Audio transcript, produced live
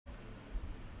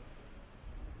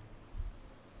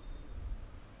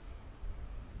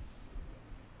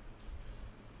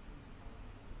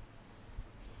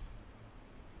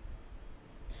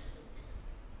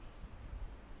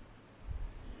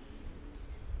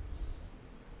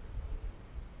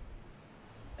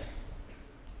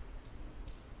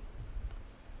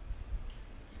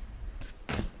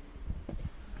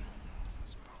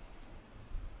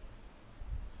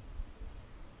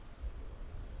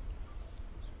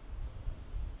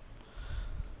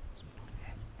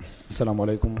السلام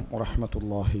عليكم ورحمة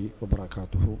الله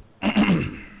وبركاته.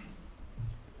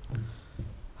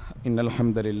 إن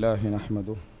الحمد لله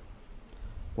نحمده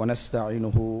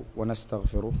ونستعينه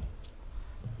ونستغفره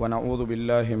ونعوذ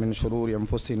بالله من شرور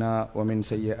أنفسنا ومن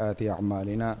سيئات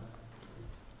أعمالنا.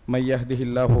 من يهده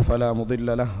الله فلا مضل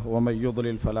له ومن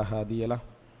يضلل فلا هادي له.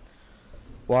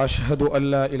 وأشهد أن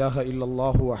لا إله إلا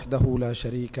الله وحده لا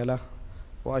شريك له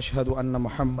وأشهد أن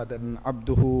محمدا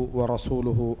عبده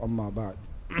ورسوله أما بعد.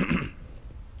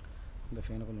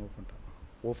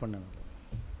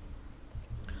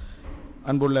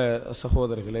 அன்புள்ள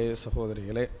சகோதரர்களே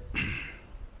சகோதரிகளே,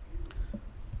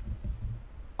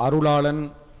 அருளாளன்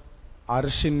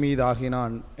அர்ஷின்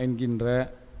மீதாகினான் என்கின்ற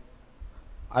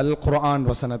அல் குர்ஆன்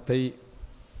வசனத்தை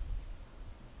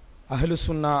அஹ்லு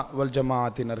சுன்னா வல்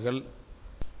ஜமாஅத்தினர்கள்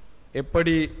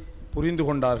எப்படி புரிந்து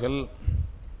கொண்டார்கள்,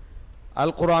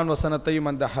 அல் குர்ஆன் வசனத்தையும்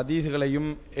அந்த ஹதீஸ்களையும்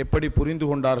எப்படி புரிந்து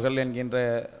கொண்டார்கள் என்கின்ற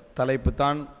தலைப்பு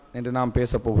தான் என்று நாம்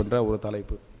பேசப்போகின்ற ஒரு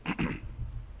தலைப்பு.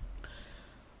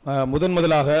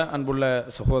 முதலாக அன்புள்ள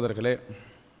சகோதரர்களே,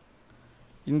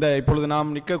 இப்பொழுது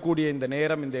நாம் நிற்கக்கூடிய இந்த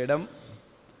நேரம், இந்த இடம்,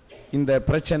 இந்த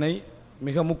பிரச்சனை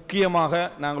மிக முக்கியமாக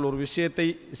நாங்கள் ஒரு விஷயத்தை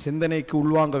சிந்தனைக்கு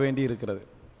உள்வாங்க வேண்டி இருக்கிறது.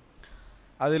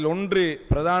 அதில் ஒன்று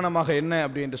பிரதானமாக என்ன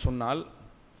அப்படி என்று சொன்னால்,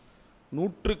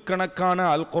 நூற்றுக்கணக்கான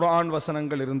அல் குர்ஆன்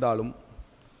வசனங்கள் இருந்தாலும்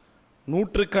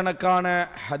நூற்றுக்கணக்கான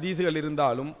ஹதீஸ்கள்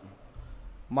இருந்தாலும்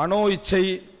மனோ இச்சை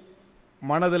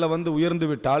மனதில் உயர்ந்து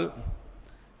விட்டால்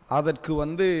அதற்கு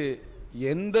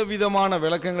எந்த விதமான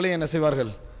விளக்கங்களையும் என்ன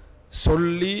செய்வார்கள்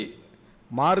சொல்லி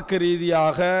மார்க்க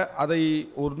ரீதியாக அதை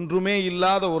ஒன்றுமே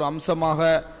இல்லாத ஒரு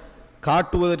அம்சமாக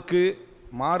காட்டுவதற்கு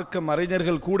மார்க்க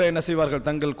மறைஞர்கள் கூட என்ன செய்வார்கள்,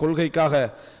 தங்கள் கொள்கைக்காக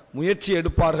முயற்சி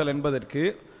எடுப்பார்கள் என்பதற்கு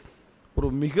ஒரு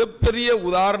மிகப்பெரிய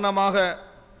உதாரணமாக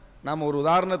நாம் ஒரு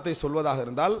உதாரணத்தை சொல்வதாக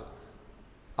இருந்தால்,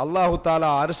 அல்லாஹு தாலா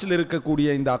அர்ஷில் இருக்கக்கூடிய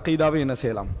இந்த அகீதாவை என்ன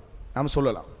செய்யலாம், நாம்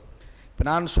சொல்லலாம். இப்போ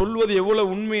நான் சொல்வது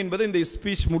எவ்வளவு உண்மை என்பதை இந்த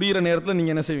ஸ்பீச் முடிகிற நேரத்தில்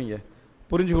நீங்கள் என்ன செய்வீங்க,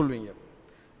 புரிஞ்சு கொள்வீங்க.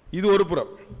 இது ஒரு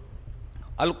புறம்.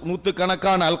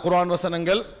 நூற்றுக்கணக்கான அல் குர்ஆன்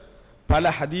வசனங்கள்,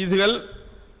 பல ஹதீஸ்கள்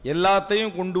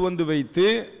எல்லாத்தையும் கொண்டு வைத்து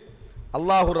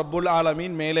அல்லாஹு ரப்புல்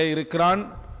ஆலமீன் மேலே இருக்கிறான்,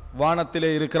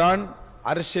 வானத்திலே இருக்கிறான்,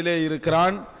 அர்ஷிலே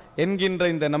இருக்கிறான் என்கின்ற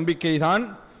இந்த நம்பிக்கை தான்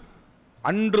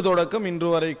அன்று தொடக்கம் இன்று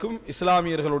வரைக்கும்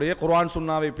இஸ்லாமியர்களுடைய குர்ஆன்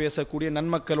சுன்னாவை பேசக்கூடிய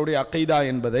நன்மக்களுடைய அகீதா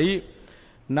என்பதை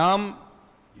நாம்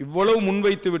இவ்வளவு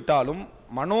முன்வைத்து விட்டாலும்,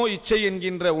 மனோ இச்சை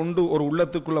என்கின்ற ஒன்று ஒரு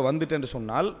உள்ளத்துக்குள்ளே வந்துட்டு என்று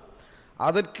சொன்னால்,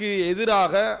 அதற்கு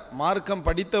எதிராக மார்க்கம்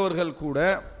படித்தவர்கள் கூட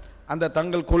அந்த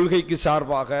தங்கள் கொள்கைக்கு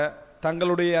சார்பாக,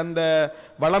 தங்களுடைய அந்த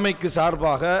வளமைக்கு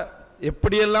சார்பாக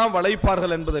எப்படியெல்லாம்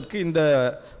வளைப்பார்கள் என்பதற்கு இந்த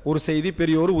ஒரு செய்தி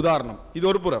பெரிய ஒரு உதாரணம். இது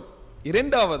ஒரு புறம்.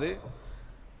 இரண்டாவது,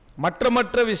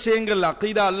 மற்ற விஷயங்கள்,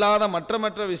 அகீதா அல்லாத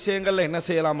மற்ற விஷயங்கள்ல என்ன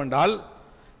செய்யலாம் என்றால்,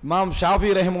 இமாம் ஷாஃபி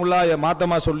ரஹிமஹுல்லாஹ்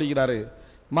மாத்தமா சொல்லிக்கிறாரு,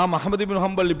 இமாம் அஹ்மது இப்னு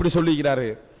ஹம்பல் இப்படி சொல்லிக்கிறாரு,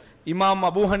 இமாம்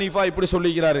அபூ ஹனீஃபா இப்படி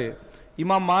சொல்லிக்கிறாரு,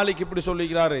 இமாம் மாலிக் இப்படி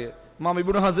சொல்லிக்கிறாரு, இமாம்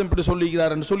இப்னு ஹஸம் இப்படி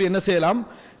சொல்லிக்கிறாருன்னு சொல்லி என்ன செய்யலாம்,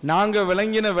 நாங்கள்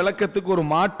விளங்கின விளக்கத்துக்கு ஒரு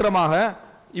மாற்றமாக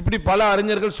இப்படி பல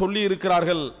அறிஞர்கள் சொல்லி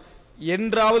இருக்கிறார்கள்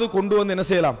என்றாவது கொண்டு என்ன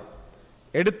செய்யலாம்,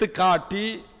 எடுத்து காட்டி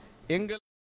எங்கள்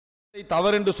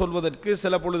தவறென்று சொல்வதற்கு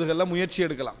சில பொழுதுகளில் முயற்சி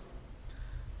எடுக்கலாம்.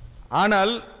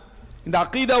 ஆனால் இந்த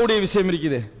அகீதாவுடைய விஷயம்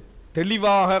இருக்குது,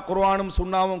 தெளிவாக குர்ஆனும்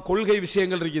சுன்னாவும் கொள்கை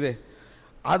விஷயங்கள் இருக்குது,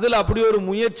 அதில் அப்படி ஒரு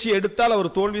முயற்சி எடுத்தால் அவர்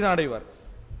தோல்விதான் அடைவார்.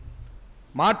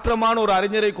 மாற்றமான ஒரு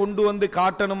அறிஞரை கொண்டு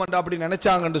காட்டணும் என்று அப்படி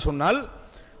நினைச்சாங்கன்னு சொன்னால்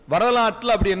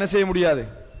வரலாற்றில் அப்படி என்ன செய்ய முடியாது.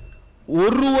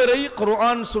 ஒருவரை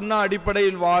குர்ஆன் சுன்னா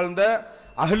அடிப்படையில் வாழ்ந்த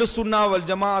அஹ்லு சுன்னா வல்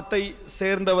ஜமாஅத்தை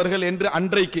சேர்ந்தவர்கள் என்று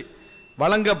அன்றைக்கு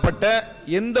வழங்கப்பட்ட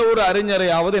எந்த ஒரு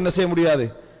அறிஞரையாவது என்ன செய்ய முடியாது,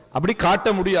 அப்படி காட்ட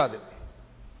முடியாது.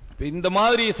 இந்த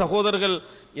மாதிரி சகோதரர்கள்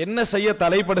என்ன செய்ய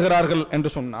தலைப்படுகிறார்கள் என்று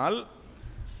சொன்னால்,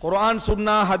 குர்ஆன்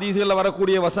சுன்னா ஹதீஸ்களில்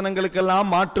வரக்கூடிய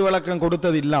வசனங்களுக்கெல்லாம் மாற்று விளக்கம்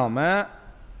கொடுத்தது இல்லாம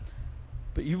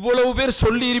இவ்வளவு பேர்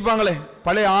சொல்லி இருப்பாங்களே,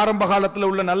 பழைய ஆரம்ப காலத்தில்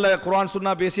உள்ள நல்ல குர்ஆன்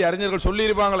சுன்னா பேசிய அறிஞர்கள் சொல்லி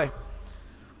இருப்பாங்களே,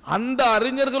 அந்த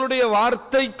அறிஞர்களுடைய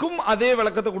வார்த்தைக்கும் அதே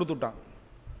விளக்கத்தை கொடுத்துட்டாங்க.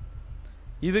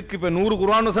 இதுக்கு இப்ப 100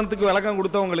 குர்ஆன் வசனத்துக்கு விளக்கம்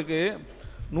கொடுத்தவங்களுக்கு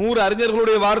 100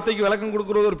 அறிஞர்களுடைய வார்த்தைக்கு விளக்கம்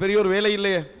கொடுக்கிறது ஒரு பெரிய ஒரு வேலை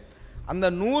இல்லையே. அந்த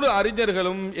 100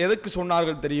 அறிஞர்களும் எதற்கு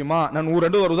சொன்னார்கள் தெரியுமா, நான்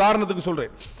 100 ஒரு உதாரணத்துக்கு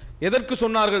சொல்றேன், எதற்கு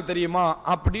சொன்னார்கள் தெரியுமா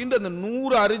அப்படின்ற அந்த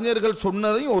 100 அறிஞர்கள்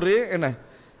சொன்னதையும் ஒரே என்ன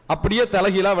அப்படியே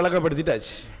தலைகீழா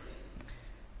விளக்கப்படுத்திட்டாச்சு.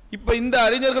 இப்ப இந்த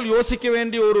அறிஞர்கள் யோசிக்க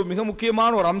வேண்டிய ஒரு மிக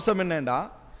முக்கியமான ஒரு அம்சம் என்னன்னா,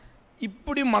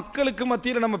 இப்படி மக்களுக்கு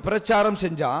மத்தியில் நம்ம பிரச்சாரம்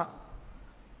செஞ்சா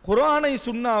குர்ஆனை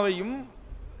சுன்னாவையும்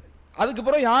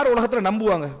அதுக்கப்புறம் யார் உலகத்தில்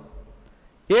நம்புவாங்க?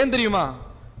 ஏன் தெரியுமா,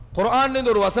 குர்ஆன்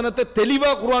ஒரு வசனத்தை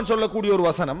தெளிவாக குர்ஆன் சொல்லக்கூடிய ஒரு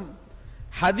வசனம்,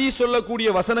 ஹதீஸ் சொல்லக்கூடிய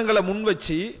வசனங்களை முன்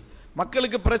வச்சு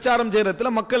மக்களுக்கு பிரச்சாரம்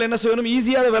செய்யறதுல மக்கள் என்ன செய்யணும்,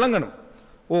 ஈஸியாக விளங்கணும்.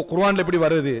 ஓ குர்ஆன்ல எப்படி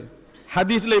வருது,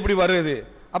 ஹதீஸ்ல இப்படி வருது,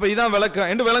 அப்ப இதான் விளக்கம்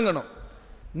என்று விளங்கணும்.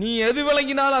 நீ எது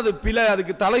விளங்கினாலும் அது பிழை,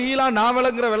 அதுக்கு தலைகீழா நான்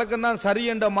விளங்குற விளக்கம் தான் சரி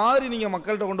என்ற மாதிரி நீங்க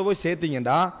மக்கள்கிட்ட கொண்டு போய்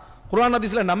சேர்த்தீங்கடா, குர்ஆன்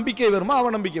ஹதீஸ்ல நம்பிக்கை வருமா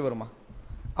அவநம்பிக்கை வருமா?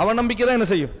 அவநம்பிக்கை தான் என்ன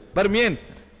செய்யும் வரும். ஏன்?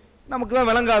 நமக்கு தான்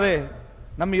விளங்காதே.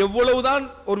 நம்ம எவ்வளவுதான்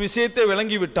ஒரு விஷயத்தை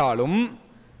விளங்கி விட்டாலும்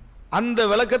அந்த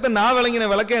விளக்கத்தை நான் விளங்கின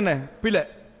விளக்கம் என்ன பிழை.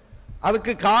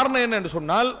 அதுக்கு காரணம் என்ன என்று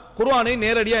சொன்னால் குர்ஆனை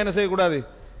நேரடியாக என்ன செய்யக்கூடாது,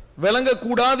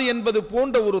 விளங்கக்கூடாது என்பது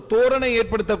போன்ற ஒரு தோரணை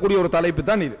ஏற்படுத்தக்கூடிய ஒரு தலைப்பு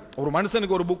தான் இது. ஒரு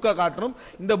மனுஷனுக்கு ஒரு புக்கை காட்டணும்,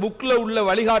 இந்த புக்ல உள்ள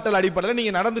வழிகாட்டல் அடிப்படையில்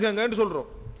நீங்க நடந்துக்கங்கன்னு சொல்றோம்.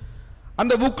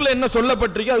 அந்த புக்ல என்ன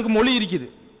சொல்லப்பட்டிருக்கு, அதுக்கு மொழி இருக்குது,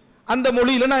 அந்த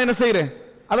மொழியில நான் என்ன செய்யறேன்,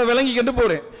 அதை விளங்கி கொண்டு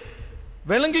போறேன்.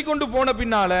 விளங்கி கொண்டு போன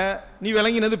பின்னால நீ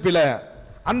விளங்கினது பிழை,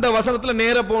 அந்த வசனத்துல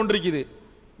நேர போன்றிருக்குது,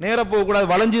 நேர போகக்கூடாது,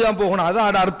 வளைஞ்சுதான் போகணும்,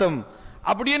 அதான் அர்த்தம்.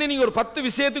 அப்படியே நீங்க ஒரு 10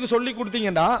 விஷயத்துக்கு சொல்லி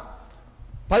கொடுத்தீங்கன்னா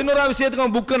 11ஆம் விஷயத்துக்கு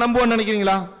அவன் புக்கை நம்புவான்னு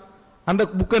நினைக்கிறீங்களா? அந்த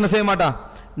புக்கை என்ன செய்ய மாட்டான்,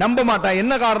 நம்ப மாட்டான்.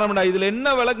 என்ன காரணம்டா, இதுல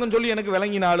என்ன விளக்கம் சொல்லி எனக்கு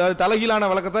விளங்கினாலும் அது தலைகீழான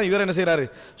விளக்கத்தான் இவர் என்ன செய்யறாரு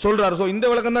சொல்றாரு. ஸோ இந்த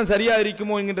விளக்கம் தான் சரியா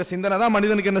இருக்குமோ என்கின்ற சிந்தனை தான்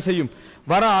மனிதனுக்கு என்ன செய்யும்,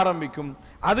 வர ஆரம்பிக்கும்.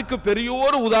 அதுக்கு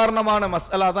பெரியோரு உதாரணமான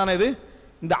மசாலா தான் இது,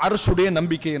 இந்த அரசுடைய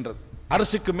நம்பிக்கை என்றது.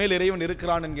 அரசுக்கு மேல் இறைவன்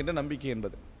இருக்கிறான் என்கின்ற நம்பிக்கை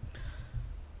என்பது.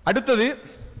 அடுத்தது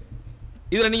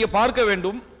இதுல நீங்க பார்க்க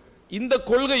வேண்டும், இந்த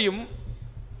கொள்கையும்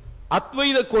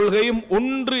அத்வைத கொள்கையும்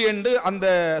ஒன்று என்று அந்த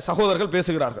சகோதரர்கள்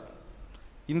பேசுகிறார்கள்.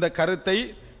 இந்த கருத்தை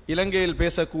இலங்கையில்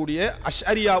பேசக்கூடிய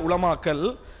அஷ்அரியா உலமாக்கள்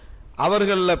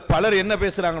அவர்கள் பலர் என்ன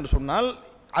பேசுறாங்கன்னு சொன்னால்,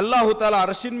 அல்லாஹு தஆலா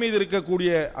அரசின் மீது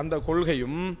இருக்கக்கூடிய அந்த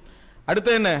கொள்கையும்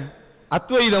அடுத்து என்ன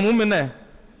அத்வைதமும் என்ன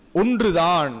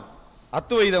ஒன்றுதான்,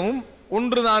 அத்வைதமும்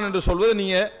ஒன்றுதான் என்று சொல்வதை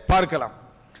நீங்க பார்க்கலாம்.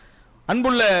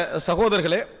 அன்புள்ள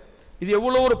சகோதரர்களே, இது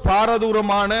எவ்வளவு ஒரு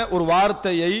பாரதூரமான ஒரு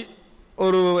வார்த்தையை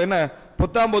ஒரு என்ன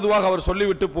பொத்தாம் பொதுவாக அவர்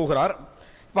சொல்லிவிட்டு போகிறார்.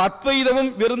 இப்ப அத்வைதமும்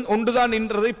வெறும் ஒன்றுதான்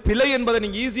என்றதை பிழை என்பதை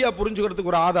நீங்க ஈஸியா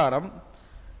புரிஞ்சுக்கிறதுக்கு ஒரு ஆதாரம்,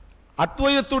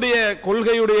 அத்வைதத்துடைய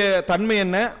கொள்கையுடைய தன்மை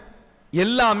என்ன,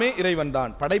 எல்லாமே இறைவன்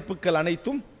தான், படைப்புகள்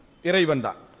அனைத்தும் இறைவன்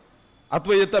தான்.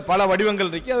 அத்வைதத்தை பல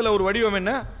வடிவங்கள் இருக்கு, அதுல ஒரு வடிவம்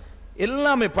என்ன,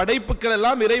 எல்லாமே படைப்புகள்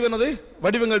எல்லாம் இறைவனது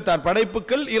வடிவங்கள் தான்,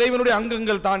 படைப்புகள் இறைவனுடைய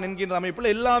அங்கங்கள் தான் என்கின்ற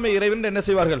அமைப்பில் எல்லாமே இறைவன் என்ன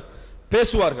செய்வார்கள்,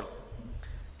 பேசுவார்கள்.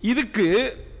 இதுக்கு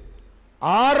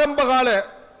ஆரம்பகால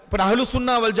இப்ப அஹ்லுஸ்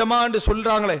சுன்னா வல் ஜமா என்று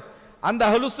சொல்றாங்களே, அந்த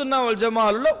அஹ்லுஸ் சுன்னா வல்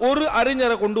ஜமால ஒரு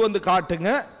அறிஞரை கொண்டு வந்து காட்டுங்க,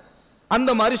 அந்த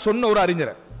மாதிரி சொன்ன ஒரு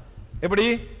அறிஞரை, எப்படி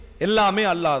எல்லாமே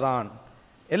அல்லாஹ் தான்,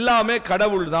 எல்லாமே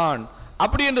கடவுள் தான்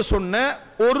அப்படி என்று சொன்ன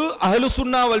ஒரு அஹ்லுஸ்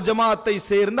சுன்னா வல் ஜமாத்தை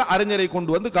சேர்ந்த அறிஞரை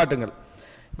கொண்டு வந்து காட்டுங்கள்.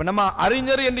 இப்ப நம்ம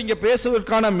அறிஞர் என்று இங்க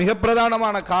பேசுவதற்கான மிக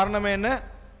பிரதானமான காரணம் என்ன,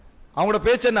 அவங்களோட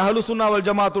பேச்சு என்ன, அஹ்லுஸ் சுன்னா வல்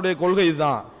ஜமாத்துடைய கொள்கை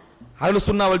இதுதான், அஹ்லுஸ்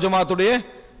சுன்னா வல் ஜமாத்துடைய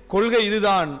கொள்கை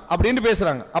இதுதான் அப்படின்னு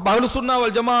பேசுறாங்க. அப்ப அஹ்லுஸ் சுன்னா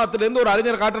வல் ஜமாத்துல இருந்து ஒரு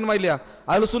அறிஞர் காட்டணுமா இல்லையா?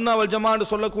 அஹ்லுஸ் சுன்னா வல் ஜமான்னு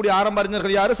சொல்லக்கூடிய ஆரம்ப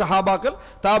அறிஞர்கள் யாரு, சஹாபாக்கள்,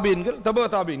 தாபீன்கள், தபா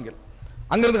தாபீன்கள்,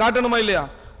 அங்கிருந்து காட்டணுமா இல்லையா?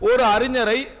 ஒரு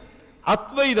அறிஞரை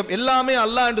அத்வைதம் எல்லாமே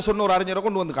அல்லாஹ் என்று சொன்ன ஒரு அறிஞரை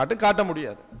கொண்டு வந்து காட்ட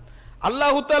முடியாது.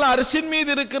 அல்லாஹு தஆலா அர்ஷின்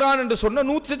மீது இருக்கிறான் என்று சொன்ன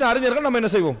 108 அறிஞர்கள் நம்ம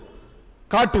என்ன செய்வோம்,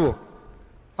 காட்டுவோம்.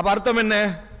 அப்ப அர்த்தம் என்ன,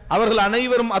 அவர்கள்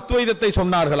அனைவரும் அத்வைதத்தை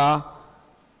சொன்னார்களா?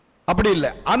 அப்படி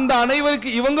இல்லை. அந்த அனைவருக்கு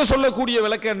இவங்க சொல்லக்கூடிய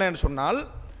விளக்கம் என்னன்னு சொன்னால்,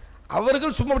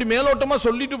 அவர்கள் சும்மா அப்படி மேலோட்டமா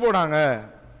சொல்லிட்டு போனாங்க,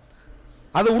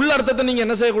 அது உள்ள அர்த்தத்தை நீங்க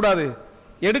என்ன செய்யக்கூடாது,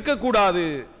 எடுக்கக்கூடாது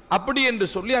அப்படி என்று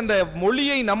சொல்லி அந்த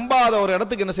மொழியை நம்பாத ஒரு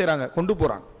இடத்துக்கு என்ன செய்யறாங்க, கொண்டு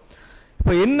போறாங்க.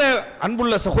 இப்ப என்ன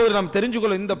அன்புள்ள சகோதரர், நாம்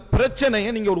தெரிஞ்சுக்கொள்ள இந்த பிரச்சனையை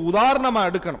நீங்க ஒரு உதாரணமா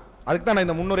எடுக்கணும். அதுக்கு தான் நான்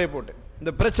இந்த முன்னுரை போட்டேன்.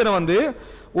 இந்த பிரச்சனை வந்து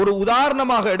ஒரு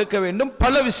உதாரணமாக எடுக்க வேண்டும்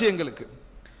பல விஷயங்களுக்கு.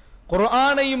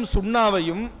 குர்ஆனையும்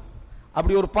சுன்னாவையும்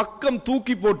அப்படி ஒரு பக்கம்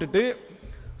தூக்கி போட்டுட்டு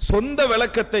சொந்த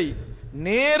விளக்கத்தை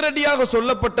நேரடியாக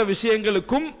சொல்லப்பட்ட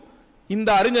விஷயங்களுக்கும் இந்த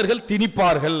அறிஞர்கள்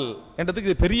திணிப்பார்கள் என்றதுக்கு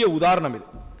இது பெரிய உதாரணம். இது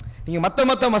நீங்க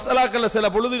மத்த மசாலாக்கள்ல சில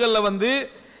பொழுதுகள்ல வந்து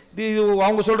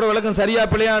அவங்க சொல்ற விளக்கம் சரியா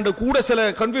பிழையா என்று கூட சில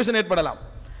கன்ஃபியூஷன் ஏற்படலாம்.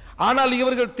 ஆனால்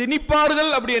இவர்கள் திணிப்பார்கள்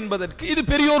அப்படி என்பதற்கு இது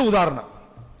பெரிய ஒரு உதாரணம்.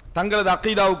 தங்களது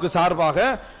அக்கீதாவுக்கு சார்பாக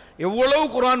எவ்வளவு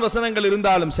குர்ஆன் வசனங்கள்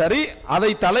இருந்தாலும் சரி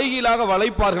அதை தலைகீழாக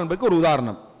வளைப்பார்கள் என்பதற்கு ஒரு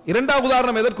உதாரணம். இரண்டாவது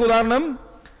உதாரணம் எதற்கு உதாரணம்,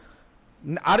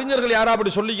 அறிஞர்கள் யாரா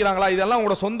அப்படி சொல்லிக்கிறாங்களா, இதெல்லாம்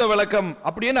உங்களோட சொந்த விளக்கம்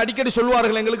அப்படின்னு அடிக்கடி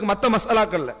சொல்வார்கள் எங்களுக்கு மற்ற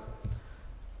மசாலாக்கள்ல.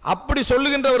 அப்படி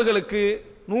சொல்லுகின்றவர்களுக்கு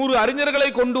 100 அறிஞர்களை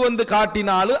கொண்டு வந்து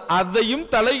காட்டினாலும் அதையும்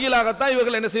தலைகீழாகத்தான்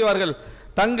இவர்கள் என்ன செய்வார்கள்,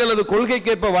 தங்களது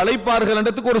கொள்கைக்கேற்ப வளைப்பார்கள்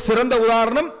என்றதுக்கு ஒரு சிறந்த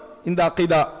உதாரணம் இந்த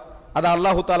அக்கீதா. அது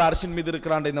அல்லாஹு தஆலா அர்ஷின் மீது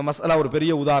இருக்கிறான் இந்த மஸ்அலா ஒரு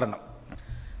பெரிய உதாரணம்.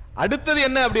 அடுத்தது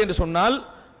என்ன அப்படி என்று சொன்னால்,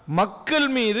 மக்கள்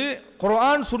மீது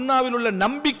குர்ஆன் சுன்னாவில் உள்ள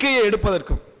நம்பிக்கையை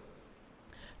எடுப்பதற்கும்,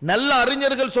 நல்ல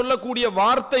அறிஞர்கள் சொல்லக்கூடிய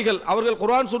வார்த்தைகள் அவர்கள்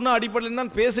குர்ஆன் சுன்னா அடிப்படையில்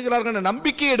தான் பேசுகிறார்கள் என்ற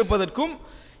நம்பிக்கையை எடுப்பதற்கும்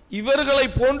இவர்களை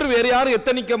போன்று வேறு யாரும்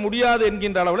எத்தனிக்க முடியாது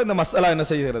என்கின்ற அளவில் இந்த மஸ்அலா என்ன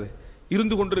செய்கிறது,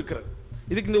 இருந்து கொண்டிருக்கிறது.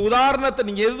 இதுக்கு இந்த உதாரணத்தை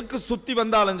நீங்க எதுக்கு சுத்தி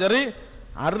வந்தாலும் சரி,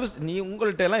 நீ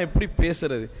உங்கள்கிட்ட எல்லாம் எப்படி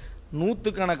பேசுறது,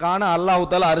 நூற்றுக்கணக்கான அல்லாஹ்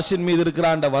தஆலா அர்ஷின் மீது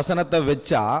இருக்கிறான்ற வசனத்தை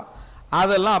வச்சா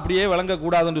அதெல்லாம் அப்படியே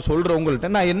விளங்கக்கூடாதுன்னு சொல்றவங்கள்ட்ட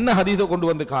நான் என்ன ஹதீஸை கொண்டு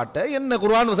வந்து காட்ட, என்ன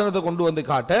குர்ஆன் வசனத்தை கொண்டு வந்து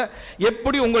காட்ட,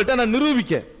 எப்படி உங்கள்கிட்ட நான்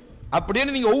நிரூபிக்க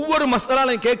அப்படின்னு நீங்க ஒவ்வொரு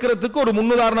மசாலாலையும் கேட்கறதுக்கு ஒரு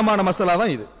முன்னுதாரணமான மசாலா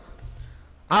தான் இது.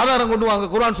 ஆதாரம் கொண்டு வாங்க,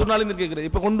 குர்ஆன் சொன்னாலும் கேட்குறது.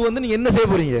 இப்போ கொண்டு வந்து நீங்க என்ன செய்ய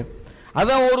போறீங்க?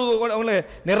 அதான் ஒரு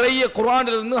நிறைய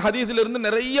குர்ஆன்ல இருந்து ஹதீஸ்ல இருந்து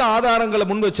நிறைய ஆதாரங்களை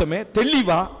முன் வச்சோமே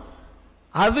தெளிவா.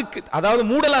 அதுக்கு அதாவது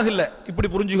மூடலாக இல்லை, இப்படி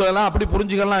புரிஞ்சுக்கலாம் அப்படி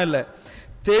புரிஞ்சுக்கலாம் இல்லை,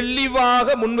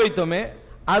 தெளிவாக முன்வைத்தோமே.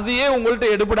 அதையே உங்கள்கிட்ட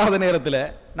எடுபடாத நேரத்தில்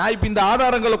நான் இப்போ இந்த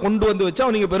ஆதாரங்களை கொண்டு வந்து வச்சா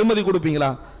நீங்க பெருமதி கொடுப்பீங்களா?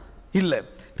 இல்லை.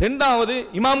 ரெண்டாவது,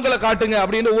 இமாம்களை காட்டுங்க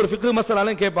அப்படின்னு ஒரு ஃபிக்ஹ்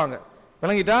மஸலாலையும் கேட்பாங்க.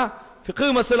 விளங்கிட்டா?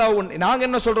 ஃபிக்ஹ் மஸலா நாங்க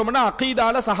என்ன சொல்றோம்னா,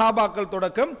 அகீதால சஹாபாக்கள்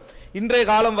தொடக்கம் இன்றைய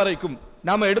காலம் வரைக்கும்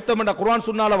நாம எடுத்தோம்னா குர்ஆன்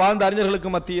சுன்னால வாழ்ந்த அறிஞர்களுக்கு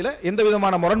மத்தியில் எந்த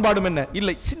விதமான முரண்பாடும் என்ன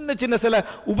இல்லை. சின்ன சின்ன சில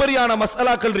உபரியான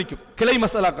மஸலாக்கள் இருக்கும், கிளை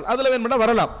மஸலாக்கள், அதுல வேணும்னா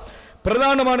வரலாம்.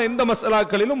 பிரதானமான எந்த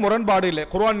மஸலாக்களிலும் முரண்பாடு இல்லை.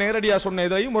 குர்ஆன் நேரடியா சொன்ன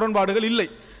எதையும் முரண்பாடுகள் இல்லை.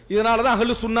 இதனால தான்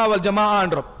அஹ்லு சுன்னா வல்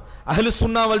ஜமாஅன்றோம். அஹ்லு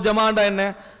சுன்னா வல் ஜமாஅண்டா என்ன?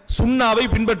 சுன்னாவை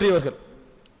பின்பற்றியவர்கள்,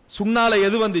 சுன்னால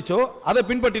எது வந்துச்சோ அதை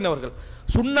பின்பற்றினவர்கள்.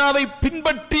 சுன்னாவை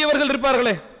பின்பற்றியவர்கள்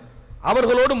இருப்பார்களே,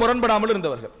 அவர்களோடு முரண்படாமல்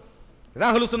இருந்தவர்கள். இதான்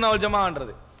அஹ்லு சுன்னா வல்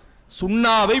ஜமாஅன்றது.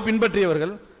 சுன்னாவை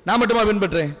பின்பற்றியவர்கள். நான் மட்டுமா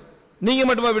பின்பற்றேன், நீங்க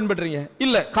மட்டுமா பின்பற்றீங்க?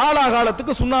 இல்ல,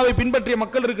 காலாகாலத்துக்கு சுன்னாவை பின்பற்றிய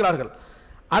மக்கள் இருக்கிறார்கள்.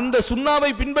 அந்த சுன்னாவை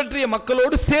பின்பற்றிய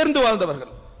மக்களோடு சேர்ந்து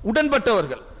வாழ்ந்தவர்கள்,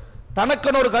 உடன்பட்டவர்கள்,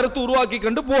 தனக்கென ஒரு கருத்து உருவாக்கி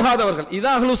கண்டு போகாதவர்கள்.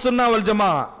 இதான் அஹ்லு சுன்னா வல்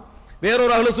ஜமாஅ.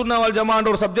 வேறொரு அஹ்லு சுன்னா வல் ஜமாஅன்ற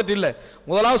ஒரு சப்ஜெக்ட் இல்ல.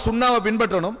 முதலாவது சுன்னாவை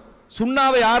பின்பற்றணும்.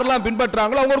 சுன்னாவை யாரெல்லாம்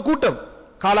பின்பற்றாங்களோ அவங்க ஒரு கூட்டம்.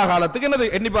 காலாகாலத்துக்கு என்னது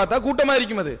எண்ணி பார்த்தா கூட்டமா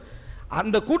இருக்கும். அது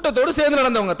அந்த கூட்டத்தோடு சேர்ந்து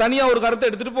நடந்தவங்க, தனியா ஒரு கருத்தை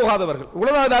எடுத்துட்டு போகாதவர்கள்.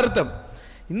 இவ்வளவுதான் அது அர்த்தம்.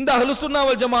 இந்த அஹ்லு சுன்னா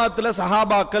வல் ஜமாஅத்துல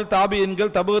சஹாபாக்கள், தாபியீன்கள்,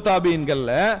 தபு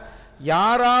தாபியீன்கள்ல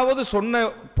யாராவது சொன்ன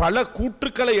பல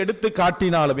கூற்றுக்களை எடுத்து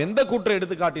காட்டினாலும், எந்த கூற்றை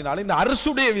எடுத்து காட்டினாலும் இந்த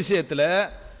அர்ஷுடைய விஷயத்துல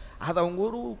அதை அவங்க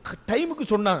ஒரு டைமுக்கு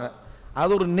சொன்னாங்க,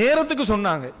 அது ஒரு நேரத்துக்கு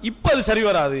சொன்னாங்க. இப்ப அது சரி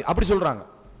வராது அப்படி சொல்றாங்க.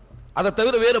 அதை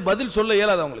தவிர வேற பதில் சொல்ல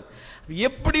இயலாது அவங்களுக்கு.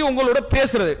 எப்படி உங்களோட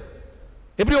பேசுறது,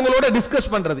 எப்படி உங்களோட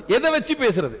டிஸ்கஸ் பண்றது, எதை வச்சு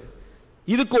பேசுறது,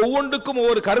 இதுக்கு ஒவ்வொன்றுக்கும்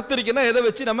ஒவ்வொரு கருத்து இருக்குன்னா எதை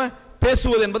வச்சு நம்ம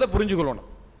பேசுவது என்பதை புரிஞ்சுக்கொள்ளணும்.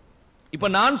 இப்ப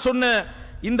நான் சொன்ன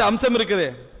இந்த அம்சம் இருக்குது,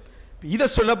 இதை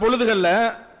சொல்ல பொழுதுகள்ல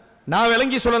நான்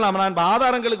விளங்கி சொல்லலாம். நான்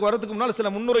ஆதாரங்களுக்கு வரதுக்கு முன்னால் சில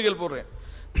முன்னுரைகள் போடுறேன்.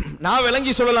 நான்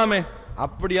விளங்கி சொல்லலாமே,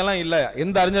 அப்படியெல்லாம் இல்லை,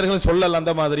 எந்த அறிஞர்களும் சொல்லல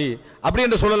அந்த மாதிரி அப்படி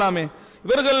என்று சொல்லலாமே.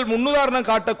 இவர்கள் முன்னுதாரணம்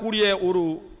காட்டக்கூடிய ஒரு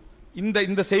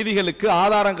இந்த செய்திகளுக்கு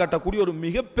ஆதாரம் காட்டக்கூடிய ஒரு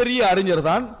மிகப்பெரிய அறிஞர்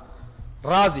தான்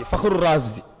ராசி, ஃபஹ்ரு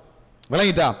ராசி.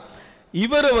 விளங்கிட்டா?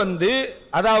 இவர்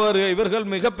அதாவது இவர்கள்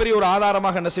மிகப்பெரிய ஒரு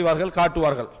ஆதாரமாக என்ன செய்வார்கள்,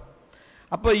 காட்டுவார்கள்.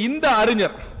 அப்ப இந்த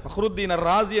அறிஞர் ஃபஹ்ருத்தீன்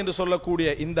ராசி என்று சொல்லக்கூடிய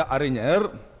இந்த அறிஞர்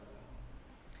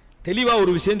தெளிவா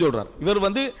ஒரு விஷயம் சொல்றார். இவர்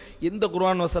எந்த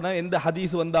குர்ஆன் வசனம் எந்த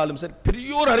ஹதீஸ் வந்தாலும் சரி,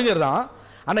 பெரிய ஒரு அறிஞர் தான்.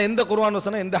 ஆனா எந்த குர்ஆன்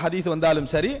வசனம் எந்த ஹதீஸ் வந்தாலும்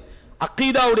சரி,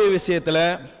 அகீதாவுடைய விஷயத்துல,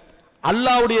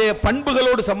 அல்லாஹ்வுடைய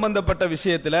பண்புகளோடு சம்பந்தப்பட்ட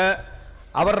விஷயத்துல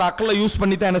அவர் அக்கலை யூஸ்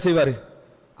பண்ணி தான் என்ன செய்வாரு,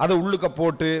 அதை உள்ளுக்க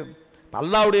போட்டு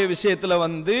அல்லாஹ்வுடைய விஷயத்துல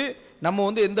நம்ம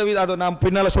எந்த வித, அதை நான்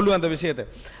பின்னால சொல்லுவேன் அந்த விஷயத்தை,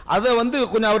 அதை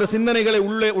கொஞ்சம் அவர் சிந்தனைகளை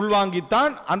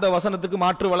உள்வாங்கித்தான் அந்த வசனத்துக்கு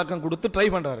மாற்று விளக்கம் கொடுத்து ட்ரை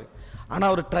பண்றாரு. ஆனா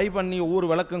அவர் ட்ரை பண்ணி ஒவ்வொரு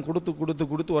விளக்கம்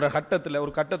கொடுத்து ஒரு கட்டத்தில்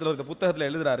ஒரு புத்தகத்தில்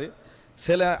எழுதுறாரு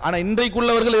சில. ஆனா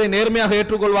இன்றைக்குள்ளவர்கள் இதை நேர்மையாக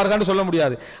ஏற்றுக்கொள்வார்கள் சொல்ல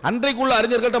முடியாது. அன்றைக்குள்ள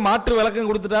அறிஞர்கள்ட்ட மாற்று விளக்கம்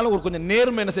கொடுத்துட்டாலும் ஒரு கொஞ்சம்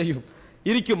நேர்மை என்ன செய்யும்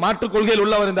இருக்கும், மாற்று கொள்கையில்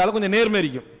உள்ளவர் இருந்தாலும் கொஞ்சம் நேர்மை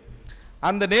இருக்கும்.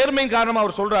 அந்த நேர்மையின் காரணமாக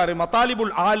அவர் சொல்றாரு,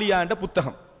 மத்தாலிபுல் ஆலியா என்ற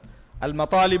புத்தகம், அல்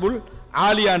மத்தாலிபுல்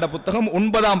ஆலியா என்ற புத்தகம்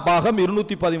 9ஆம் பாகம்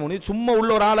 213. சும்மா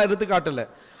உள்ள ஒரு ஆளை எடுத்து காட்டல,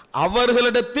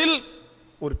 அவர்களிடத்தில்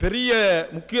ஒரு பெரிய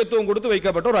முக்கியத்துவம் கொடுத்து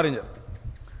வைக்கப்பட்ட ஒரு அறிஞர்,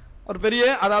 ஒரு பெரிய,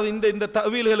 அதாவது இந்த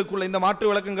தவீல்களுக்குள்ள இந்த மாற்று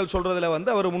விளக்கங்கள் சொல்றதுல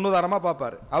அவர் முன்னுதாரணமா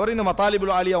பார்ப்பாரு. அவர் இந்த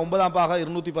மத்தாலிபுல் ஆலியா 9ஆம் பாகம்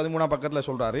 213ஆம் பக்கத்துல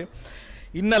சொல்றாரு,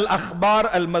 இன்னல் அஹ்பார்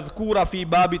அல் மத்கூரா ஃபீ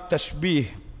பாபி தஷ்பீஹ்.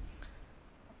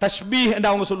 தஷ்பீஹ் என்று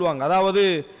அவங்க சொல்லுவாங்க, அதாவது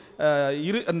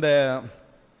அந்த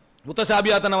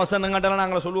முத்தசாபியாத்தன வசனங்கள்லாம்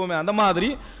நாங்கள் சொல்லுவோமே, அந்த மாதிரி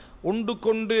ஒன்று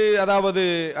கொண்டு, அதாவது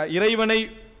இறைவனை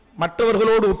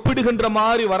மற்றவர்களோடு ஒப்பிடுகின்ற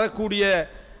மாதிரி வரக்கூடிய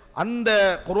அந்த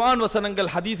குர்ஆன்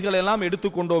வசனங்கள் ஹதீஸ்கள் எல்லாம்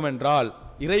எடுத்துக்கொண்டோம் என்றால்,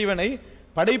 இறைவனை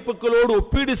படைப்புகளோடு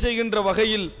ஒப்பீடு செய்கின்ற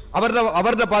வகையில்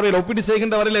அவருடைய பார்வையில் ஒப்பீடு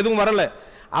செய்கின்ற வரையில் எதுவும் வரல.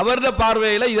 அவருடைய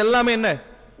பார்வையில் இதெல்லாமே என்ன,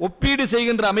 ஒப்பீடு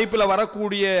செய்கின்ற அமைப்பில்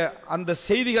வரக்கூடிய அந்த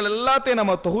செய்திகள் எல்லாத்தையும்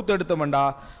நம்ம தொகுத்து எடுத்தோம்டா,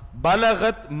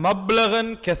 பலகத்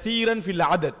மப்லகன் கசீரன் ஃபில்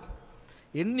ஆதத்,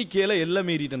 எண்ணிக்கையில எல்லாம்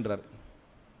மீறிட்டுன்றார்.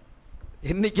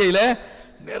 எண்ணிக்கையில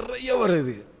நிறைய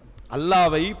வருது.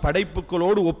 அல்லாவை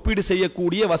படைப்புகளோடு ஒப்பீடு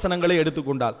செய்யக்கூடிய வசனங்களை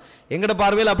எடுத்துக்கொண்டால் எங்கட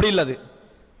பார்வையில் அப்படி இல்லது.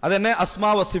 அது என்ன,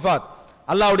 அஸ்மா வ சிஃபாத்,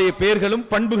 அல்லாஹ்வுடைய பெயர்களும்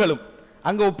பண்புகளும்,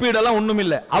 அங்க ஒப்பீடெல்லாம் ஒண்ணும்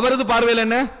இல்லை. அவரது பார்வையில்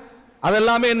என்ன,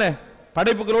 அதெல்லாமே என்ன,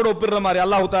 படைப்புகளோடு ஒப்பிடுற மாதிரி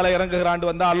அல்லாஹ் தஆலா இறங்குகிறான்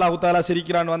வந்தா, அல்லாஹ் தஆலா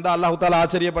சிரிக்கிறான் வந்தா, அல்லாஹ் தஆலா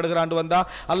ஆச்சரியப்படுகிறான் வந்தா,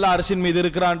 அல்லாஹ் அர்ஷின் மீது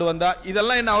இருக்கிறான் வந்தா,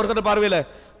 இதெல்லாம் என்ன அவர்களோட பார்வையில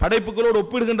படைப்புகளோடு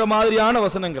ஒப்பிடுகின்ற மாதிரியான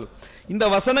வசனங்கள். இந்த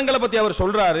வசனங்களை பத்தி அவர்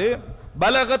சொல்றாரு,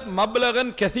 பலகத் மப்லகன்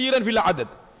கஸீரன் ஃபில்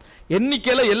அதத்,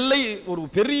 எண்ணிக்கையில எல்லை, ஒரு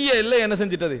பெரிய எல்லை என்ன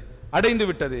செஞ்சிட்டது, அடைந்து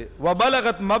விட்டது.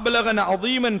 வபலகத் மப்லகன்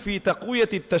அதீமன் ஃபீ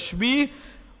தக்வியத்தி தஷ்பீஹ்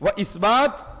வ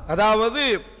இஸ்பாத், அதாவது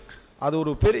அது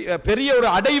ஒரு பெரிய ஒரு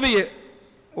அடைவை,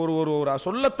 ஒரு ஒரு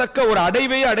சொல்லத்தக்க ஒரு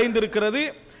அடைவை அடைந்திருக்கிறது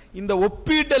இந்த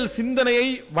ஒப்பீட்டல் சிந்தனையை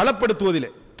வளப்படுத்துவதிலே.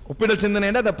 ஒப்பீட்டல் சிந்தனை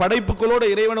அந்த படைப்புகளோட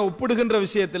இறைவனை ஒப்பிடுகின்ற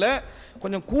விஷயத்துல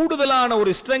கொஞ்சம் கூடுதலான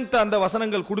ஒரு ஸ்ட்ரெங்த் அந்த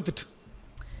வசனங்கள் கொடுத்துட்டு,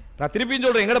 நான் திருப்பியும்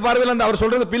சொல்றேன், எங்கட பார்வையில் அந்த அவர்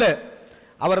சொல்றது பிழை.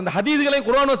 அவர் அந்த ஹதீஸ்களை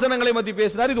குர்ஆன் வசனங்களை பத்தி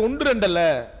பேசினார், இது ஒன்று ரெண்டு அல்ல,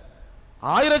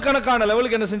 ஆயிரக்கணக்கான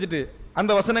லெவலுக்கு என்ன செஞ்சுட்டு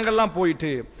அந்த வசனங்கள்லாம்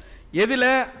போயிட்டு, எதில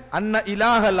அன்ன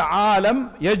இலாஹல் ஆலம்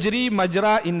யஜ்ரி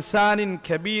மஜ்ரா இன்சானின்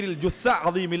கபீரில் ஜுஸ்ஸா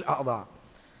அதீமில் அஅதா,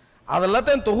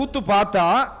 அதெல்லாம் தொகுத்து பார்த்தா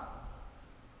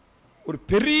ஒரு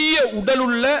பெரிய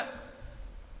உடலுள்ள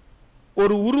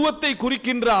ஒரு உருவத்தை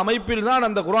குறிக்கின்ற அமைப்பில் தான்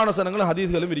அந்த குர்ஆன் வசனங்களும்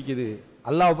ஹதீஸ்களும் இருக்குது.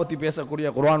 அல்லாஹ் பத்தி பேசக்கூடிய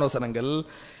குர்ஆன் வசனங்கள்,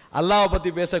 அல்லாஹ் பத்தி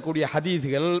பேசக்கூடிய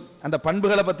ஹதீஸ்கள், அந்த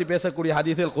பண்புகளை பத்தி பேசக்கூடிய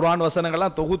ஹதீஸ்கள், குர்ஆன்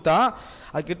வசனங்கள்லாம் தொகுத்தா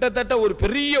அது கிட்டத்தட்ட ஒரு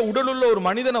பெரிய உடலுள்ள ஒரு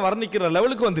மனிதனை வர்ணிக்கிற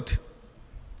லெவலுக்கு வந்துட்டு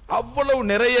அவ்வளவு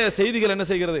நிறைய செய்திகள் என்ன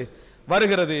செய்கிறது,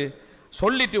 வருகிறது.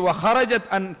 சொல்லிட்டு வஹரஜத்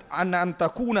அன்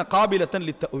தகூன காபிலத்தன்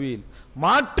லித்தஅவீல்,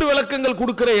 மாற்று விளக்கங்கள்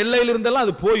கொடுக்கிற எல்லையில இருந்தெல்லாம்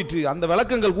அது போயிட்டு அந்த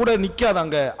விளக்கங்கள் கூட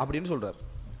நிக்காதாங்க அப்படின்னு சொல்றாரு.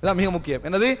 இதான் மிக முக்கியம்.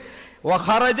 என்னது,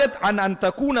 வஹரஜத் அன்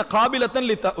தகூன காபிலத்தன்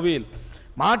லித்தஅவீல்,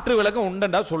 மாற்று விளக்கம்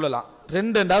உண்டண்டா சொல்லலாம்,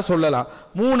 ரெண்டண்டா சொல்லலாம்,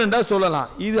 மூணுண்டா சொல்லலாம்,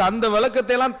 இது அந்த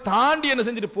விளக்கத்தை எல்லாம் தாண்டி என்ன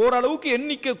செஞ்சுட்டு போற அளவுக்கு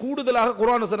எண்ணிக்கை கூடுதலாக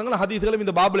குர்ஆன் வசனங்கள் ஹதீஸ்களும்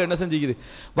இந்த பாபுல என்ன செஞ்சுக்குது,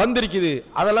 வந்திருக்குது.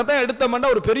 அதெல்லாம் தான்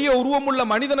எடுத்தோம்னா ஒரு பெரிய உருவமுள்ள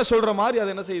மனிதனை சொல்ற மாதிரி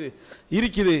அது என்ன செய்யுது,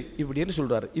 இருக்குது இப்படின்னு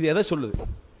சொல்றாரு. இது எதை சொல்லுது,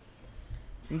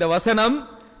 இந்த வசனம்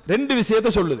ரெண்டு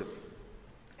விஷயத்தை சொல்லுது.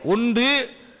 ஒன்று,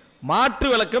 மாற்று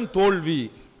விளக்கம் தோல்வி,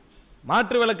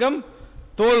 மாற்று விளக்கம்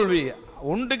தோல்வி.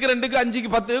 ஒன்றுக்கு ரெண்டுக்கு அஞ்சுக்கு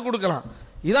 10 கொடுக்கலாம்,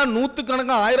 இதான்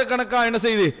நூற்றுக்கணக்கா ஆயிரக்கணக்கா என்ன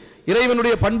செய்யுது,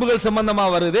 இறைவனுடைய பண்புகள் சம்பந்தமா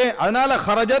வருது. அதனால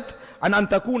ஹரஜத் அன்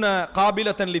தகூன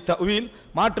காபிலத்தன் லித்தஅவீல்,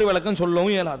 மாற்று விளக்கம்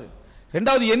சொல்லவும் இயலாது.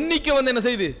 ரெண்டாவது, எண்ணிக்கை வந்து என்ன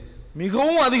செய்யுது,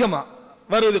 மிகவும் அதிகமா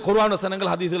வருது, குர்ஆன்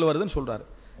வசனங்கள் ஹதீஸ்கள் வருதுன்னு சொல்றாரு.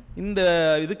 இந்த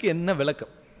இதுக்கு என்ன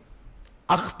விளக்கம்,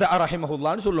 அஹ்த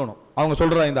ரஹிமஹுல்லான்னு சொல்லணும். அவங்க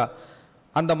சொல்றதா இந்த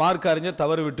அந்த மார்க்க அறிஞர்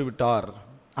தவறு விட்டு விட்டார்,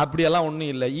 அப்படியெல்லாம்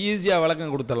ஒன்றும் இல்லை, ஈஸியா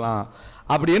விளக்கம் கொடுத்துடலாம்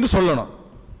அப்படின்னு சொல்லணும்.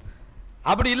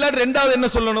 அப்படி இல்லாட்டி ரெண்டாவது என்ன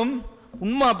சொல்லணும்,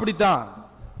 உண்மை அப்படித்தான்,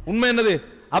 உண்மை என்னது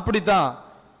அப்படித்தான்.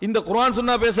 இந்த குர்ஆன்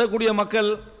சுன்னா பேசக்கூடிய மக்கள்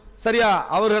சரியா,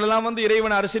 அவர்கள் எல்லாம் வந்து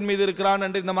இறைவன் அரிசின் மீது இருக்கிறான்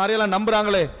என்று இந்த மாதிரி எல்லாம்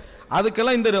நம்புறாங்களே,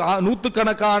 அதுக்கெல்லாம் இந்த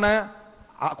நூற்றுக்கணக்கான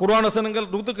குர்ஆன் வசனங்கள்,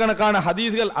 நூற்றுக்கணக்கான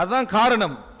ஹதீஸ்கள் அதுதான்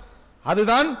காரணம்,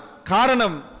 அதுதான்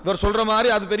காரணம். இவர் சொல்ற மாதிரி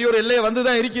அது பெரிய ஒரு எல்லையை வந்து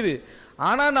தான் இருக்குது.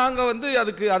 ஆனா நாங்க வந்து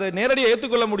அதுக்கு அதை நேரடியாக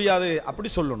ஏற்றுக்கொள்ள முடியாது அப்படி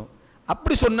சொல்லணும்.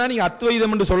 அப்படி சொன்னா நீங்க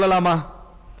அத்வைதம் என்று சொல்லலாமா,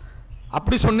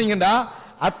 அப்படி சொன்னீங்கடா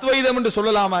அத்வைதம் என்று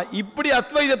சொல்லலாமா? இப்படி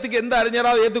அத்வைதத்துக்கு எந்த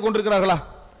அறிஞராவது ஏற்றுக்கொண்டிருக்கிறார்களா?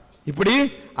 இப்படி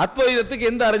அத்வைதத்துக்கு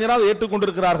எந்த அறிஞராவது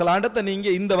ஏற்றுக்கொண்டிருக்கிறார்களான்றத நீங்க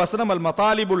இந்த வசனம் அல்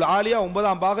மதாலிபுல் ஆலியா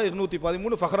 9ஆம் பாகம்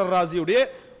 213 ஃபஹ்ர் ராசியுடைய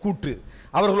கூற்று.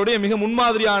 அவர்களுடைய மிக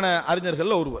முன்மாதிரியான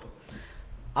அறிஞர்கள் ஒருவர்.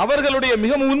 அவர்களுடைய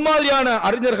மிக முன்மாதிரியான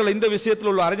அறிஞர்கள் இந்த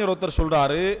விஷயத்தில் உள்ள அறிஞர் ஒருத்தர்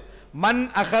சொல்றாரு, மன்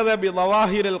அகத பி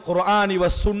லவாஹிரில் குர்ஆனி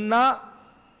வஸ் சுன்னா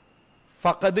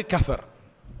ஃபகத் கஃபர்.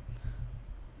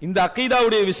 இந்த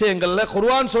அகீதாவுடைய விஷயங்கள்ல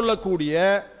குர்ஆன் சொல்லக்கூடிய,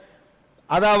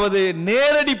 அதாவது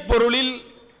நேரடி பொருளில்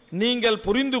நீங்கள்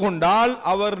புரிந்து கொண்டால்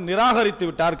அவர் நிராகரித்து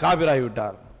விட்டார், காபிராகி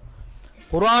விட்டார்.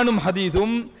 குர்ஆனும்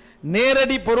ஹதீஸும்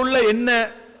நேரடி பொருள்ல என்ன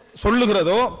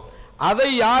சொல்லுகிறதோ அதை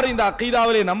யார் இந்த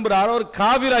அகீதாவிலே நம்புறாரோ அவர்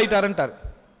காபிராயிட்டார்ன்றார்.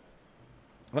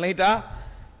 விளங்கிட்டா?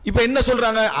 இப்ப என்ன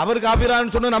சொல்றாங்க, அவர்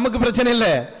காபிரான்னு சொன்னா நமக்கு பிரச்சனை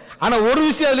இல்லை. ஆனா ஒரு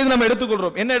விஷயம் அதுல நம்ம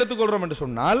எடுத்துக்கொள்றோம். என்ன எடுத்துக்கொள்றோம் என்று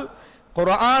சொன்னால்,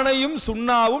 குர்ஆனையும்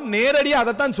சுன்னாவும் நேரடியாக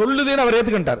அதைத்தான் சொல்லுதுன்னு அவர்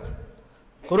ஏற்றுக்கிட்டார்.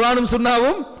 குர்ஆனும்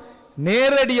சுன்னாவும்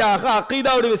நேரடியாக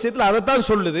அகீதாவுடைய விஷயத்தில் அதைத்தான்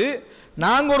சொல்லுது.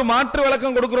 நாங்க ஒரு மாற்று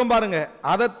விளக்கம் கொடுக்கிறோம் பாருங்க,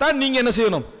 அதைத்தான் நீங்க என்ன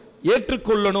செய்யணும்,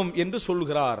 ஏற்றுக்கொள்ளணும் என்று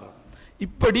சொல்கிறார்.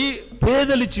 இப்படி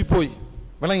பேதலிச்சு போய்,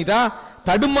 விளங்கிட்டா,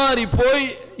 தடுமாறி போய்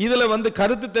இதுல வந்து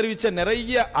கருத்து தெரிவிச்ச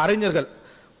நிறைய அறிஞர்கள்,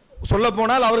 சொல்ல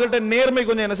போனால் அவர்கள்ட்ட நேர்மை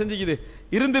கொஞ்சம் என்ன செஞ்சுக்குது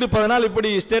இருந்திருப்பதனால் இப்படி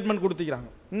ஸ்டேட்மெண்ட் கொடுத்துக்கிறாங்க.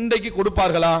 இன்றைக்கு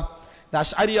கொடுப்பார்களா? இந்த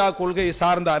அஷ்அரியா கொள்கையை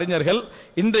சார்ந்த அறிஞர்கள்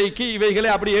இன்றைக்கு இவைகளை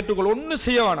அப்படி ஏற்றுக்கொள்ள ஒன்றும்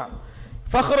செய்ய வேணாம்.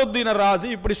 ஃபஹ்ருத்தீன் ராசி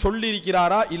இப்படி சொல்லி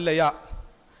இருக்கிறாரா இல்லையா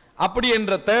அப்படி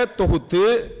என்றத தொகுத்து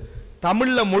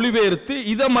தமிழ்ல மொழிபெயர்த்து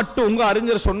இதை மட்டும் உங்க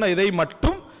அறிஞர் சொன்ன இதை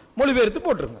மட்டும் மொழிபெயர்த்து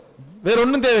போட்டுருங்க, வேற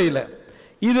ஒன்றும் தேவையில்லை.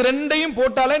 இது ரெண்டையும்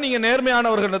போட்டாலே நீங்க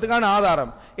நேர்மையானவர்களுக்கான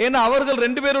ஆதாரம். ஏன்னா அவர்கள்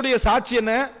ரெண்டு பேருடைய சாட்சி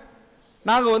என்ன,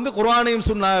 நாங்க வந்து குர்ஆனையும்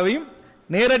சுன்னாவையும்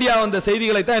நேரடியாக வந்த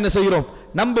செய்திகளை தான் என்ன செய்கிறோம்,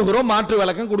 நம்புகிறோம், மாற்று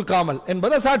விளக்கம் கொடுக்காமல்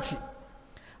என்பதை சாட்சி.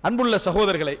 அன்புள்ள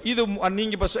சகோதரர்களே, இது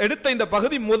நீங்க இப்ப எடுத்த இந்த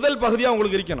பகுதி முதல் பகுதியா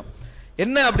உங்களுக்கு இருக்கணும்.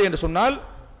 என்ன அப்படி என்று சொன்னால்,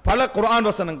 பல குர்ஆன்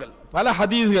வசனங்கள் பல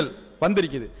ஹதீஸ்கள்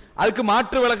வந்திருக்குது, அதுக்கு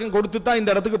மாற்று விளக்கம் கொடுத்து தான் இந்த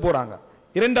இடத்துக்கு போறாங்க.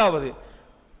 இரண்டாவது,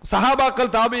 சஹாபாக்கள்,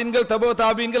 தாபீன்கள், தபோ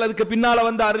தாபீன்கள், அதுக்கு பின்னால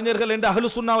வந்த அறிஞர்கள் என்று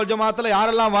அஹ்லு சுன்னா வல் ஜமாஅத்தில்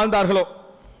யாரெல்லாம் வாழ்ந்தார்களோ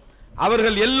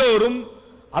அவர்கள் எல்லோரும்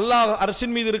அல்லாஹ்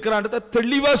அர்ஷின் மீது இருக்கிறான்றத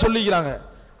தெளிவா சொல்லிக்கிறாங்க.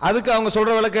 அதுக்கு அவங்க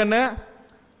சொல்ற விளக்கம் என்ன?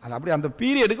 அது அப்படி அந்த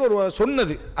பீரியடுக்கு ஒரு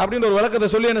சொன்னது அப்படின்ற ஒரு விளக்கத்தை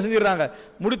சொல்லி என்ன செஞ்சிடறாங்க,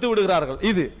 முடித்து விடுகிறார்கள்.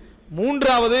 இது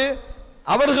மூன்றாவது,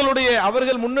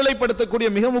 அவர்கள் முன்னிலைப்படுத்தக்கூடிய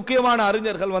மிக முக்கியமான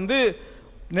அறிஞர்கள்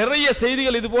நிறைய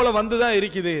செய்திகள் இது போல வந்துதான்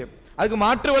இருக்குது, அதுக்கு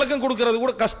மாற்று விளக்கம் கொடுக்கிறது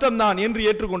கூட கஷ்டம்தான் என்று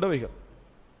ஏற்றுக்கொண்டவைகள்.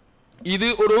 இது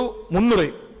ஒரு முன்னுரை.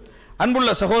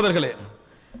 அன்புள்ள சகோதரர்களே,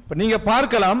 இப்ப நீங்க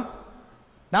பார்க்கலாம்,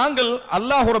 நாங்கள்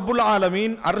அல்லாஹ் ரப்புல்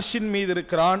ஆலமீன் அர்ஷின் மீது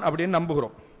இருக்கிறான் அப்படின்னு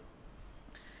நம்புகிறோம்.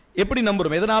 எப்படி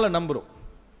நம்புறோம், எதனால நம்புறோம்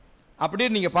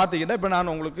அப்படின்னு நீங்க பார்த்தீங்கன்னா, இப்ப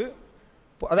நான் உங்களுக்கு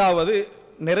அதாவது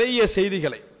நிறைய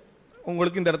செய்திகளை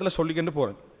உங்களுக்கு இந்த இடத்துல சொல்லிக்கிட்டு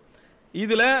போறேன்.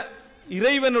 இதுல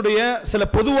இறைவனுடைய சில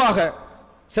பொதுவாக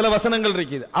சில வசனங்கள்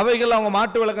இருக்குது, அவைகள் அவங்க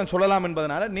மாட்டு விளக்கம் சொல்லலாம்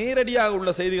என்பதனால நேரடியாக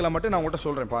உள்ள செய்திகளை மட்டும் நான் உங்கள்கிட்ட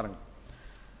சொல்றேன். பாருங்க,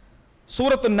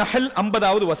 சூரத்து நஹல்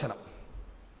 50வது வசனம்.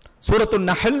 சூரத்து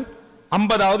நஹல்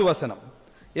 50வது வசனம்.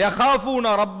 யகாஃபூன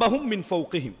ரப்பஹும் மின்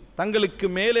ஃபௌகிஹிம், தங்களுக்கு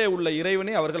மேலே உள்ள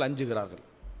இறைவனை அவர்கள் அஞ்சுகிறார்கள்.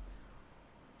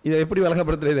 இதை எப்படி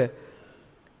விளங்கப்படுத்துறது?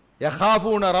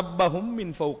 யகாஃபூன ரப்பஹும்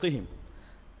மின் ஃபௌகிஹிம்,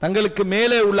 தங்களுக்கு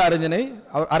மேலே உள்ள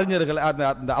அறிஞர்கள்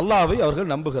அந்த அல்லாஹ்வை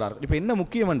அவர்கள் நம்புகிறார்கள். இப்போ என்ன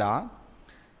முக்கியம்டா,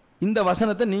 இந்த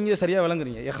வசனத்தை நீங்க சரியா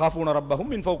விளங்குறீங்க. யகாஃபூன ரப்பஹும்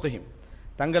மின் ஃபௌகிஹிம்,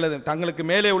 தங்களுக்கு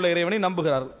மேலே உள்ள இறைவனை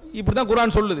நம்புகிறார்கள், இப்படிதான்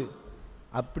குர்ஆன் சொல்லுது.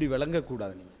 அப்படி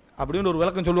விளங்கக்கூடாது. நீங்க அப்படின்னு ஒரு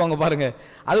விளக்கம் சொல்லுவாங்க பாருங்க,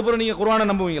 அதுபோல நீங்க குர்ஆனை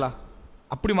நம்புவீங்களா?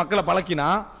 அப்படி மக்களை பழக்கினா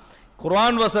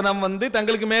குர்ஆன் வசனம்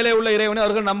தங்களுக்கு மேலே உள்ள இறைவனை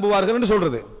அவர்கள் நம்புவார்கள் என்று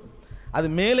சொல்றது, அது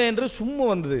மேலே என்று சும்மா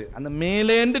வந்தது. அந்த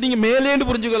மேலே என்று நீங்க மேலே என்று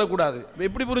புரிஞ்சு கொள்ளக்கூடாது.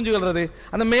 எப்படி புரிஞ்சு கொள்றது?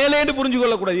 அந்த மேலே என்று புரிஞ்சு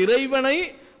கொள்ளக்கூடாது, இறைவனை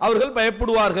அவர்கள்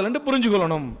பயப்படுவார்கள் என்று புரிஞ்சு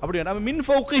கொள்ளணும். அப்படி மின்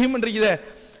ஃபௌகிஹிம் என்ற இதை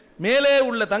மேலே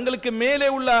உள்ள, தங்களுக்கு மேலே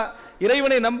உள்ள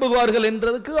இறைவனை நம்புவார்கள்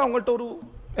என்றதுக்கு அவங்கள்ட்ட ஒரு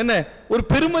என்ன ஒரு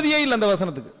பெருமதியே இல்லை அந்த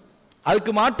வசனத்துக்கு.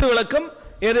 அதுக்கு மாற்று விளக்கம்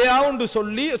எதையாவது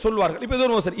சொல்வார்கள். இப்ப இது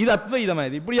ஒரு வசனம், இது அத்வைதமா?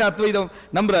 இது இப்படி அத்வைதம்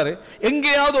நம்புறாரு.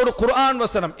 எங்கேயாவது ஒரு குர்ஆன்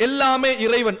வசனம் எல்லாமே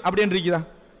இறைவன் அப்படின்னு இருக்குதா?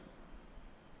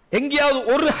 எங்கேயாவது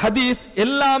ஒரு ஹதீஸ்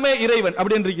எல்லாமே இறைவன்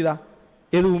அப்படின்னு இருக்குதா?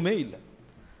 எதுவுமே இல்லை.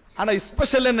 ஆனா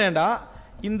ஸ்பெஷல் என்னன்னா,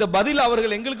 இந்த பதில்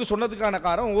அவர்கள் எங்களுக்கு சொன்னதுக்கான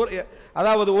காரணம்,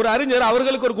 அதாவது ஒரு அறிஞர்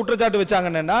அவர்களுக்கு ஒரு குற்றச்சாட்டு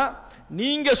வச்சாங்கன்னா,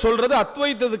 நீங்க சொல்றது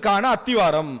அத்வைத்ததுக்கான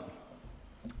அத்திவாரம்.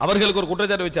 அவர்களுக்கு ஒரு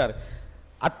குற்றச்சாட்டு வச்சார்,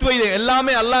 அத்வைதம்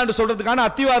எல்லாமே அல்லாஹ் என்று சொல்றதுக்கான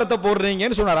அத்திவாரத்தை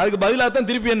போடுறீங்கன்னு சொன்னார். அதுக்கு பதிலாக தான்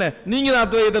திருப்பி என்ன நீங்க தான்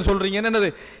அத்வைதத்தை சொல்றீங்கன்னு என்னது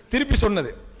திருப்பி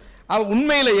சொன்னது.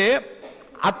 உண்மையிலேயே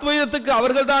அத்வைதத்துக்கு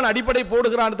அவர்கள் தான் அடிப்படை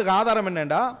போடுகிறான்றதுக்கு ஆதாரம்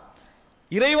என்னண்டா,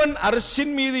 இறைவன்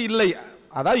அர்ஷின் மீது இல்லை,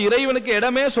 அதாவது இறைவனுக்கு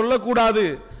இடமே சொல்லக்கூடாது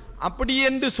அப்படி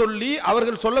என்று சொல்லி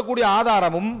அவர்கள் சொல்லக்கூடிய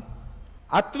ஆதாரமும்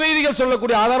அத்வைதிகள்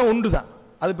சொல்லக்கூடிய ஆதாரம் ஒன்றுதான்,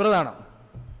 அது பிரதானம்.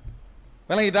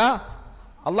 விளங்கிட்டா?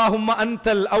 அல்லாஹும்ம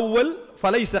அன்தல் அவ்வல்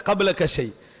ஃபலைஸ கப்லக ஷை,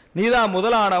 நீதான்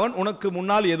முதலானவன், உனக்கு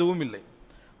முன்னால் எதுவும் இல்லை.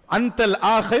 அன்தல்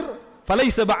ஆஹிர்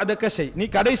ஃபலைஸ பஅதக ஷை, நீ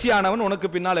கடைசியானவன், உனக்கு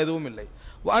பின்னால் எதுவும் இல்லை.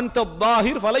 வஅன்தல்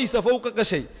ظاஹிர் ஃபலைஸ ஃபௌகக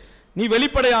ஷை, நீ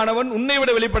வெளிப்படையானவன், உன்னை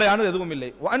விட வெளிப்படையானது எதுவும் இல்லை.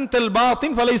 வஅன்தல்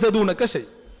பாத்தின் ஃபலைஸ தூனக ஷை,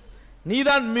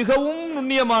 நீதான் மிகவும்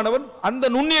நுண்ணியமானவன், அந்த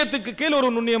நுண்ணியத்துக்கு கீழ் ஒரு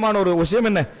நுண்ணியமான ஒரு விஷயம்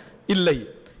என்ன இல்லை.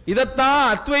 இதைத்தான்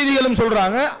அத்வைதிகளும்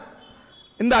சொல்றாங்க,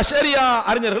 இந்த அஷரியா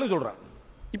அறிஞர்களும் சொல்றாங்க.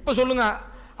 இப்ப சொல்லுங்க,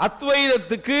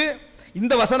 அத்வைதத்துக்கு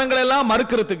இந்த வசனங்கள் எல்லாம்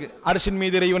மறுக்கிறதுக்கு, அர்ஷின்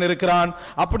மீது இறைவன் இருக்கிறான்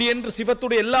அப்படி என்று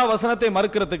சிவத்துடைய எல்லா வசனத்தையும்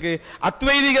மறுக்கிறதுக்கு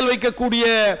அத்வைதிகள் வைக்கக்கூடிய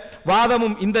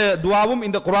வாதமும் இந்த துஆவும்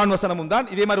இந்த குர்ஆன் வசனமும் தான்.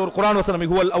 இதே மாதிரி ஒரு குர்ஆன் வசனம்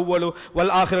ஹுவல் அவ்வலு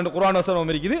வல் ஆஹிர் என்ற குர்ஆன்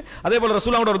வசனம் இருக்குது, அதே போல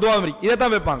ரசூலுல்லாஹ்வோட ஒரு துஆவும் இருக்கு. இதை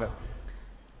தான் வைப்பாங்க.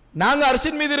 நாங்க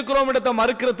அர்ஷின் மீது இருக்கிறோம் இடத்தை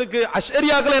மறுக்கிறதுக்கு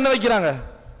அஷ்அரியாக்கள் என்ன வைக்கிறாங்க,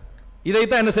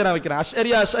 இதைத்தான் என்ன செய்யறாங்க வைக்கிறாங்க.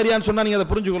 அஷ்அரியான்னு சொன்னா நீங்க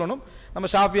அதை புரிஞ்சுக்கணும். நம்ம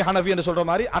ஷாஃபி ஹனஃபி என்று சொல்ற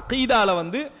மாதிரி அகீதால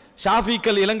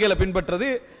ஷாஃபிக்கள் இலங்கையில பின்பற்றது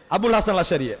அபுல் ஹசன் அல்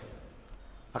அஷ்அரி.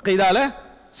 அகீதால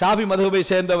ஷாஃபி மதுஹபை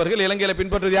சேர்ந்தவர்கள் இலங்கையில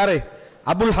பின்பற்றது யாரை?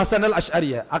 அபுல் ஹசன் அல் அஷ்அரி.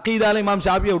 அகீதால இமாம்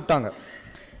ஷாஃபியை விட்டாங்க,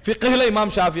 ஃபிக்ஹ்ல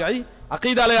இமாம் ஷாஃபிஈ,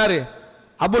 அகீதால யாரு?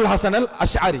 அபுல் ஹசன் அல்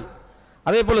அஷ்அரி.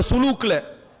 அதே போல சுலூக்ல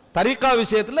தரீகா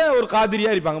விஷயத்துல ஒரு காதிரியா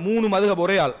இருப்பாங்க, 3 மதுஹப்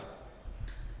ஒரே ஆள்.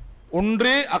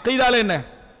 ஒன்று அகீதால என்ன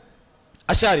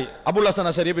அஷ்அரி, அபுல்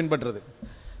ஹசன் அஷ்அரியை பின்பற்றது.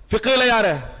 ஃபிக்ஹ்ல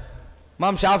யாரு?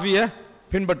 இமாம் ஷாஃபியை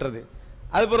பின்பற்றது.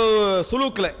 அது பிறகு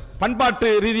சுலூக்ல பண்பாட்டு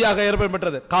ரீதியாக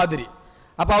ஏற்பட்டது காதிரி.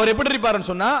 அப்ப அவர் எப்படி இருப்பாருன்னு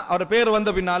சொன்னா, அவர் பேர் வந்த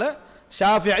பின்னால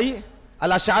ஷாஃபிஈ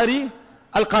அல் அஷ்அரி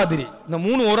அல் காதிரி, இந்த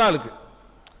 3 ஒரு ஆளுக்கு.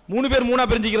 3 பேர் 3ஆ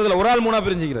பிரிஞ்சிக்கிறதுல ஒரு ஆள் 3ஆ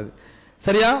பிரிஞ்சிக்கிறது.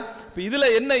 சரியா? இப்ப இதுல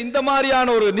என்ன இந்த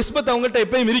மாதிரியான ஒரு நிஸ்பத் அவங்கள்ட்ட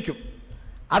எப்பயும் இருக்கும்.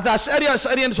 அது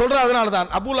அஷ்அரின்னு சொல்ற அதனால தான்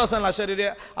அபுல் ஹசன் அஷ்அரி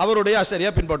அவருடைய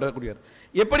அஷ்அரியா பின்பற்றக்கூடியவர்.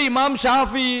 எப்படி இமாம்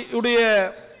ஷாஃபி உடைய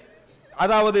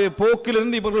அதாவது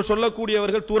போக்கிலிருந்து இவர்கள்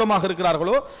சொல்லக்கூடியவர்கள் தூரமாக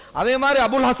இருக்கிறார்களோ அதே மாதிரி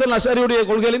அபுல் ஹசன் அஷ்அரியுடைய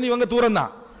கொள்கையிலிருந்து இவங்க தூரம்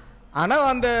தான். ஆனா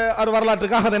அந்த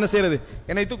வரலாற்றுக்காக அதை என்ன செய்யறது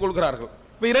இணைத்துக் கொள்கிறார்கள்.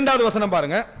 இப்ப இரண்டாவது வசனம்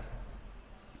பாருங்க.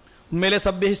 உண்மையிலே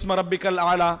சப்பிஹிஸ்ம ரப்பிக்கல்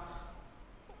ஆலா,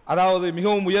 அதாவது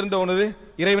மிகவும் உயர்ந்த ஒன்று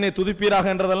இறைவனை துதிப்பீராக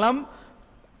என்றதெல்லாம்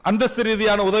அந்தஸ்து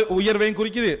ரீதியான உயர்வையும்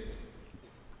குறிக்குது.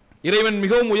 இறைவன்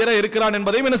மிகவும் உயர இருக்கிறான்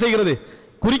என்பதையும் என்ன செய்கிறது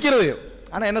குறிக்கிறது.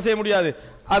 ஆனா என்ன செய்ய முடியாது,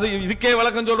 அது இதுக்கே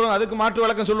விளக்கம் சொல்றோம், அதுக்கு மாற்று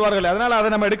விளக்கம் சொல்வார்கள், அதனால அதை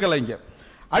நம்ம எடுக்கல. இங்க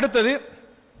அடுத்தது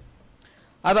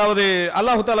அதாவது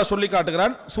அல்லாஹ் தஆலா சொல்லி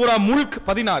காட்டுகிறான் சூரா முல்க்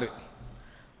 16,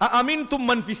 அமின்தும்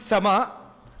மன் ஃபிஸ் ஸமா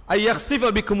ஐ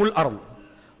யக்ஸிஃப பிக்குமுல் அர்ள்,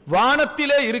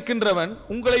 வானத்திலே இருக்கின்றவன்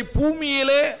உங்களை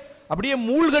பூமியிலே அப்படியே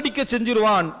மூழ்கடிக்க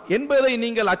செஞ்சிருவான் என்பதை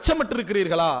நீங்கள்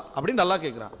அச்சமற்றிருக்கிறீர்களா அப்படின்னு அல்லாஹ்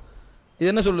கேட்கிறான்.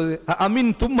 இது என்ன சொல்லுது,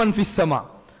 அமின்தும் மன் ஃபிஸ் ஸமா,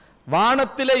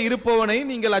 வானத்திலே இருப்பவனை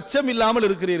நீங்கள் அச்சம் இல்லாமல்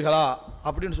இருக்கிறீர்களா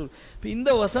அப்படின்னு சொல்லு. இந்த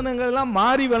வசனங்கள் எல்லாம்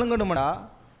மாறி விளங்கணும்டா.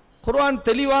 குர்ஆன்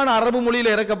தெளிவான அரபு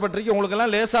மொழியில் இறக்கப்பட்டிருக்கு, உங்களுக்கு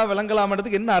எல்லாம் லேசா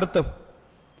விளங்கலாம்ன்றதுக்கு என்ன அர்த்தம்?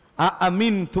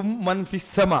 அமின்தும் மன் ஃபிஸ்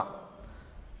ஸமா,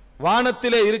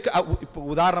 வானத்திலே இருக்க. இப்போ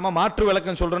உதாரணமா மாற்று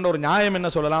விளக்கம் சொல்றேன், ஒரு நியாயம்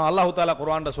என்ன சொல்லலாம், அல்லாஹ் தஆலா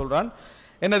குர்ஆன்ல சொல்றான்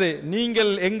என்னது,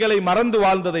 நீங்கள் எங்களை மறந்து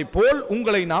வாழ்ந்ததை போல்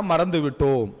உங்களை நாம் மறந்து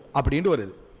விட்டோம் அப்படின்னு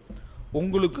வருது.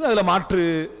 உங்களுக்கு அதுல மாற்று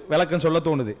விளக்கம் சொல்ல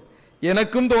தோணுது,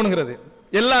 எனக்கும் தோணுகிறது,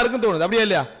 எல்லாருக்கும் தோணுது, அப்படியா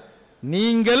இல்லையா?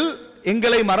 நீங்கள்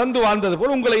எங்களை மறந்து வாழ்ந்தது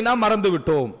போல் உங்களை நாம் மறந்து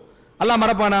விட்டோம். அல்லாஹ்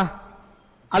மறப்பானா?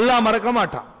 அல்லாஹ் மறக்க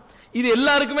மாட்டான். இது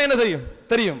எல்லாருக்குமே என்ன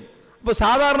தெரியும். இப்போ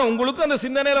சாதாரண உங்களுக்கு அந்த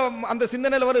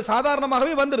சிந்தனையில வர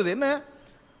சாதாரணமாகவே வந்துருது. என்ன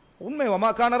உண்மை,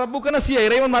 வமாக்கான ரப்புக்க நசியா,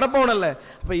 இறைவன் மறப்பவன் அல்ல.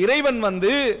 அப்ப இறைவன்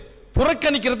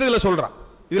புறக்கணிக்கிறது இதுல சொல்றான்.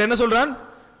 இதுல என்ன சொல்றான்,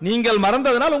 நீங்கள்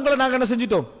மறந்ததனால் உங்களை நாங்க என்ன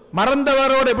செஞ்சிட்டோம்,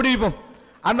 மறந்தவரோட எப்படி இருப்போம்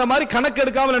அந்த மாதிரி கணக்கு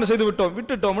எடுக்காமல் என்ன செய்து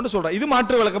விட்டுட்டோம் சொல்றான். இது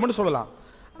மாற்று விளக்கம் சொல்லலாம்.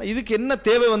 இதுக்கு என்ன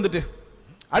தேவை வந்துட்டு.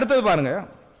 அடுத்தது பாருங்க,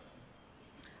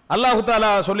 அல்லாஹ் தஆலா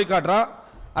சொல்லி காட்டுறா,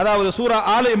 அதாவது சூரா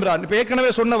ஆல இம்ரான், இப்ப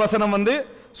ஏற்கனவே சொன்ன வசனம்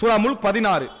சூரா முல்க்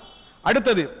 16.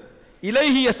 அடுத்தது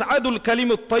இலைஹி யஸ்அதுல்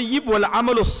கலிமு த்தய்யிப் வல்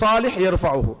அமலு ஸாலிஹ்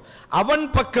யர்ஃபஉஹு, அவன்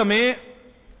பக்கமே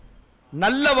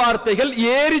நல்ல வார்த்தைகள்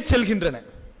ஏறி செல்கின்றன.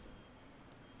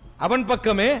 அவன்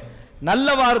பக்கமே நல்ல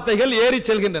வார்த்தைகள் ஏறி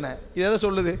செல்கின்றன. இது எதை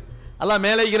சொல்லுது? அல்லாஹ்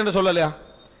மேலே இருக்கிறன்னு சொல்லலையா,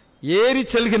 ஏறி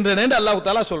செல்கின்றன என்று அல்லாஹ்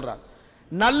தஆலா சொல்றான்.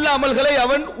 நல்ல அமல்களை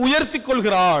அவன் உயர்த்தி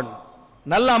கொள்கிறான்,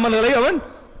 நல்ல அமல்களை அவன்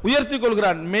உயர்த்தி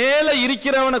கொள்கிறான். மேலே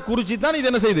இருக்கிறவனை குறிச்சி தான் இது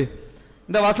என்ன செய்யுது,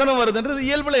 இந்த வசனம் வருதுன்றது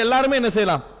இயல்புல எல்லாருமே என்ன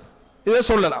செய்யலாம், இதை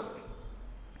சொல்லலாம்.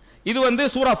 இது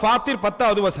சூரா ஃபாத்திர்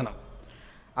 10வது வசனம்.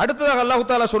 அடுத்ததாக அல்லாஹ்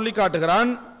தஆலா சொல்லி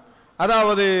காட்டுகிறான்,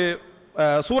 அதாவது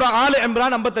சூரா ஆல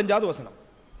இம்ரான் 55வது வசனம்.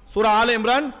 சூரா ஆல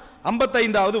இம்ரான்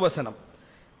 55வது வசனம்.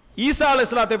 ஈசா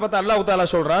அலைஹிஸ்ஸலாத்தை பத்தி அல்லாஹ் தஆலா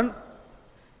சொல்றான்.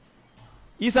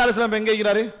 ஈசா அலைஹிஸ்ஸலாம் எங்க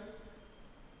இருக்கிறாரு?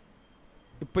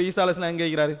 இப்ப ஈசா அலைஹிஸ்ஸலாம் எங்க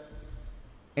இருக்கிறாரு?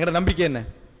 எங்கட நம்பிக்கை என்ன?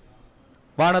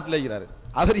 வானத்துல இருக்கிறாரு.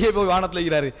 அவரே போய் வானத்துல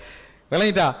இருக்கிறாரு,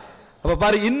 விளங்கிட்டா? அப்ப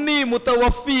பாரு, இன்னி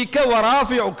முத்தவஃபீக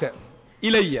வராஃபிஉக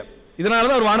இலைய, இதனால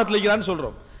தான் அவர் வானத்துல இருக்கிறான்னு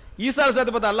சொல்றோம். ஈசா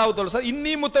அலைஹிஸ்ஸலாத்தை பத்தி அல்லாஹ் தஆலா சொல்றார்,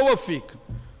 இன்னி முத்தவஃபீக்,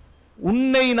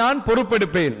 உன்னை நான்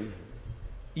பொறுப்பெடுப்பேன்,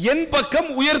 என் பக்கம்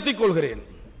உயர்த்தி கொள்கிறேன்.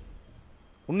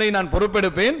 உன்னை நான்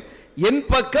பொறுப்பெடுப்பேன், என்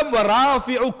பக்கம்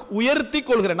வராஃபிஉக், உயர்த்தி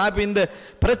கொள்கிறேன். நான் இப்ப இந்த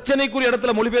பிரச்சனைக்குரிய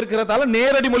இடத்துல மொழிபெயர்க்கிறதால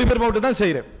நேரடி மொழிபெயர்ப்பு மட்டும் தான்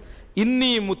செய்கிறேன்.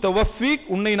 இன்னி முத்தவஃபீக்,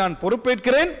 உன்னை நான்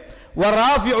பொறுப்பேற்கிறேன்,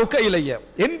 வராஃபிஉக இலைய,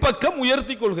 என் பக்கம்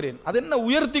உயர்த்தி கொள்கிறேன். அது என்ன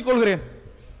உயர்த்தி கொள்கிறேன்?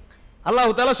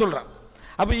 அல்லாஹ் தஆலா சொல்றான்.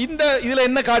 அப்ப இதுல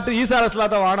என்ன காட்டு, ஈசா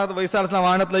அலைஹிஸ்ஸலாம்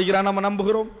வானத்துல இருக்கிறான் நம்ம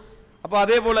நம்புகிறோம். அப்ப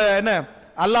அதே போல என்ன,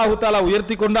 அல்லாஹ் தஆலா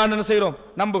உயர்த்தி கொண்டான்னு என்ன செய்கிறோம்,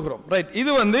 நம்புகிறோம். ரைட்.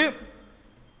 இது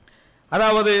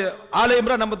அதாவது ஆல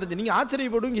இம்ரான் 55. நீங்க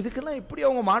ஆச்சரியப்படுவீங்க, இதுக்கெல்லாம் எப்படி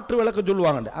அவங்க மாற்று விளக்கம்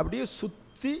சொல்லுவாங்க, அப்படியே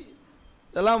சுத்தி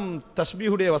இதெல்லாம்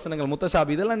தஸ்பீஹுடைய வசனங்கள்,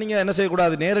 முத்தஷாபி, இதெல்லாம் நீங்க என்ன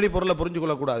செய்யக்கூடாது, நேரடி பொருளை புரிஞ்சு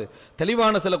கொள்ளக்கூடாது.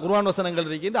 தெளிவான சில குர்ஆன் வசனங்கள்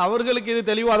இருக்கின்ற அவர்களுக்கு இது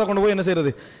தெளிவாக கொண்டு போய் என்ன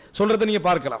செய்யறது சொல்றதை நீங்க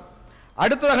பார்க்கலாம்.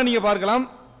 அடுத்ததாக நீங்க பார்க்கலாம்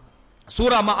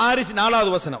சூரா மஆரிஜ்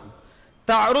 4வது வசனம்.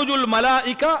 தஅருஜுல்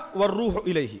மலாயிகா வர்ரூஹு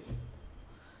இலைஹி,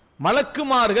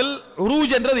 மலக்குமார்கள்,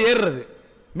 உரூஜ் என்றது ஏறுறது,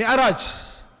 மிஅராஜ்,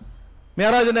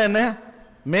 மிஅராஜ் என்ன,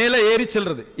 மேலே ஏறி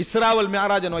செல்றது. இஸ்ராவல்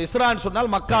மிஅராஜ், இஸ்ரான்னு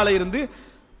சொன்னால் மக்கால இருந்து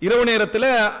இரவு நேரத்தில்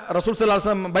ரசூல் ஸல்லல்லாஹு அலைஹி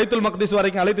வஸல்லம் பைத்துல் மக்திஸ்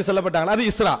வரைக்கும் அழைத்து செல்லப்பட்டாங்க, அது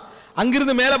இஸ்ரா.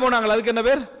 அங்கிருந்து மேலே போனாங்க, அதுக்கு என்ன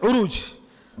பேர், உரூஜ்.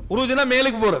 உரூஜ்னா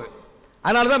மேலுக்கு போறது,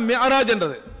 அதனால தான் மிஅராஜ்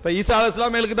என்றது. இப்போ ஈசா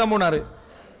அலைஹிஸ்ஸலாம் மேலுக்கு தான் போனாரு,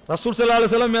 ரசூல் ஸல்லல்லாஹு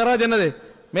அலைஹி வஸல்லம் மிஅராஜ் என்னது,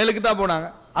 மேலுக்கு தான் போனாங்க.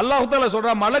 அல்லாஹ் தஆலா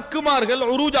சொல்றா, மலக்குமார்கள்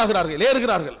உரூஜ் ஆகிறார்கள்,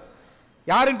 ஏறுகிறார்கள்.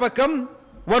 யாரின் பக்கம்?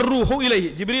 வர்ரூஹு இலைஹி,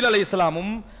 ஜிப்ரீல்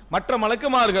அலைஹிஸ்ஸலாமும் மற்ற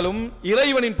மலக்குமார்களும்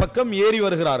இறைவனின் பக்கம் ஏறி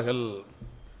வருகிறார்கள்.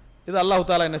 இது அல்லாஹ்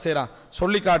தஆலா என்ன செய்றான்,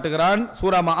 சொல்லி காட்டுகிறான்.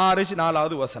 சூரா மஆரிஜ்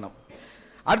 4வது வசனம்.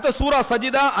 அடுத்த சூரா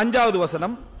சஜிதா 5வது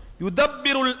வசனம்.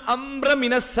 யுதப்பிருல் அம்ர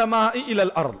மினஸ் ஸமாஇ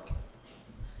இலல் அர்த்,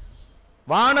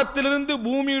 வானத்திலிருந்து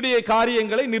பூமியுடைய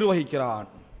காரியங்களை நிர்வகிக்கிறான்.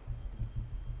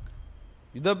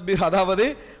 யுதப்பிர் அதாவது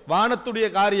வானத்துடைய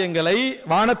காரியங்களை,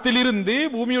 வானத்திலிருந்து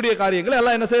பூமியுடைய காரியங்களை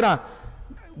எல்லாம் என்ன செய்யறான்,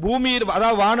 பூமி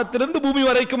அதாவது வானத்திலிருந்து பூமி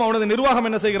வரைக்கும் அவனது நிர்வாகம்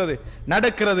என்ன செய்கிறது,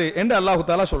 நடக்கிறது என்று அல்லாஹு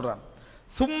தஆலா சொல்றான்.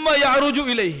 சும்ம யஅருஜு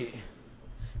இலைஹி,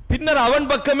 பின்னர் அவன்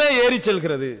பக்கமே ஏறி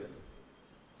செல்கிறது.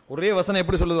 ஒரே வசனம்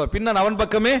எப்படி சொல்லுது, பின்னர் அவன்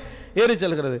பக்கமே ஏறி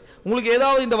செல்கிறது. உங்களுக்கு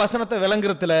ஏதாவது இந்த வசனத்தை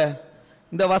விளங்குறதுல,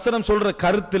 இந்த வசனம் சொல்ற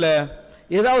கருத்துல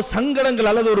ஏதாவது சங்கடங்கள்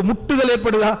அல்லது ஒரு முட்டுதல்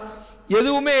ஏற்படுதா?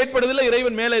 எதுவுமே ஏற்படுதில்லை.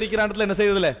 இறைவன் மேல இருக்கிறான் என்ன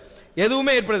செய்யறதில்லை,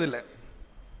 எதுவுமே ஏற்படுதில்லை.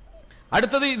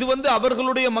 அடுத்தது இது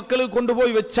அவர்களுடைய மக்களுக்கு கொண்டு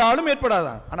போய் வச்சாலும்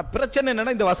ஏற்படாதான். ஆனா பிரச்சனை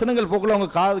என்னன்னா, இந்த வசனங்கள் போக்குள்ள அவங்க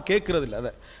காது கேட்கறது இல்லை.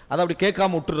 அதை அப்படி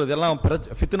கேட்காம விட்டுறது எல்லாம்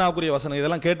ஃபித்னாக்குரிய வசனம்.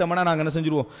 இதெல்லாம் கேட்டோம்னா நாங்கள் என்ன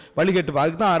செஞ்சிருவோம், வழிகேட்டு.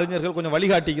 அதுக்கு தான் அறிஞர்கள் கொஞ்சம்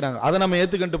வழிகாட்டிக்கிறாங்க. அதை நம்ம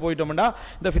ஏற்றுக்கிட்டு போயிட்டோம்னா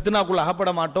இந்த ஃபித்னாக்குள்ள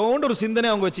அகப்பட மாட்டோம்னு ஒரு சிந்தனை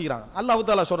அவங்க வச்சுக்கிறாங்க. அல்லாஹு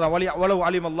தஆலா சொல்றான், வலவ்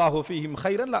அலிம் அல்லாஹு ஃபீஹிம்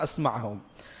கைரன் லஅஸ்மஅஹும்,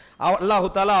 அல்லாஹு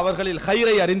தஆலா அவர்களில்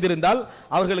கைரை அறிந்திருந்தால்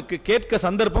அவர்களுக்கு கேட்க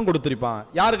சந்தர்ப்பம் கொடுத்திருப்பான்.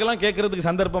 யாருக்கெல்லாம் கேட்கறதுக்கு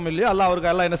சந்தர்ப்பம் இல்லையோ அல்லாஹ்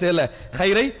அவருக்கு எல்லாம் என்ன செய்யல,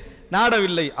 கைரை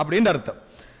நாடவில்லை அப்படின்னு அர்த்தம்.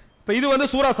 இப்ப இது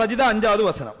சூரா சஜிதா 5வது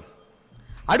வசனம்.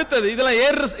 அடுத்தது இதெல்லாம்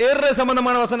ஏறுற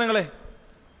சம்பந்தமான வசனங்களே,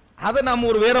 அதை நாம்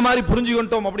ஒரு வேற மாதிரி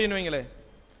புரிஞ்சுக்கிட்டோம் அப்படின்னு வைங்களே.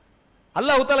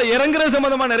 அல்லாஹ் தஆலா இறங்குற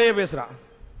சம்பந்தமா நிறைய பேசுறான்,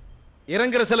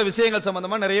 இறங்குற சில விஷயங்கள்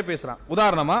சம்பந்தமா நிறைய பேசுறான்.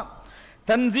 உதாரணமா,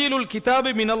 தன்சீலுல்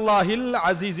கிதாபி மினல்லாஹில்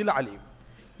அஸீஸில் அலீம்,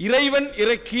 இறைவன்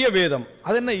இறக்கிய வேதம்.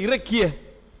 அது என்ன இறக்கிய,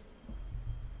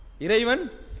 இறைவன்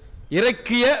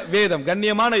இறக்கிய வேதம்,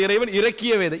 கண்ணியமான இறைவன்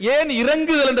இறக்கிய வேதம். ஏன்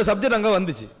இறங்குதல் என்ற சப்ஜெக்ட் அங்க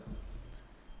வந்துச்சு?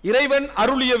 இறைவன்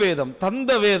அருளிய வேதம்,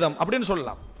 தந்த வேதம் அப்படின்னு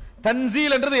சொல்லலாம்.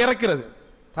 தன்சீல் என்றது இறக்கிறது,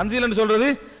 தன்சீல் என்று சொல்றது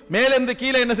மேல இருந்து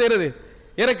கீழே என்ன செய்யறது,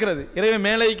 இறக்கிறது. இறைவன்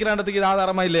மேலே இருக்கிறான்றதுக்கு இது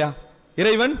ஆதாரமா இல்லையா?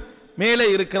 இறைவன் மேலே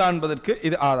இருக்கிறான் என்பதற்கு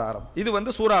இது ஆதாரம்.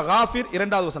 இது சூரா காஃபிர்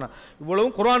 2வது வசனம்.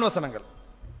 இவ்வளவும் குர்ஆன் வசனங்கள்.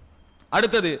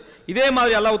 அடுத்தது இதே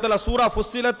மாதிரி அல்லாஹ் தஆலா சூரா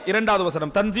ஃபுஸ்ஸிலத் 2வது வசனம்,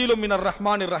 தன்சீலும் மினர்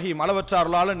ரஹ்மானிர் ரஹீம், அளவற்ற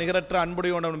அருளாளன் நிகரற்ற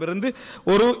அன்புடையவனிடமிருந்து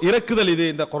ஒரு இறக்குதல் இது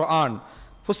இந்த குர்ஆன்.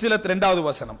 ஃபுஸ்ஸிலத் 2வது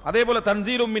வசனம். அதே போல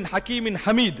தன்சீலும் மின் ஹக்கீமின்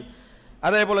ஹமீத்,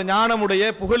 அதே போல ஞானமுடைய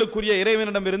புகழுக்குரிய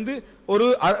இறைவனிடமிருந்து ஒரு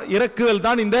இறக்குதல்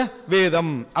தான் இந்த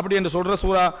வேதம் அப்படி என்று சொல்ற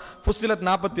சூரா ஃபுஸ்ஸிலத்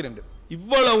 42.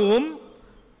 இவ்வளவும்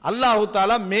அல்லாஹ்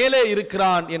தஆலா மேலே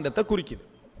இருக்கிறான் என்றதை குறிக்குது.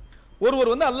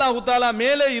 ஒருவர் அல்லாஹ் தஆலா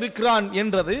மேலே இருக்கிறான்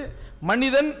என்றது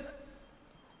மனிதன்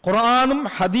குர்ஆனும்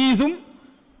ஹதீஸும்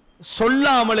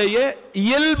சொல்லாமலேயே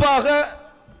இயல்பாக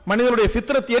மனிதனுடைய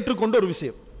ஃபித்ரத் ஏற்றுக்கொண்ட ஒரு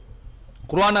விஷயம்.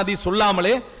 குர்ஆன் ஹதீஸ்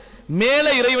சொல்லாமலே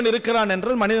மேலே இறைவன் இருக்கிறான்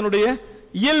என்ற மனிதனுடைய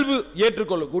இயல்பு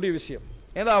ஏற்றுக்கொள்ளக்கூடிய விஷயம்.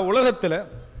 ஏன்னா உலகத்தில்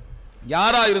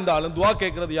யாரா இருந்தாலும் துவா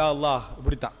கேட்கறது யா அல்லாஹ்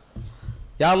இப்படித்தான்,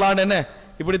 யா அல்லாஹ்னு என்ன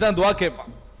இப்படித்தான் துவா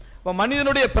கேட்பான். அப்ப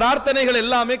மனிதனுடைய பிரார்த்தனைகள்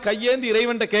எல்லாமே கையேந்தி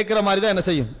இறைவன்கிட்ட கேட்கிற மாதிரி தான் என்ன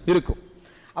செய்யும் இருக்கும்.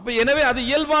 அப்ப எனவே அது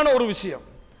இயல்பான ஒரு விஷயம்.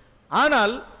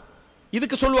 ஆனால்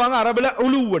இதுக்கு சொல்லுவாங்க அரபில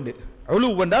உலுவ்.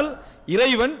 உலுவ் என்றால்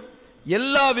இறைவன்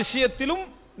எல்லா விஷயத்திலும்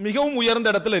மிகவும் உயர்ந்த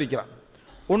இடத்துல இருக்கிறான்.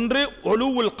 ஒன்று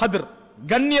உலுவுல் கத்ர்,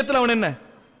 கண்ணியத்தில் அவன் என்ன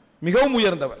மிகவும்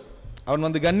உயர்ந்தவன்.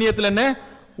 அவன் கண்ணியத்தில் என்ன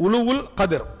உலுவுல்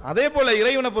கத்ர். அதே போல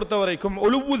இறைவனை பொறுத்த வரைக்கும்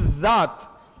உலுவுல் தாத்,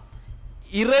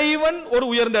 இறைவன் ஒரு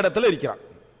உயர்ந்த இடத்துல இருக்கிறான்.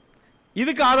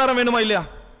 இதுக்கு ஆதாரம் வேணுமா இல்லையா?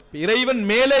 இறைவன்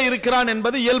மேலே இருக்கிறான்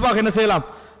என்பது இயல்பாக என்ன செய்யலாம்,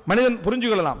 மனிதன் புரிஞ்சு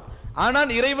கொள்ளலாம்.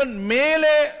 ஆனால் இறைவன்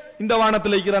மேலே இந்த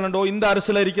வானத்தில் இருக்கிறான், இந்த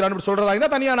அரசுல இருக்கிறான் சொல்றதா இருந்தா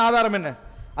தனியான ஆதாரம் என்ன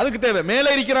அதுக்கு தேவை? மேலே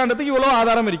இருக்கிறான்றதுக்கு இவ்வளவு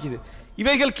ஆதாரம் இருக்குது.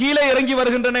 இவைகள் கீழே இறங்கி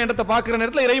வருகின்றன என்றதை பார்க்கிற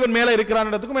நேரத்தில் இறைவன் மேலே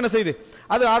இருக்கிறான்றதுக்கும் என்ன செய்யுது,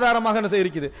 அது ஆதாரமாக என்ன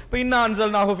இருக்குது. இப்ப இன்னா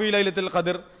அன்ஸல்நாஹு ஃபீ லைலத்தில்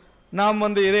கத்ர், நாம்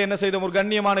இதை என்ன செய்தோம், ஒரு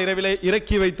கண்ணியமான இரவிலே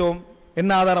இறக்கி வைத்தோம்.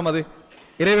 என்ன ஆதாரம்? அது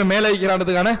இறைவன் மேலே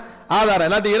இருக்கிறான்றதுக்கான ஆதாரம்.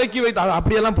 எல்லாத்தையும் இறக்கி வைத்து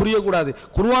அப்படியெல்லாம் புரியக்கூடாது.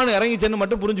 குர்ஆன் இறங்கிச்சேன்னு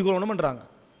மட்டும் புரிஞ்சுக்கணும்ன்றாங்க.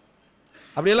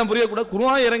 அப்படியெல்லாம் புரியக்கூடாது.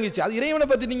 குர்ஆன் இறங்கிச்சு, அது இறைவனை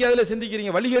பத்தி நீங்க அதுல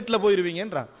சிந்திக்கிறீங்க, வழிகேட்டில்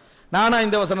போயிருவீங்கன்றாங்க. நானா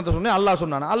இந்த வசனத்தை சொன்னேன், அல்லாஹ்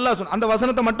சொன்னானா? அல்லாஹ் சொன்ன அந்த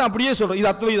வசனத்தை மட்டும் அப்படியே சொல்றோம். இது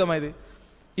அத்வைதமா?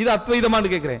 இது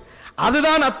அத்வைதமான்னு கேட்கிறேன்.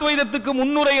 அதுதான் அத்வைதத்துக்கு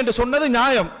முன்னுரை என்று சொன்னது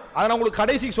நியாயம். அதை நான் உங்களுக்கு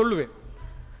கடைசிக்கு சொல்லுவேன்.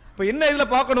 இப்ப என்ன இதுல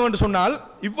பார்க்கணும் என்று சொன்னால்,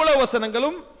 இவ்வளவு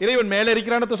வசனங்களும் இறைவன் மேலே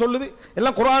இருக்கிறான்னு சொல்லுது.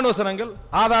 எல்லாம் குர்ஆன் வசனங்கள்,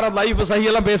 ஆதாரம் லைஃப் சஹி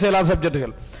எல்லாம் பேச இல்லாத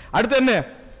சப்ஜெக்டுகள். அடுத்து என்ன,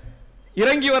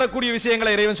 இறங்கி வரக்கூடிய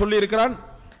விஷயங்களை இறைவன் சொல்லி இருக்கிறான்.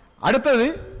 அடுத்தது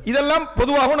இதெல்லாம்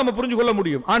பொதுவாக நம்ம புரிஞ்சு கொள்ள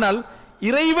முடியும். ஆனால்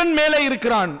இறைவன் மேலே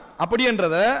இருக்கிறான் அப்படி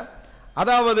என்றத,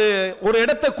 அதாவது ஒரு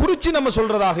இடத்தை குறிச்சு நம்ம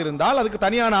சொல்றதாக இருந்தால் அதுக்கு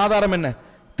தனியான ஆதாரம் என்ன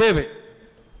தேவை?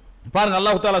 பாருங்க,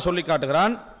 அல்லாஹ் தஆலா சொல்லி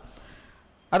காட்டுகிறான்.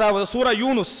 அதாவது சூரா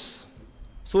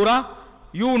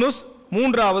யூனுஸ்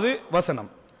 3வது வசனம்,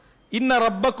 இன்ன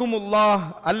ரப்பக்குமுல்லாஹ்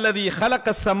அல்லதி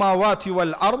ஹலகஸ் ஸமாவாதி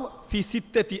வல் அர்த் ஃபீ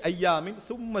 6 அய்யாமின்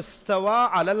ஸும்ம இஸ்தவா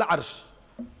அலல் அர்ஷ்.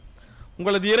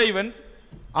 உங்களது இறைவன்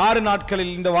 6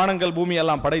 நாட்களில் இந்த வானங்கள் பூமி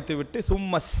எல்லாம் படைத்து விட்டு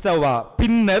ஸும்ம இஸ்தவா,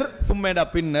 பின்னர், ஸும்மேடா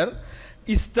பின்னர்,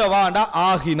 இஸ்தவாடா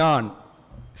ஆகினான்.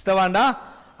 இஸ்தவாண்டா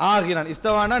ஆகினான்.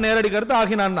 இஸ்தவானா நேரடி கருத்து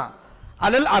ஆகினான் தான்.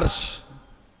 அலல் அர்ஷ்,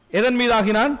 எதன் மீது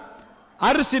ஆகினான்?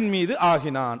 அர்ஷின் மீது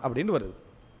ஆகினான் அப்படின்னு வருது.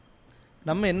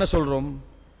 நம்ம என்ன சொல்றோம்?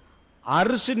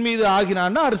 அர்ஷின் மீது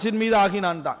ஆகினான்னா அர்ஷின் மீது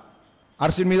ஆகினான் தான்.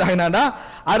 அர்ஷின் மீது ஆகினான்டா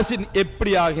அர்ஷின்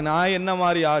எப்படி ஆகினா, என்ன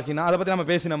மாதிரி ஆகினா, அதை பத்தி நம்ம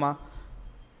பேசினோமா?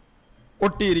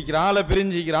 ஒட்டி இருக்கிறான், அல்ல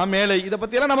பிரிஞ்சிக்கிறான், மேலே, இதை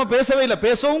பத்தி எல்லாம் நம்ம பேசவே இல்லை,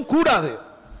 பேசவும் கூடாது.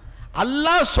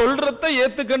 அல்லாஹ் சொல்றத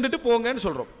ஏத்துக்கண்டுட்டு போங்கன்னு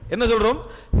சொல்றோம். என்ன சொல்றோம்?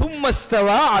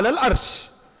 சும்மஸ்தவா அலல் அர்ஷ்,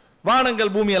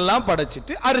 வானங்கள் பூமி எல்லாம்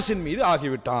படைச்சிட்டு அரிசின் மீது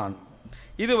ஆகிவிட்டான்.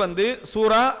 இது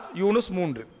சூரா யூனுஸ்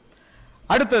 3.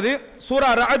 அடுத்தது சூரா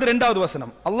ரஅத் 2வது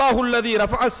வசனம். அல்லாஹுல்லதி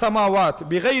ரஃபஅஸ் ஸமாவாத்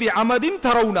பிகைரி அமதின்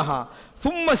தரவுனஹா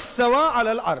சும்மஸ்தவா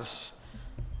அலல் அர்ஷ்.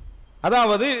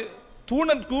 அதாவது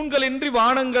தூண்களின்றி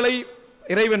வானங்களை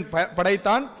இறைவன்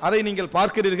படைத்தான், அதை நீங்கள்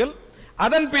பார்க்கிறீர்கள்.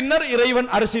 அதன் பின்னர் இறைவன்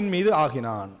அரிசின் மீது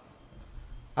ஆகினான்.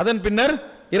 அதன் பின்னர்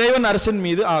இறைவன் அரிசின்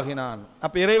மீது ஆகினான்.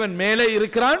 அப்ப இறைவன் மேலே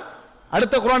இருக்கிறான்.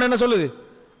 அடுத்த குர்ஆன் என்ன சொல்லுது?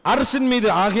 அரிசின் மீது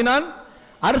ஆகினான்.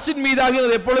 அரிசின் மீது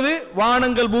ஆகினது எப்பொழுது?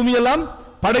 வானங்கள் பூமி எல்லாம்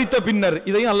படைத்த பின்னர்.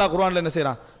 இதையும் அல்லாஹ் குர்ஆன்ல என்ன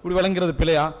செய்யறான்? இப்படி விளங்குறது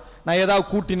பிழையா? நான் ஏதாவது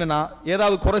கூட்டினா,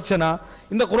 ஏதாவது குறைச்சனா?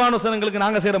 இந்த குர்ஆன் வசனங்களுக்கு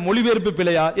நாங்க செய்யற மொழிபெயர்ப்பு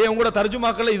பிழையா? உங்களோட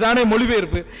தர்ஜுமாக்கள் இதானே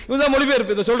மொழிபெயர்ப்பு, இதுதான்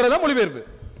மொழிபெயர்ப்பு, இதை சொல்றதா மொழிபெயர்ப்பு.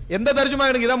 எந்த தர்ஜுமா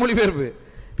எனக்கு இதான் மொழிபெயர்ப்பு.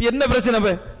 என்ன பிரச்சனை?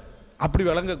 அப்படி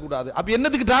விளங்க கூடாது. அப்ப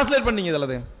என்னதுக்கு டிரான்ஸ்லேட் பண்ணீங்க?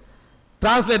 இதெல்லாம்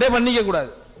டிரான்ஸ்லேட்டே பண்ணிக்க கூடாது.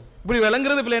 இப்படி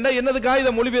விளங்குறது பிள்ளைண்டா என்னதுக்காக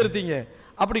இதை மொழிபெயர்த்தீங்க?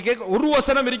 அப்படி கேட்க ஒரு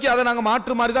வசனம் இருக்கு, அதை நாங்கள்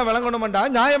மாற்று மாதிரி தான் விளங்கணும்டா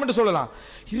நியாயம் என்று சொல்லலாம்.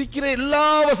 இருக்கிற எல்லா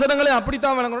வசனங்களையும்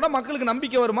அப்படித்தான் விளங்கணும்னா மக்களுக்கு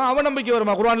நம்பிக்கை வருமா? அவநம்பிக்கை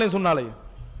வருமா? குர்ஆன்லயும் சொன்னாலே.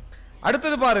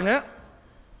 அடுத்தது பாருங்க,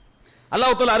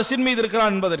 அல்லாஹ் தஆலா அர்ஷின் மீது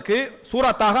இருக்கிறான் என்பதற்கு சூரா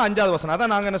தாஹா 5வது வசனம்.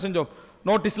 அதான் நாங்கள் என்ன செஞ்சோம்,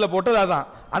 நோட்டீஸ்ல போட்டது. அதான்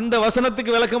அந்த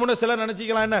வசனத்துக்கு விளக்கம்னு சிலர்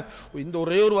நினைச்சிக்கலாம், என்ன இந்த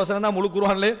ஒரே ஒரு வசனம் தான் முழு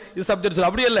குர்ஆன்ல இது சப்ஜெக்ட் சொல்ல.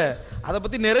 அப்படி இல்லை, அதை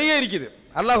பத்தி நிறைய இருக்குது.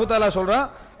 அல்லாஹ் தஆலா சொல்றான்,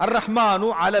 அர் ரஹ்மானு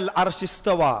அலல் அர்ஷ்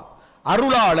இஸ்தவா,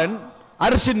 அருளாளன்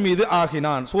அர்ஷின் மீது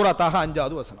ஆகினான். சூரா தாஹா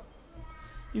 5வது வசனம்.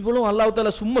 இவ்வளவு அல்லாஹ்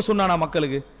தஆலா சும்மா சொன்னானா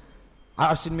மக்களுக்கு?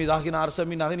 அர்ஷின் மீது ஆகினா, அர்ஷின்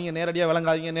மீது ஆகி, நீங்க நேரடியாக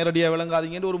விளங்காதீங்க, நேரடியாக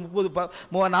விளங்காதீங்கன்னு ஒரு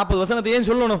 30-40 வசனத்தை ஏன்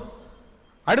சொல்லணும்?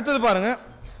 அடுத்தது பாருங்க,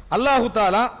 அல்லாஹ்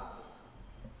தஆலா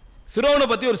ஃபிரௌனை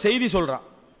பத்தி ஒரு செய்தி சொல்றான்.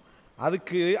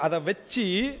 அதுக்கு அதை வச்சு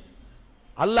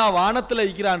அல்லாஹ் வானத்தில்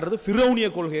இருக்கிறான்றது ஃபிரௌனிய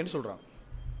கொள்கைன்னு சொல்றான்.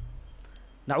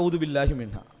 நஊது பில்லாஹி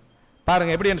மின்ஹா.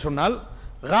 பாருங்க எப்படின்னு சொன்னால்,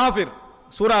 காஃபிர்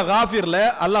சூரா காஃபிர்ல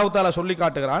அல்லாஹ் தஆலா சொல்லி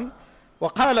காட்டுகிறான்,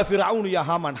 வகால ஃபிரௌனு யா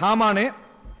ஹாமான், ஹாமானே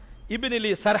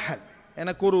இப்னிலி சர்ஹன்,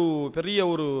 எனக்கு ஒரு பெரிய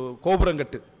ஒரு கோபுரம்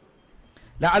கட்டு,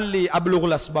 லஅல்லி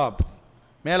அப்லுகுல் அஸ்பாப்,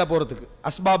 மேலே போறதுக்கு,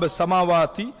 அஸ்பாப்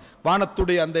சமாவாத்தி,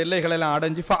 வானத்துடைய அந்த எல்லைகள் எல்லாம்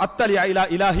அடைஞ்சு, ஃபஅத்தலி இலா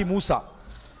இலாஹி மூசா,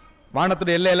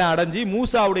 வானத்துடைய எல்லையெல்லாம் அடைஞ்சு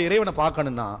மூசாவுடைய இறைவனை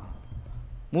பார்க்கணும்னா,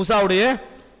 மூசாவுடைய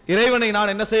இறைவனை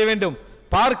நான் என்ன செய்ய வேண்டும்?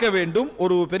 பார்க்க வேண்டும்.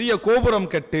 ஒரு பெரிய கோபுரம்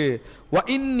கட்டு. வ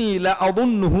இன்னி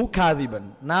லஅதுன்னுஹு காதிபன்,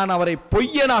 நான் அவரை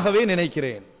பொய்யனாகவே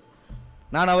நினைக்கிறேன்.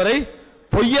 நான் அவரை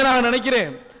பொய்யனாக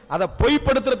நினைக்கிறேன். அதை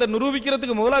பொய்ப்படுத்துறதை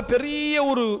நிரூபிக்கிறதுக்கு முதல்ல பெரிய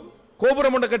ஒரு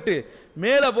கோபுரம் ஒன்றை கட்டு,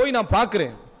 மேலே போய் நான்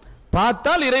பார்க்கிறேன்,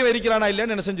 பார்த்தால் இறைவன் இருக்கிறானா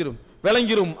இல்லையான்னு என்ன செஞ்சிடும்,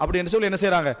 விளங்கிரும் அப்படின்னு சொல்லி என்ன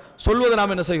செய்யறாங்க, சொல்வதை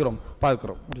நாம் என்ன செய்கிறோம்,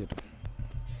 பார்க்கிறோம்.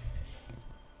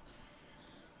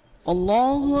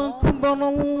 அல்லாஹு அக்பர்,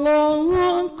 அல்லாஹு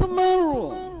அக்பர்,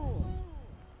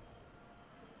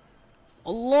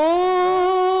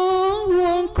 அல்லாஹு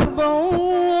அக்பர், அல்லாஹு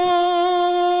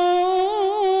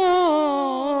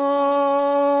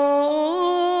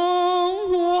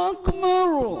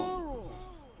அக்பர்.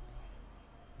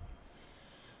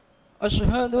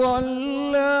 أشهد أن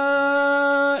لا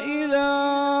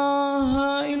إله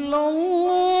إلا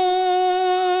الله.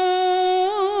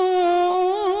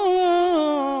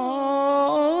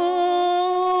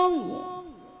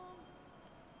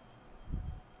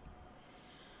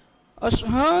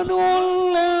 أشهد أن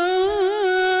لا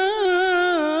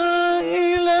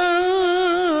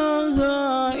إله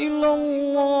إلا الله.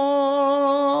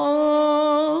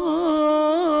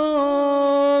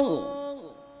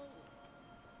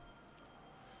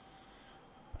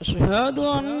 أشهد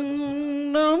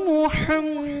أن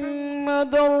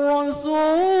محمدا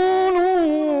رسول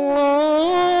الله.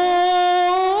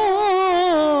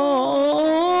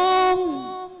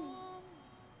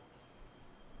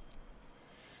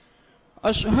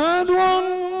 أشهد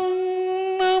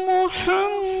أن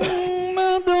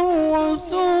محمدا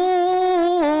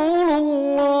رسول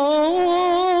الله.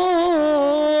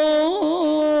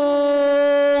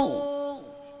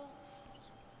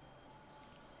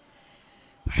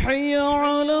 حي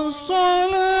على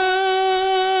الصلاة.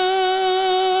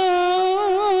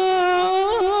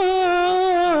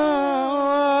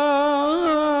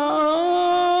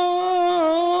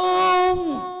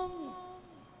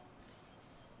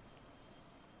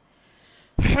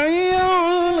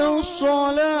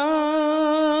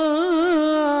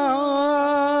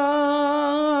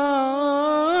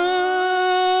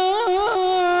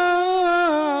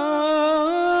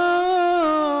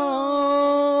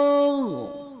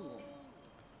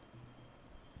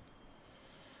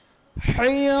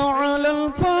 حي على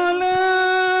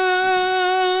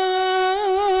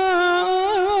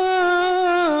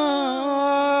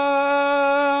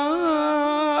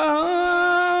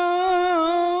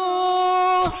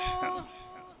الفلاح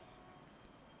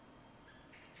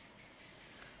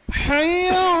حي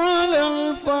على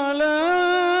الفلاح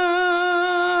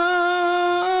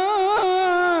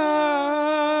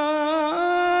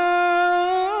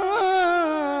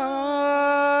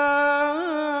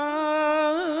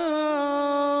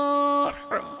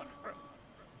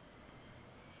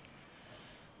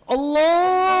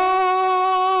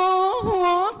الله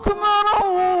أكبر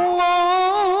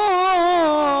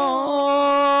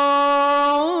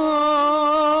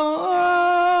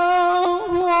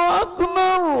الله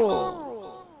أكبر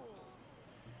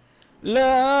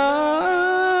لا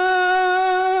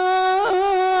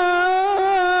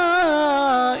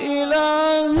إله إلا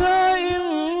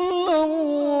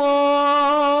الله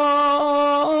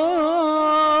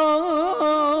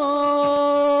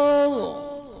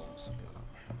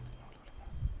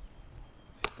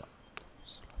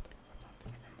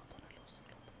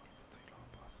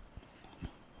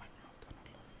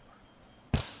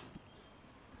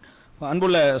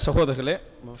அன்புள்ள சகோதரர்களே,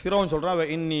 ஃபிரௌன் சொல்றான்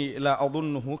இன்னி ல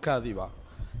அதுன்னுஹு காதிபா,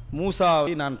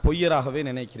 மூசாவை நான் பொய்யராகவே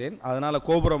நினைக்கிறேன், அதனால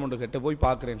கோபுரம் ஒன்று கெட்டு போய்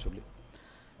பார்க்கிறேன்னு சொல்லி.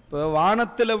 இப்போ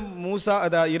வானத்தில் மூசா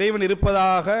இறைவன்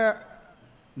இருப்பதாக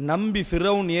நம்பி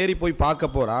ஃபிரௌன் ஏறி போய்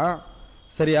பார்க்க போறான்.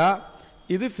 சரியா?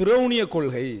 இது ஃபிரௌனிய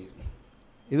கொள்கை.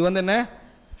 இது வந்து என்ன?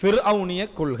 ஃபிர்அவுனிய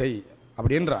கொள்கை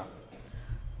அப்படின்றான்.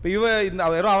 இப்போ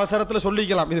இந்த வெறும் அவசரத்தில்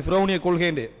சொல்லிக்கலாம் இது ஃபிரௌனிய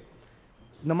கொள்கைன்னு.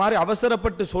 இந்த மாதிரி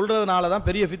அவசரப்பட்டு சொல்றதுனால தான்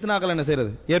பெரிய ஃபித்னாக்கள் என்ன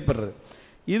செய்யறது ஏற்படுறது.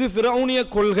 இது ஃபிரௌனிய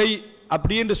கொள்கை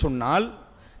அப்படின்னு சொன்னால்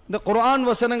இந்த குர்ஆன்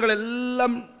வசனங்கள்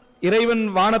எல்லாம் இறைவன்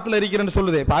வானத்தில் இருக்கிறேன்னு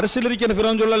சொல்லுதே. இப்போ அரசியல் இருக்கிற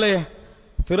ஃபிரௌன் சொல்லலையே.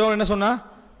 ஃபிரௌன் என்ன சொன்னா?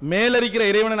 மேல இருக்கிற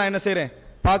இறைவனை நான் என்ன செய்றேன்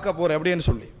பார்க்க போறேன் அப்படின்னு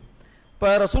சொல்லி. இப்போ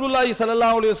ரசூலுல்லாஹி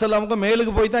ஸல்லல்லாஹு அலைஹி வஸல்லமுக்கு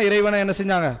மேலுக்கு போய் தான் இறைவனை என்ன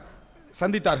செஞ்சாங்க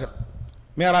சந்தித்தார்கள்.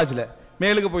 மேராஜில்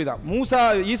மேலுக்கு போய் தான்.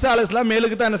 ஈசா அலைஹிஸ்ஸலாம்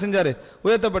மேலுக்கு தான் என்ன செஞ்சாரு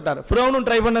உயர்த்தப்பட்டார். ஃபிரௌனும்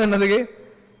ட்ரை பண்ணது என்னதுக்கு?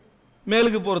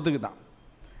 மேலுக்கு போறதுக்கு தான்.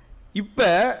 இப்ப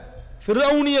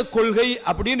ஃபிரௌனிய கொள்கை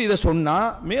அப்படின்னு இதை சொன்னா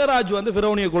மேராஜ் வந்து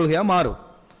ஃபிரௌனிய கொள்கையா மாறும்.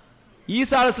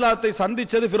 ஈசா அலைஹிஸ்ஸலாத்தை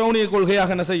சந்திச்சது ஃபிரௌனிய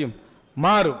கொள்கையாக என்ன செய்யும்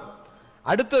மாறும்.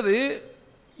 அடுத்தது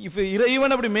இப்ப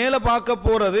இறைவன் அப்படி மேல பார்க்க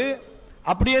போறது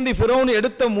அப்படி ஃபிரௌன்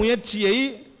எடுத்த முயற்சியை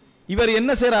இவர்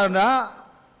என்ன செய்யறாருன்னா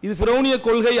இது ஃபிரௌனிய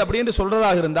கொள்கை அப்படின்னு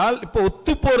சொல்றதாக இருந்தால் இப்போ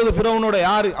ஒத்து போறது ஃபிரௌனோட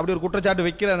யாரு அப்படி ஒரு குற்றச்சாட்டு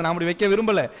வைக்கிறது நான் அப்படி வைக்க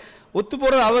விரும்பல. ஒத்து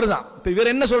போறது அவர் தான். இப்போ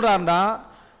இவர் என்ன சொல்றாருன்னா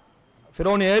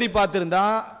ஃபிரௌன் ஏறி பார்த்திருந்தா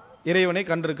இறைவனை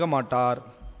கண்டிருக்க மாட்டார்.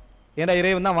 ஏன்னா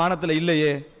இறைவன் தான் வானத்தில்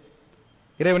இல்லையே,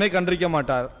 இறைவனை கண்டிருக்க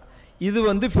மாட்டார். இது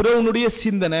வந்து ஃபிரௌனுடைய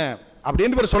சிந்தனை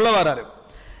அப்படின்னு இவர் சொல்ல வராரு.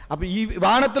 அப்ப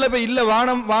வானத்தில் இப்ப இல்ல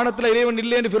வானத்தில் இறைவன்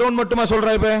இல்லைன்னு ஃபிரௌன் மட்டுமா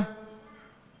சொல்றா? இப்ப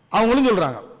அவங்களும்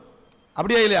சொல்றாங்க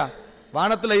அப்படியா இல்லையா?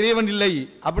 வானத்தில் இறைவன் இல்லை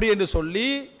அப்படி என்று சொல்லி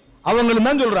அவங்களும்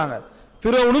தான் சொல்றாங்க,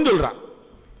 ஃபிரௌனும் சொல்றான்.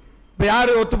 இப்ப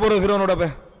யாரு ஒத்து போறது ஃபிரௌனோட?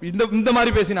 இந்த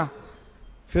மாதிரி பேசினா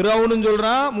ஃபிரௌனும்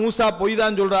சொல்றான் மூசா பொய்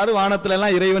தான் சொல்றாரு, வானத்துல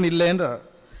எல்லாம் இறைவன் இல்லைன்றார்.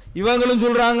 இவங்களும்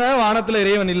சொல்றாங்க வானத்துல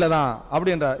இறைவன் இல்லதான்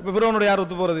அப்படின்றார். இப்ப ஃபிரௌனோட யார்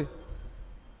ஒத்து போறது?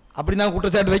 அப்படி நான்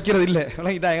குற்றச்சாட்டு வைக்கிறது இல்லை,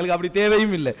 எங்களுக்கு அப்படி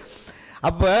தேவையும் இல்லை.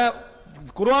 அப்ப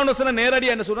குர்ஆன் வசனம்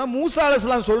நேரடியா என்ன சொல்றா? மூசா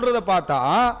அலைஹிஸ்ஸலாம் சொல்றத பார்த்தா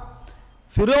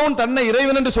ஃபிரௌன் தன்னை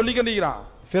இறைவன் என்று சொல்லி கண்டிக்கிறான்.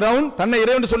 ஃபிரௌன் தன்னை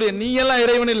இறைவன் சொல்லி நீ எல்லாம்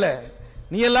இறைவன் இல்ல,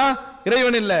 நீ எல்லாம்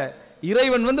இறைவன் இல்ல,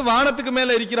 இறைவன் வந்து வானத்துக்கு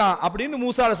மேல இருக்கிறான் அப்படின்னு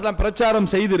மூசா அலைஹிஸ்ஸலாம் பிரச்சாரம்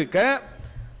செய்திருக்க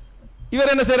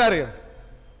இவர் என்ன செய்யறாரு?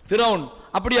 ஃபிரௌன்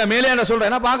அப்படியா மேலே என்ன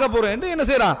சொல்றேன் நான் பார்க்க போறேன் என்று என்ன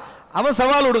செய்யறான்? அவன்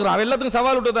சவால் விடுறான். அவன் எல்லாத்துக்கும்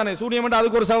சவால் விட்டு தானே, சூரியன்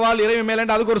அதுக்கு ஒரு சவால், இறைவன் மேலே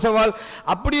அதுக்கு ஒரு சவால்,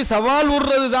 அப்படி சவால்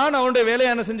விடுறது தான் அவனுடைய வேலையை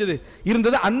என்ன செஞ்சது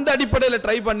இருந்தது. அந்த அடிப்படையில்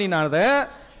ட்ரை பண்ணினாத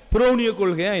ஃபிரௌனிய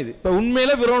கொள்கையா இது. இப்போ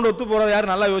உண்மையில ஃபிரௌன் ஒத்து போறது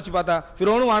யார் நல்லா யோசிச்சு பார்த்தா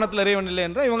ஃபிரௌனும் வானத்தில் இறைவன் இல்லை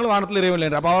என்றா இவங்களும் வானத்தில் இறைவன் இல்லை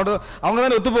என்றா அப்போ அவங்க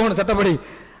தானே ஒத்து போகணும் சட்டப்படி.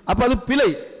 அப்போ அது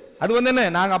பிழை. அது வந்து என்ன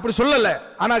நாங்கள் அப்படி சொல்லலை,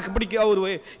 ஆனால் இப்படி ஒரு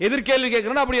எதிர்கேள்வி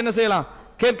கேட்கறோன்னா அப்படி என்ன செய்யலாம்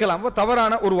கேட்கலாம்.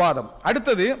 தவறான ஒரு வாதம்.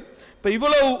 அடுத்தது இப்போ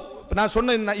இவ்வளவு நான்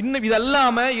சொன்ன இன்னும்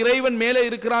இதல்லாம இறைவன் மேலே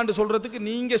இருக்கிறான்னு சொல்றதுக்கு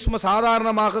நீங்க சும்மா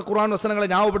சாதாரணமாக குர்ஆன் வசனங்களை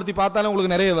ஞாபகப்படுத்தி பார்த்தாலும்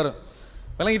உங்களுக்கு நிறைய வரும்.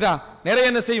 விளங்கிட்டா?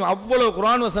 நிறைய என்ன செய்யும், அவ்வளவு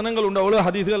குர்ஆன் வசனங்கள் உண்டு, அவ்வளவு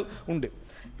ஹதீஸ்கள் உண்டு.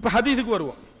 இப்ப ஹதீஸுக்கு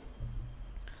வருவோம்.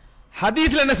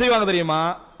 ஹதீஸ்ல என்ன செய்வாங்க தெரியுமா?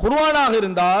 குர்ஆனாக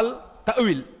இருந்தால்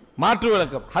தஅவில் மாற்று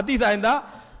விளக்கம், ஹதீஸா இருந்தா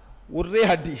ஒரே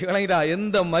அடி. விளங்கிட்டா?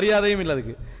 எந்த மரியாதையும் இல்லை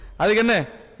அதுக்கு. அதுக்கு என்ன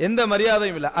எந்த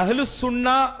மரியாதையும் இல்லை. அஹ்லு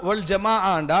சுன்னா வல்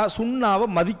ஜமாஆண்டா சுன்னாவை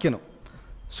மதிக்கணும்.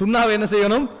 சுன்னாவை என்ன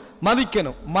செய்யணும்?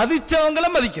 மதிக்கணும். மதிச்சவங்களை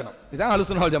மதிக்கணும். இதுதான் அஹ்லு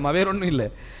சுன்னா வல் ஜமாஅ, வேற ஒன்றும் இல்லை.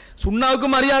 சுன்னாவுக்கு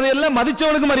மரியாதை இல்லை,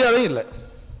 மதிச்சவனுக்கு மரியாதை இல்லை.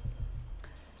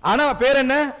 ஆனா பேர்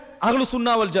என்ன? அஹ்லு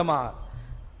சுன்னா வல் ஜமாஅ.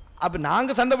 அப்ப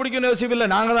நாங்க சண்டை பிடிக்கணும் அவசியம் இல்லை,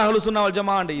 நாங்க தான் அஹ்லு சுன்னா வல்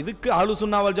ஜமாஅ. இதுக்கு அஹ்லு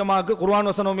சுன்னா வல் ஜமாஅக்கு குர்ஆன்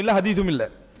வசனமும் இல்லை, ஹதீஸும் இல்லை.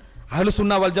 அஹ்லு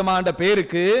சுன்னா வல் ஜமாஅன்ற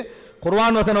பேருக்கு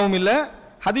குர்ஆன் வசனமும் இல்ல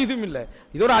ஹதீஸும் இல்ல.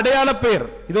 இது ஒரு அடையாள பேர்,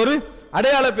 இது ஒரு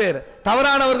அடையாள பேர்.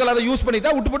 தவறானவர்கள் அதை யூஸ்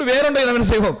பண்ணிட்டா விட்டுப்பட்டு வேற ஒன்றை என்ன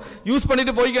செய்வோம், யூஸ்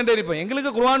பண்ணிட்டு போய்கிட்டே இருப்போம்.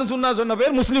 எங்களுக்கு குர்ஆன் சுன்னா சொன்ன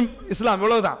பேர் முஸ்லிம் இஸ்லாம்,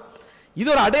 இவ்வளவுதான். இது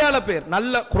ஒரு அடையாள பேர்.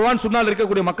 நல்ல குர்ஆன் சுன்னால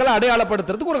இருக்கக்கூடிய மக்களை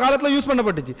அடையாளப்படுத்துறதுக்கு ஒரு காலத்துல யூஸ்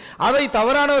பண்ணப்பட்டுச்சு. அதை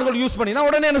தவறானவர்கள் யூஸ் பண்ணினா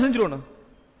உடனே என்ன செஞ்சிடணும்,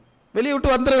 வெளியே விட்டு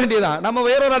வந்துட வேண்டியதான். நம்ம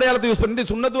வேறொரு அடையாளத்தை யூஸ் பண்ணிட்டு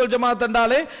சுன்னத்து வல் ஜமாஅத்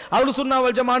என்றாலே அஹ்லு சுன்னா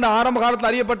வல் ஜமாஅத் ஆரம்ப காலத்தில்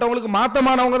அறியப்பட்டவங்களுக்கு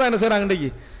மாத்தமானவங்க தான் என்ன செய்றாங்க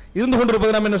இன்னைக்கு இருந்து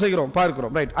கொண்டிருப்பது நம்ம என்ன செய்கிறோம்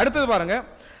பார்க்கிறோம். ரைட், அடுத்தது பாருங்க.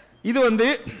 இது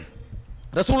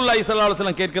ரசூலுல்லாஹி ஸல்லல்லாஹு அலைஹி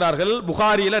வஸல்லம் கேட்கிறார்கள்.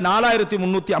 புகாரியில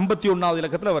 4351வது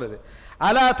இலக்கத்தில் வருது.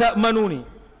 அலா தமனூனி,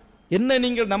 என்ன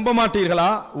நீங்கள் நம்ப மாட்டீர்களா?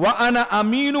 வ அன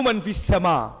அமீனு மன் ஃபிஸ்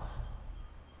ஸமா,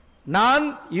 நான்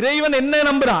இறைவன் என்ன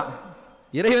நம்புறான்,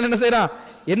 இறைவன் என்ன செய்றான்,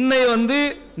 என்னை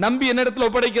நம்பி என்ன இடத்துல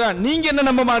ஒப்படைக்கிறான், நீங்க என்ன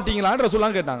நம்ப மாட்டீங்களான்னு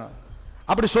ரசூலுல்லாஹ் கேட்டாங்க.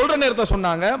 அப்படி சொல்ற நேரத்தை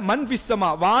சொன்னாங்க, மன் ஃபிஸ் ஸமா,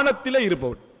 வானத்திலே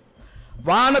இருப்பவன்,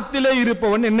 வானத்திலே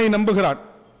இருப்பவன் என்னை நம்புகிறான்,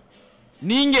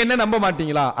 நீங்க என்ன நம்ப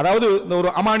மாட்டீங்களா? அதாவது இந்த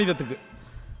ஒரு அமானிதத்துக்கு,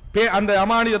 அந்த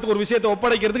அமானிதத்துக்கு ஒரு விஷயத்தை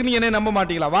ஒப்படைக்கிறதுக்கு நீங்க என்ன நம்ப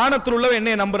மாட்டீங்களா? வானத்தில் உள்ளவன்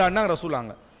என்னை நம்புறான்னு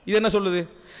ரசூலுல்லாஹ். இது என்ன சொல்லுது?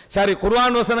 சரி,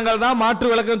 குர்ஆன் வசனங்கள் தான் மாற்று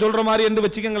விளக்கம் சொல்ற மாதிரி என்று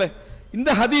வச்சுக்கங்களேன். இந்த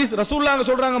ஹதீஸ் ரசூலுல்லாஹ்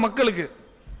சொல்றாங்க மக்களுக்கு,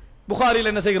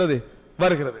 புகாரியில் என்ன செய்கிறது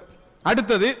வருகிறது.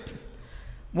 அடுத்தது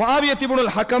முஆவியத்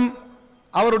இப்னுல் ஹக்கம்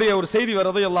அவருடைய ஒரு செய்தி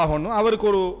வருது. அல்லாஹ் ஒன்று, அவருக்கு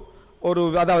ஒரு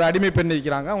அதாவது அடிமை பெண்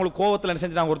இருக்கிறாங்க. அவங்களுக்கு கோவத்தில் என்ன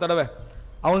செஞ்சிட்டாங்க, ஒரு தடவை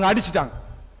அவங்க அடிச்சிட்டாங்க,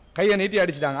 கையை நீட்டி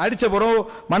அடிச்சிட்டாங்க. அடிச்ச பிறகு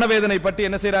மனவேதனை பற்றி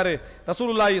என்ன செய்யறாரு,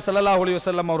 ரசூலுல்லாஹி ஸல்லல்லாஹு அலைஹி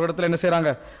வஸல்லம் அவர்களிடத்துல என்ன செய்றாங்க,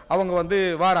 அவங்க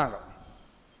வாராங்க.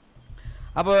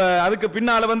 அப்போ அதுக்கு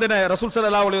பின்னால ரசூல்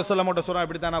ஸல்லல்லாஹு அலைஹி வஸல்லம் கிட்ட சொல்றாங்க,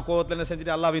 இப்படித்தான் நான் கோவத்தில் என்ன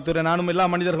செஞ்சுட்டு அல்லாஹ்வின் தூதரே, நானும் எல்லா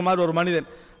மனிதர்கள் மாதிரி ஒரு மனிதன்,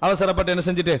 அவசரப்பட்டு என்ன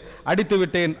செஞ்சுட்டு அடித்து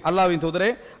விட்டேன் அல்லாஹ்வின் தூதரே,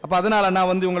 அப்போ அதனால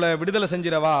நான் உங்களை விடுதலை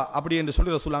செஞ்சிடவா அப்படி என்று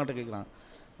சொல்லி ரசூலுல்லாஹ் கிட்ட கேட்குறாங்க.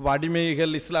 அப்போ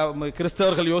அடிமைகள்,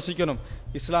 கிறிஸ்தவர்கள் யோசிக்கணும்,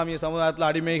 இஸ்லாமிய சமுதாயத்தில்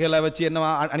அடிமைகளை வச்சு என்ன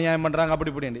அநியாயம் பண்றாங்க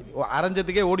அப்படி இப்படி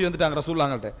அரைஞ்சதுக்கே ஓடி வந்துட்டாங்க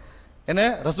ரசூலுல்லாஹ்கிட்ட. என்ன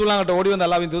ரசூலுல்லாஹ்கிட்ட ஓடி வந்து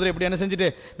அல்லாஹ்வின் தூதரே இப்படி என்ன செஞ்சுட்டு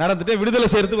நடந்துட்டு விடுதலை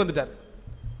செய்யறது வந்துட்டார்,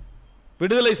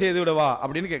 விடுதலை செய்து விடவா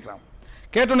அப்படின்னு கேட்குறாங்க.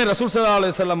 கேட்டோன்னே ரசூல் ஸல்லல்லாஹு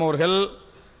அலைஹி வஸல்லம் அவர்கள்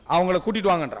அவங்கள கூட்டிட்டு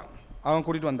வாங்கன்றாங்க. அவங்க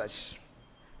கூட்டிட்டு வந்தாச்சு.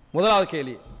 முதலாவது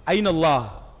கேள்வி, ஐனல்லாஹ்,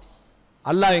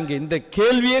 அல்லாஹ் எங்கே? இந்த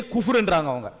கேள்வியே குஃப்ர்ன்றாங்க.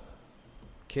 அவங்க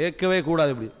கேட்கவே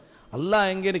கூடாது. இப்படி அல்லாஹ்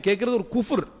எங்கேன்னு கேட்கறது ஒரு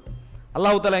குஃப்ர்.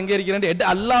 அல்லாஹ் தஆலா எங்கே இருக்கிறான்,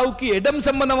 அல்லாஹ்வுக்கு இடம்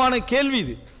சம்பந்தமான கேள்வி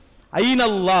இது.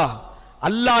 ஐனல்லாஹ்,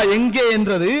 அல்லாஹ் எங்கே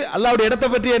என்றது அல்லாஹ்வுடைய இடத்தை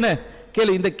பற்றி என்ன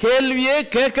கேள்வி. இந்த கேள்வியே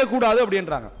கேட்க கூடாது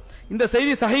அப்படின்றாங்க. இந்த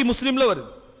செய்தி சஹீஹ் முஸ்லிம்ல வருது.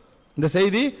 இந்த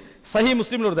செய்தி சஹீஹ்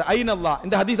முஸ்லிம்ல வருது. ஐனல்லாஹ்,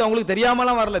 இந்த ஹதீஸ் அவங்களுக்கு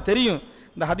தெரியாமலாம் வரல, தெரியும்.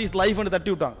 இந்த ஹதீஸ் லைஃப்னு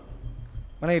தட்டி விட்டாங்க.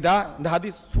 நினைக்கிட்டா இந்த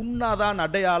ஹதீஸ் சுன்னாதான்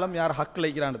அடையாளம், யார் ஹக்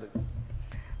லைக்கிறானது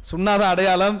சுன்னாதான்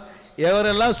அடையாளம்.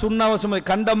 எவரெல்லாம் சுன்னாவசம்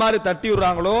கண்ட மாதிரி தட்டி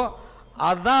விடுறாங்களோ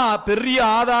அதான் பெரிய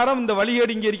ஆதாரம். இந்த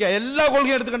வழிகேடு இங்கே இருக்க எல்லா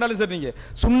கொள்கையும் எடுத்துக்கிட்டாலும் சரி, நீங்க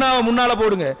சுன்னாவை முன்னால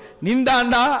போடுங்க,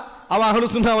 நின்றாண்டா அவன் அஹ்லு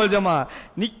சுன்னா வல் ஜமாஅத்,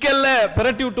 நிக்கல்ல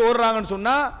பிரட்டி விட்டு ஓடுறாங்கன்னு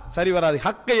சொன்னா சரி வராது.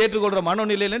 ஹக்கை ஏற்றுக்கொள்ற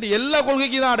மனோநிலையில எல்லா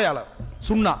கொள்கைக்கும் தான் அடையாளம்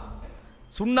சுன்னா.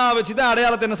 சுன்னா வச்சு தான்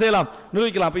அடையாளத்தை என்ன செய்யலாம்,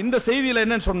 நிரூபிக்கலாம். அப்ப இந்த செய்தியில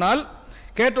என்னன்னு சொன்னால்,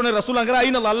 கேட்டோன்னே ரசூலுல்லாஹ்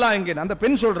ஐனல் அல்லாஹ் எங்கே, அந்த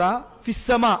பெண் சொல்றா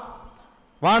ஃபிஸ்ஸமா,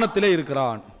 வானத்திலே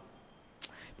இருக்கிறான்.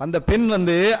 அந்த பெண்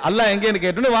அல்லாஹ் எங்கேன்னு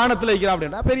கேட்டோன்னே வானத்தில் இருக்கிறான்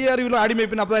அப்படின்னா, பெரிய அறிவில் அடிமை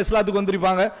பெண் அப்பதான் இஸ்லாத்துக்கு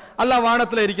வந்திருப்பாங்க. அல்லாஹ்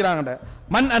வானத்தில் இருக்கிறாங்க.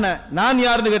 மன் அன, நான்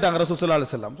யாருன்னு கேட்டாங்க ரசூல் ஸல்லல்லாஹு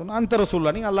அலைஹி வஸல்லம். சொன்னா அந்த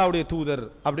ரசூலுல்லாஹ், நீங்க அல்லாஹ்வுடைய தூதர்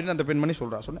அப்படின்னு அந்த பெண்மணி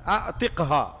சொல்றா. சொன்ன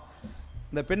அத்திக்ஹா,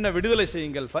 இந்த பெண்ணை விடுதலை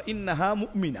செய்யுங்கள். ஃப இன்னஹா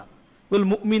முஃமினா, இவள்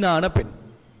முஃமினான பெண்,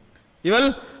 இவள்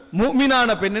முஃமினான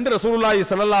பெண் என்று ரசூலுல்லாஹி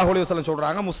ஸல்லல்லாஹு அலைஹி வஸல்லம்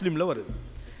சொல்றாங்க. முஸ்லிம்ல வருது.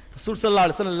 ரசூல் ஸல்லல்லாஹு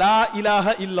அலைஹி வஸல்லம் லா இலாஹ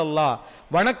இல்லல்லாஹ்,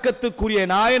 வணக்கத்துக்குரிய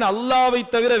நாயன் அல்லாஹ்வை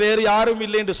தவிர வேறு யாரும்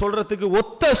இல்லை என்று சொல்றதுக்கு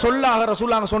ஒத்த சொல்லாக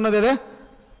ரசூலுல்லாஹ் சொன்னது எது?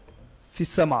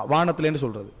 ஃபிஸ்ஸமா, வானத்திலே என்று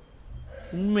சொல்றது.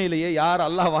 உண்மையிலேயே யார்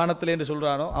அல்லாஹ் வானத்திலே என்று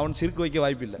சொல்றானோ அவன் ஷிர்க் வைக்க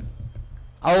வாய்ப்பில்லை.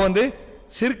 அவன்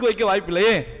ஷிர்க் வைக்க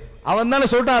வாய்ப்பில்லையே. அவன் தானே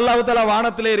சொல்லிட்டான் அல்லாஹ் தஆலா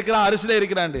வானத்திலே இருக்கிறான், அரிசிலே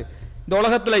இருக்கிறான். இந்த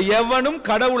உலகத்துல எவனும்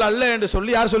கடவுள் அல்ல என்று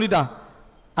சொல்லி யார் சொல்லிட்டான்?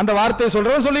 அந்த வார்த்தையை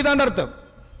சொல்றவன் சொல்லிட்டான் அர்த்தம்.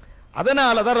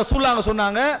 அதனால தான் ரசூலுல்லாஹ்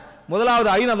சொன்னாங்க, முதலாவது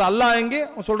ஐன் அல்லாஹ் எங்கே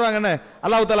சொல்றாங்க, என்ன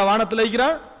அல்லாஹ் தஆலா வானத்தில்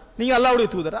இருக்கிறான், நீங்க அல்லாஹ்வுடைய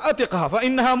தூதர். அத்திகஹா ஃப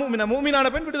இன்னஹா முஃமினா,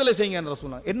 முஃமினான பெண் விடுதலை செய்யுங்க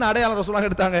ரசூலுல்லாஹ். என்ன அடையாளம் ரசூலுல்லாஹ்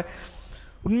எடுத்தாங்க?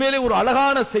 உண்மையிலே ஒரு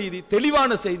அழகான செய்தி,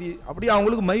 தெளிவான செய்தி. அப்படியே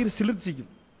அவங்களுக்கு மயிர் சிலிர்ச்சிக்கும்.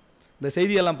 இந்த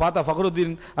செய்தியெல்லாம் பார்த்தா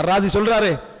ஃபக்ருத்தீன் ராசி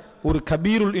சொல்றாரு, ஒரு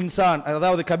கபீருல் இன்சான்,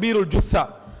 அதாவது கபீருல் ஜுஸ்ஸா,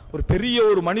 ஒரு பெரிய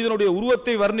ஒரு மனிதனுடைய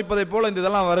உருவத்தை வர்ணிப்பதை போல இந்த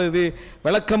இதெல்லாம் வருது.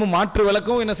 விளக்கமும் மாற்று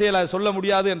விளக்கமும் என்ன செய்யல, சொல்ல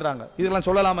முடியாது என்றாங்க. இதெல்லாம்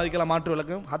சொல்லலாம், அதுக்கெல்லாம் மாற்று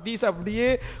விளக்கம். ஹதீஸ் அப்படியே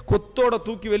கொத்தோட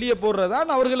தூக்கி வெளியே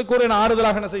போடுறதான் அவர்களுக்கு ஒரு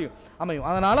ஆறுதலாக என்ன செய்யும், அமையும்.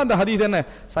 அதனால அந்த ஹதீஸ் என்ன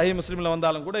சஹீஹ் முஸ்லிம்ல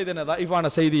வந்தாலும் கூட இது என்ன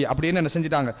தைஃபான செய்தி அப்படின்னு என்ன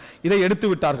செஞ்சிட்டாங்க, இதை எடுத்து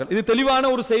விட்டார்கள். இது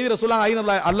தெளிவான ஒரு செய்தி. ரசூலுல்லாஹ் ஐன்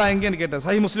அல்லாஹ் எங்கேன்னு கேட்டார்,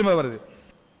 சஹீஹ் முஸ்லிம்ல வருது.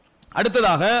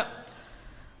 அடுத்ததாக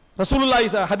ரசூலுல்லாஹி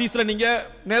ஹதீஸ்ல நீங்க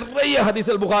நிறைய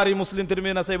ஹதீஸ்கள் புகாரி, முஸ்லிம்,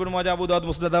 திர்மிதி, நஸாயி, இப்னு மாஜா, அபூ தாவூத்,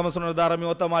 முஸ்னத், அஹ்மத், சுனன் தாரமி,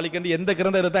 ஒத்த மாலிக் என்று எந்த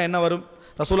கிரந்தம் எடுத்தா என்ன வரும்?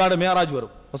 ரசூலோட மேராஜ்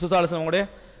வரும். ரசூல் ஸல்லல்லாஹு அலைஹி வஸல்லம் உடைய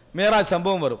மேராஜ்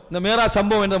சம்பவம் வரும். இந்த மேராஜ்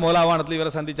சம்பவம் என்ற முதலாம் வானத்தில்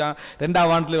இவரை சந்திச்சான், 2ஆம்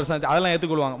வானத்தில் இவர் சந்திச்சான், அதெல்லாம்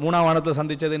ஏற்றுக்கொள்வாங்க. 3ஆம் வானத்தில்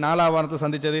சந்திச்சது, 4ஆம் வானத்தில்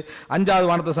சந்திச்சது, 5ஆவது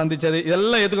வானத்தில் சந்திச்சது,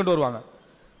 இதெல்லாம் ஏற்றுக்கொண்டு வருவாங்க.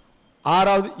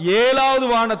 6வது 7வது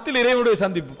வானத்தில் இறைவனுடைய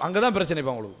சந்திப்பு, அங்கதான் பிரச்சனை.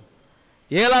 இப்போ உங்களுக்கு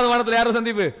 7வது வானத்தில் யார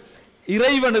சந்திப்பு?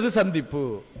 இறைவனது சந்திப்பு.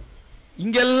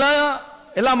 இங்கெல்லாம்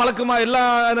எல்லா மலக்குமா எல்லா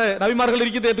நபிமார்கள்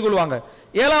இருக்கிறது ஏற்றுக்கொள்வாங்க.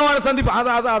 7ஆம் வான சந்திப்பு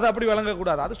அதை அப்படி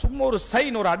விளங்கக்கூடாது. அது சும்மா ஒரு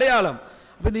சைன், ஒரு அடையாளம்.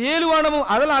 இந்த 7 வானமும்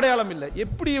அதெல்லாம் அடையாளம் இல்லை.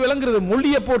 எப்படி விளங்குறது?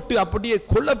 மொழியை போட்டு அப்படியே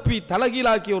குழப்பி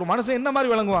தலகீழாக்கி ஒரு மனுஷன் என்ன மாதிரி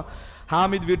விளங்குவான்?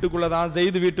 ஹாமித் வீட்டுக்குள்ளதான்,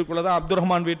 ஜெயித் வீட்டுக்குள்ளதான், அப்துல்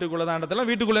ரஹ்மான் வீட்டுக்குள்ளதான்,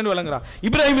 வீட்டுக்குள்ளேன்னு விளங்குறான்.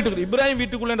 இப்ராஹிம்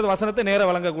வீட்டுக்குள்ளேன்ற வசனத்தை நேரம்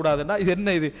வழங்கக்கூடாதுன்னா இது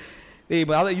என்ன? இது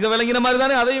இதை விளங்கின மாதிரி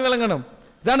தானே அதையும் விளங்கணும்.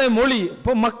 தானே மொழி.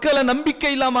 இப்போ மக்களை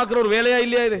நம்பிக்கை இல்லாமக்கிற ஒரு வேலையா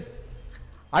இல்லையா இது?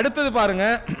 அடுத்தது பாருங்க,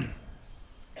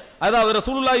 அதாவது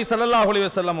ரசூலுல்லாஹி ஸல்லல்லாஹு அலைஹி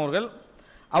வஸல்லம் அவர்கள்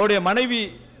அவருடைய மனைவி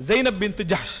ஜைனப் பின்த்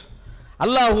ஜஹ்ஷ்,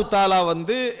 அல்லாஹு தாலா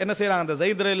வந்து என்ன செய்யறாங்க? அந்த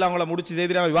ஜெயித் ரலியல்லாஹு அவங்கள முடிச்சு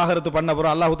ஜெயித்ரா விவாகரத்து பண்ண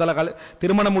போறோம், அல்லாஹு தாலா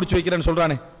திருமணம் முடிச்சு வைக்கிறேன்னு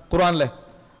சொல்றானே குர்ஆன்ல.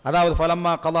 அதாவது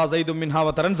ஃபலம்மா கலா ஜெயிது மின்ஹா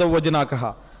வதரன்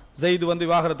ஜவ்வஜ்னாகஹா, ஜெயித் வந்து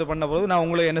விவாகரத்து பண்ண போது நான்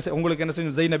உங்களுக்கு என்ன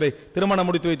செய்யும் ஜெய்னபை திருமணம்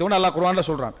முடித்து வைத்தோன்னு அல்லாஹ் குர்ஆன்ல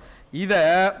சொல்றான். இத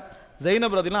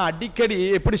ஜைனப் ரதியல்லாஹு அடிக்கடி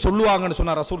எப்படி சொல்லுவாங்கன்னு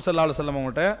சொன்னா ரசூல் ஸல்லல்லாஹு அலைஹி வஸல்லம்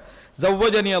அவங்கள்ட்ட,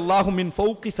 ஜவ்வஜனி அல்லாஹு மின்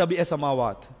ஃபௌகி சபிஅ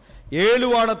ஸமாவாத், 7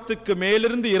 வானத்துக்கு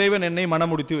மேலிருந்து இறைவன் என்னை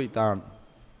மணமுடித்து வைத்தான்,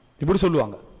 இப்படி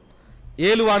சொல்லுவாங்க.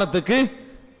 7 வானத்துக்கு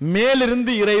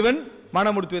மேலிருந்து இறைவன்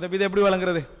மணமுடித்து வைத்தான். இது எப்படி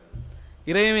வழங்குறது?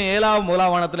 இறைவன்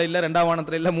 1ஆம் வானத்தில் இல்லை, 2ஆம்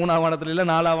வானத்தில் இல்லை, 3ஆம் வானத்தில் இல்லை,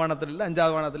 4ஆம் வானத்தில் இல்லை,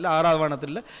 5ஆவது வானத்தில் இல்லை, 6ஆவது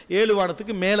வானத்தில் இல்லை, 7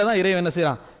 வானத்துக்கு மேலே தான் இறைவன் என்ன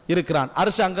செய்யறான்? இருக்கிறான்.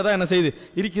 அர்ஷ் அங்கே தான் என்ன செய்யுது?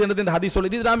 இருக்கிறது. இந்த ஹதீஸ் சொல்லி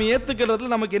இது நாம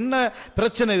ஏத்துக்கிறதுல நமக்கு என்ன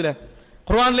பிரச்சனை? இதுல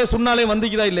குர்ஆன்ல சுன்னாலே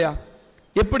வந்திக்குதா இல்லையா?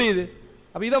 எப்படி இது?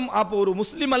 அப்போ ஒரு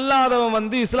முஸ்லீம் அல்லாதவன்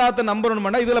வந்து இஸ்லாத்தை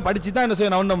நம்பணும்னா இதுல படிச்சு தான் என்ன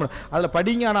செய்யணும்? அவன் நம்பணும். அதுல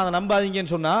படிங்க, ஆனால் அதை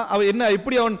நம்பாதீங்கன்னு சொன்னா அவன் என்ன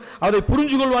எப்படி அவன் அதை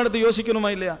புரிஞ்சு கொள்வானதை யோசிக்கணுமா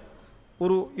இல்லையா?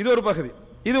 இது ஒரு பகுதி.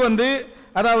 இது வந்து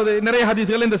அதாவது நிறைய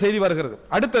ஹதீஸ்கள் இந்த செய்தி வருகிறது.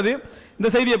 அடுத்தது இந்த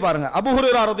செய்தியை பாருங்க. அபூ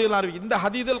ஹுரைரா ரலியல்லாஹு அன்ஹு, இந்த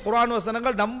ஹதீஸில் குர்ஆன்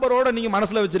வசனங்கள் நம்பரோட நீங்க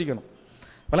மனசுல வச்சிருக்கணும்,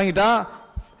 விளங்கிட்டா?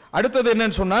 அடுத்தது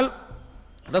என்னன்னு சொன்னால்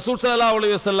ரசூல் ஸல்லல்லாஹு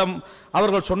அலைஹி வஸல்லம்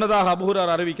அவர்கள் சொன்னதாக அபூ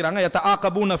ஹுரைரா அறிவிக்கிறாங்க,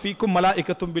 யதஆகபூன ஃபீக்கும்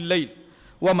மலாயிகத்தும் பில்லைல்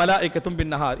வ மலாயிகத்தும்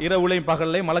பின்னஹார், இரவுலையும்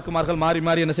பகல்லையும் மலக்குமார்கள் மாறி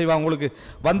மாறி என்ன செய்வாங்க? உங்களுக்கு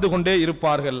வந்து கொண்டே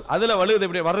இருப்பார்கள். அதுல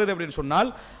வர்றது எப்படின்னு சொன்னால்,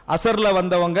 அசர்ல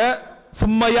வந்தவங்க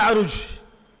சும்ம யஅருஜ்,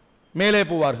 மேலே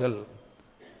போவார்கள்.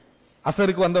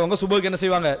 அசருக்கு வந்தவங்க சுபுக்கு என்ன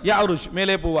செய்வாங்க? யஅருஜ்,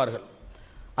 மேலே போவார்கள்.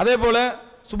 அதே போல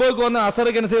சுபுக்கு வந்த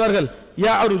அசருக்கு என்ன செய்வார்கள்?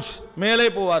 யஅருஜ், மேலே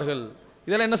போவார்கள்.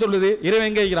 இதெல்லாம் என்ன சொல்லுது? இறைவன்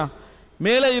எங்கே இருக்கிறான்?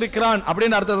 மேலே இருக்கிறான்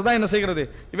அப்படின்னு அர்த்தத்தை தான் என்ன செய்கிறது?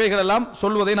 இவைகள் எல்லாம்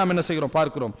சொல்வதை நாம் என்ன செய்கிறோம்?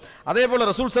 பார்க்கிறோம். அதே போல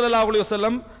ரசூல் ஸல்லல்லாஹு அலைஹி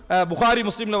வஸல்லம் புகாரி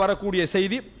முஸ்லிம்ல வரக்கூடிய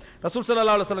செய்தி, ரசூல்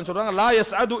ஸல்லல்லாஹு அலைஹி வஸல்லம் சொல்றாங்க, லா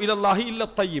யஸ்அது இலல்லாஹி இல்ல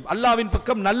தய்யிப், அல்லாஹ்வின்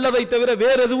பக்கம் நல்லதை தவிர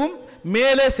வேற எதுவும்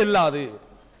மேலே செல்லாது.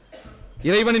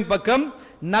 இறைவனின் பக்கம்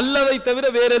நல்லதை தவிர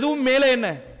வேற எதுவும் மேலே என்ன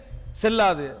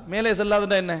செல்லாது. மேலே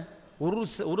செல்லாதுன்னா என்ன?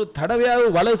 ஒரு தடவையாவது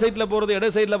வலது சைட்ல போறது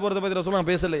இடது சைட்ல போறதை பத்தி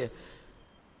ரசூலுல்லாஹ் பேசலையே.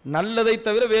 நல்லதை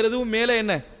தவிர வேற எதுவும் மேலே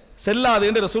என்ன செல்லாது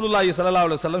என்று ரசூலுல்லாஹி ஸல்லல்லாஹு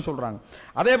அலைஹி வஸல்லம் சொல்றாங்க.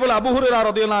 அதே போல அபூ ஹுரைரா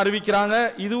ரலியல்லாஹு அறிவிக்கிறாங்க,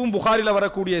 இதுவும் புகாரில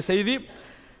வரக்கூடிய செய்தி,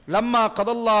 லம்மா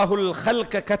கதல்லாஹுல்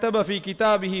ஹல்க கதப ஃபீ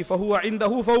கிதாபிஹி ஃபஹுவ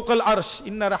இன்தஹு ஃபௌகல் அர்ஷ்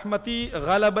இன்ன ரஹ்மதி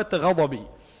கலபத் கதபி.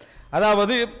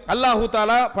 அதாவது அல்லாஹு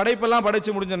தஆலா படைப்பெல்லாம்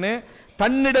படைச்சு முடிஞ்சனே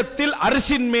தன்னிடத்தில்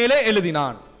அர்ஷின் மேலே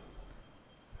எழுதினான்,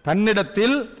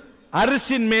 தன்னிடத்தில்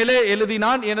அர்ஷின் மேலே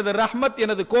எழுதினான், எனது ரஹ்மத்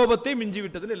எனது கோபத்தை மிஞ்சி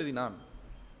விட்டதில் எழுதினான்.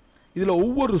 இதுல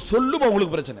ஒவ்வொரு சொல்லும்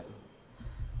அவங்களுக்கு பிரச்சனை.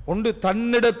 ஒன்று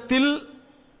தன்னிடத்தில்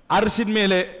அர்ஷின்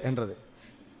மேலே என்றது,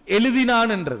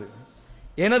 எழுதினான் என்றது,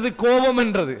 எனது கோபம்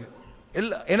என்றது,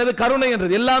 எனது கருணை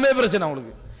என்றது, எல்லாமே பிரச்சனை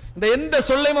அவங்களுக்கு. இந்த எந்த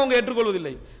சொல்லையும் அவங்க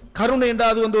ஏற்றுக்கொள்வதில்லை. கருணை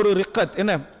என்றால் அது வந்து ஒரு ரிக்கத்,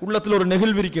 என்ன உள்ளத்தில் ஒரு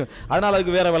நெகிழ்வு இருக்கும், அதனால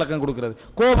அதுக்கு வேற விளக்கம் கொடுக்கிறது.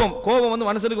 கோபம் வந்து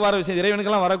மனுஷனுக்கு வர விஷயம்,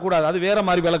 இறைவனுக்கெல்லாம் வரக்கூடாது, அது வேற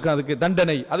மாதிரி விளக்கம், அதுக்கு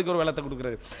தண்டனை, அதுக்கு ஒரு விளக்கத்தை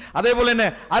கொடுக்கிறது. அதே போல என்ன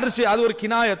அரிசி, அது ஒரு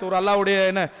கினாயத், ஒரு அல்லாஹ்வுடைய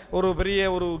என்ன ஒரு பெரிய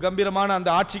ஒரு கம்பீரமான அந்த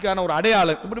ஆட்சிக்கான ஒரு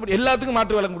அடையாளம், இப்படி எல்லாத்துக்கும்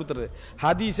மாற்று விளக்கம் கொடுத்துருது.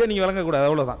 ஹதீஸே நீங்க விளங்கக்கூடாது,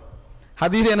 அவ்வளவுதான்.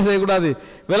 ஹதீஸை என்ன செய்யக்கூடாது?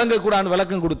 விளங்கக்கூடாது.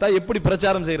 விளக்கம் கொடுத்தா எப்படி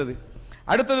பிரச்சாரம் செய்யறது?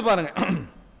 அடுத்தது பாருங்க,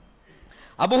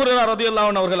 அபூ ஹுரைரா ரலியல்லாஹு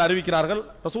அன்ஹு அவர்கள் அறிவிக்கிறார்கள்,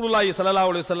 ரசூலுல்லாஹி ஸல்லல்லாஹு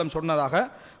அலைஹி வஸல்லம் சொன்னதாக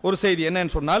ஒரு செய்தி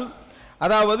என்னன்னு சொன்னால்,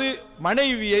 அதாவது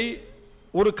மனைவியை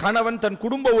ஒரு கணவன் தன்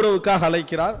குடும்ப உறவுக்காக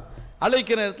அழைக்கிற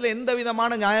நேரத்தில் எந்த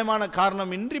விதமான நியாயமான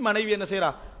காரணம் இன்றி மனைவி என்ன செய்யறா?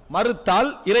 மறுத்தால்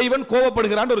இறைவன்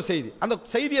கோபப்படுகிறான் ஒரு செய்தி. அந்த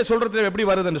செய்தியை சொல்றது எப்படி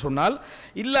வருதுன்னு சொன்னால்,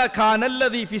 இல்லா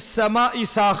கானல்லதி ஃபிஸ் ஸமாஇ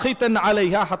சாஹிதன்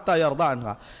அலைஹா ஹத்தா யர்தா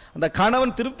அன்ஹா, அந்த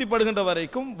கணவன் திருப்திப்படுகின்ற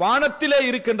வரைக்கும் வானத்திலே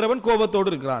இருக்கின்றவன்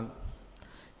கோபத்தோடு இருக்கிறான்.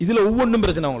 இதுல ஒவ்வொன்றும்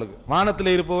பிரச்சனை உங்களுக்கு.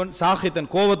 வானத்தில் இருப்பவன் சாஹித்தன்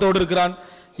கோபத்தோடு இருக்கிறான்,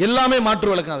 எல்லாமே மாற்று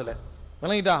விளக்கம் அதுல,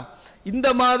 விளங்கிட்டா? இந்த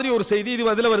மாதிரி ஒரு செய்தி இது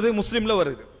அதுல வருது, முஸ்லிம்ல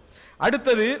வருது.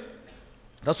 அடுத்தது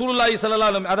ரசூலுல்லாஹி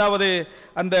ஸல்லல்லாஹு அலைஹி அதாவது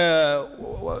அந்த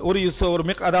ஒரு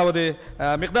அதாவது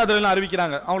மிக்தாத் எல்லாம்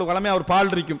அறிவிக்கிறாங்க. அவங்களுக்கு வளமையாக ஒரு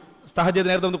பால் இருக்கும், தஹஜ்ஜுத்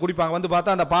நேரத்தை வந்து குடிப்பாங்க. வந்து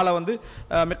பார்த்தா அந்த பாலை வந்து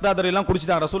மிக்தாத் எல்லாம்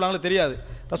குடிச்சிட்டாங்க. ரசூலுல்லாஹ்க்கு தெரியாது.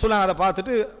 ரசூலுல்லாஹ் அதை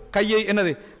பார்த்துட்டு கையை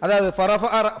என்னது அதாவது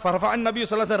ஃபரஃபஅன் நபி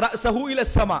ஸல்லல்லாஹு அலைஹி வஸல்லம் ரஸஹு இல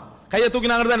ஸமா, கையை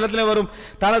தூக்கினாங்கன்னு தான் இடத்துல வரும்.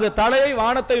 தனது தலையை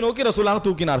வானத்தை நோக்கி ரசூலுல்லாஹ்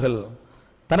தூக்கினார்கள்.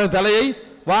 தனது தலையை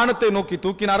வானத்தை நோக்கி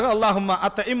தூக்கினார்கள். அல்லாஹும்ம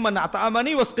அத்இம்மன்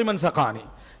அத்அமனி வஸ்கிமன் சகானி,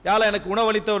 யா அல்லாஹ் எனக்கு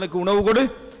உணவளித்தவனுக்கு உணவு கொடு,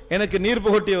 எனக்கு நீர்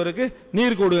புகட்டியவருக்கு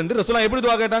நீர் கொடு என்று ரசூலுல்லாஹ் எப்படி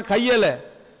துஆ கேட்டாங்க? கையில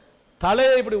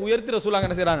தலையை இப்படி உயர்த்தி ரசூலுல்லாஹ்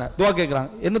என்ன செய்றாங்க? துஆ கேட்கறாங்க.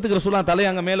 என்னத்துக்கு ரசூலுல்லாஹ் தலையை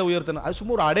அங்க மேல உயர்த்தணும்? அது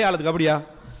சும்மா ஒரு அடையாளத்துக்கு. அப்படியா?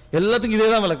 எல்லாத்துக்கும் இதே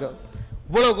தான் விளக்கம்.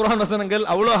 இவ்வளவு குர்ஆன் வசனங்கள்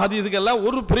அவ்வளோ ஹதீஸுகள் எல்லாம்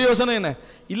ஒரு பிரயோசனம் என்ன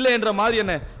இல்லை என்ற மாதிரி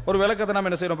என்ன ஒரு விளக்கத்தை நாம்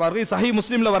என்ன செய்யறோம் பாருங்க. சஹீஹ்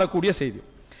முஸ்லிம்ல வரக்கூடிய செய்தி.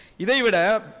 இதை விட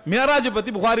மியராஜ்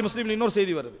பத்தி புகாரி முஸ்லிம்ல இன்னொரு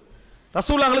செய்தி வருது.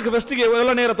 ரசூலுல்லாஹ்களுக்கு வெஸ்ட்டுக்கு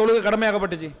எவ்வளவு நேரம் தொழுகை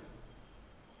கடமையாக்கப்பட்டுச்சு?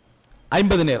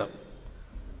 50 நேரம்.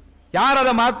 யார்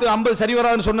அதை மாத்து 50 சரி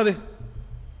வராதுன்னு சொன்னது?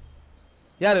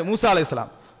 யாரு? மூசா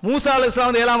அலைஹிஸ்ஸலாம். மூசா அலைஹிஸ்ஸலாம்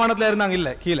வந்து 7ஆம் வானத்துல இருந்தாங்க, இல்ல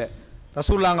கீழே.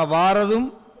 ரசூலுல்லாஹ் வாரதும்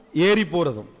ஏறி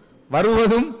போறதும்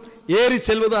வருவதும் ஏறி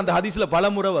செல்வதும் அந்த ஹதீஸ்ல பல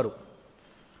முறை வரும்.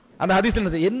 அந்த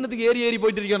ஹதீஸ்ல என்னத்துக்கு ஏறி ஏறி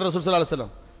போயிட்டு இருக்காங்க ரசூல் ஸல்லல்லாஹு அலைஹி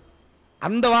வஸல்லம்?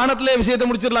 அந்த வானத்திலே விஷயத்தை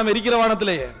முடிச்சிடலாம், இருக்கிற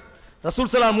வானத்திலேயே. ரசூல்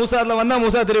ஸல்லல்லாஹு மூசால வந்தா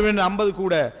மூசா திரும்பி 50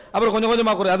 கூட, அப்புறம் கொஞ்சம்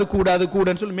கொஞ்சமா குறை, அது கூட அது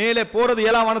கூடன்னு சொல்லி மேலே போறது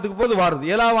 7ஆம் வானத்துக்கு போறது வாருது,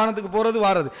 7ஆம் வானத்துக்கு போறது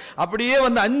வாருது, அப்படியே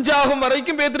வந்து 5ஆகும்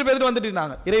வரைக்கும் பேத்துட்டு வந்துட்டு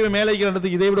இருந்தாங்க. இறைவன் மேலே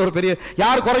இருக்கிறதுக்கு இதை விட ஒரு பெரிய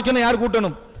யார் குறைக்கணும் யார்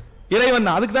கூட்டணும்?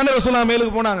 இறைவன். அதுக்கு தானே ரசூலுல்லாஹ்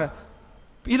மேலுக்கு போனாங்க.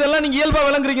 இதெல்லாம் நீங்க இயல்பா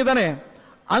விளங்குறீங்க தானே.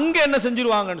 அங்க என்ன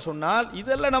செஞ்சிருவாங்கன்னு சொன்னால்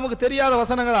இதெல்லாம் நமக்கு தெரியாத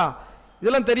வசனங்களா,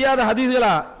 இதெல்லாம் தெரியாத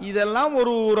ஹதீஸ்களா, இதெல்லாம்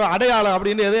ஒரு ஒரு அடையாளம்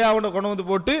அப்படின்னு எதையாவது கொண்டு வந்து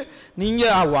போட்டு நீங்க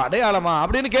அடையாளமா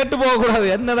அப்படின்னு கேட்டு போக கூடாது.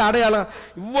 என்னது அடையாளம்?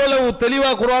 இவ்வளவு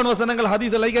தெளிவா குர்ஆன் வசனங்கள்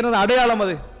ஹதீஸ் எல்லாம் என்னது அடையாளம்?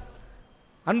 அது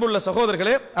அன்புள்ள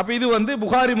சகோதரர்களே, அப்ப இது வந்து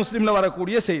புகாரி முஸ்லிம்ல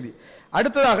வரக்கூடிய செய்தி.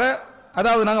 அடுத்ததாக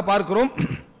அதாவது நாங்க பார்க்கிறோம்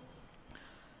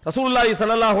ரசூலுல்லாஹி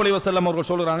ஸல்லல்லாஹு அலைஹி வஸல்லம்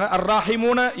அவர்கள் சொல்றாங்க,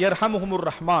 அர்-ராஹிமூன யர்ஹமுஹுமுர்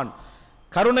ரஹ்மான்,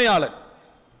 கருணையாளன்,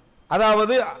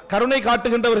 அதாவது கருணை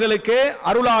காட்டுகின்றவர்களுக்கு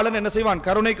அருளாளன் என்ன செய்வான்?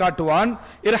 கருணை காட்டுவான்.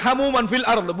 இர்ஹமு மன் ஃபில்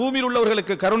அர்த், பூமியில்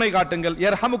உள்ளவர்களுக்கு கருணை காட்டுங்கள்.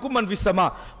 யர்ஹமுக்கும் மன் ஃபிஸ் ஸமா,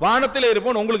 வானத்திலே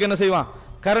இருப்பவன் உங்களுக்கு என்ன செய்வான்?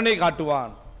 கருணை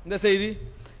காட்டுவான். இந்த செய்தி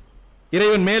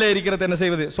இறைவன் மேலே இருக்கிறது என்ன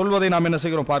செய்வது சொல்வதை நாம் என்ன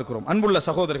செய்கிறோம் பார்க்கிறோம். அன்புள்ள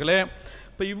சகோதரர்களே,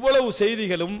 இப்ப இவ்வளவு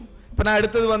செய்திகளும் இப்ப நான்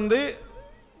எடுத்தது வந்து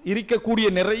இருக்கக்கூடிய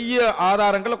நிறைய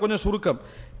ஆதாரங்களை கொஞ்சம் சுருக்கம்.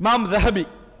 இமாம் ذهبி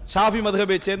ஷாஃபி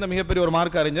மத்ஹபை சேர்ந்த மிகப்பெரிய ஒரு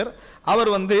மார்க்க அறிஞர், அவர்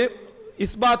வந்து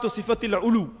இஸ்பாத்து சிஃபத்தில்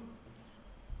உலு,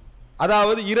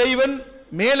 அதாவது இறைவன்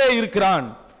மேலே இருக்கிறான்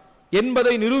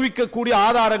என்பதை நிரூபிக்கக்கூடிய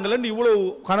ஆதாரங்கள் இவ்வளவு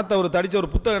கணத்தை ஒரு தடிச்ச ஒரு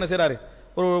புத்தகம் என்ன செய்றாரு,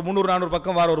 ஒரு 300-400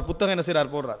 பக்கம் வர ஒரு புத்தகம் என்ன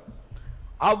செய்றார் போடுறார்.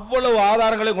 அவ்வளவு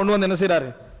ஆதாரங்களை கொண்டு வந்து என்ன செய்றாரு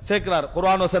சேர்க்கிறார்.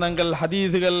 குர்ஆன் வசனங்கள்,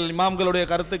 ஹதீதுகள், இமாம்களுடைய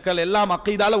கருத்துக்கள் எல்லாம்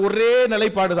அக்கீதால ஒரே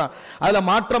நிலைப்பாடு தான், அதுல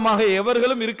மாற்றமாக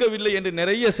எவர்களும் இருக்கவில்லை என்று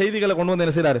நிறைய செய்திகளை கொண்டு வந்து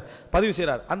என்ன செய்றாரு பதிவு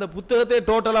செய்றார். அந்த புத்தகத்தை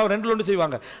டோட்டலா 2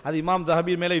 செய்வாங்க. அது இமாம்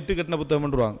ذهبி மேல இட்டு கட்டின புத்தகம்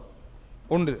என்றுவாங்க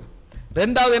ஒன்று.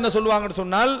 ரெண்டாவது என்ன சொல்லுவாங்கன்னு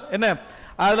சொன்னால் என்ன,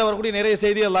 அதுல வரக்கூடிய நிறைய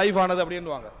செய்திகள் லைஃப் ஆனது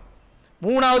அப்படின்னுவாங்க.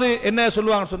 மூணாவது என்ன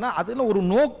சொல்லுவாங்கன்னு சொன்னா அதுல ஒரு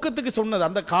நோக்கத்துக்கு சொன்னது,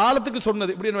 அந்த காலத்துக்கு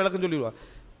சொன்னது இப்படின்னு விளக்கம் சொல்லிடுவாங்க.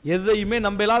 எதையுமே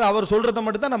நம்பலாத அவர் சொல்றதை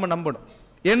மட்டும் தான் நம்ம நம்பணும்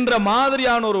என்ற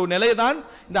மாதிரியான ஒரு நிலைதான்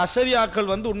இந்த அஷரியாக்கள்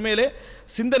வந்து உண்மையிலே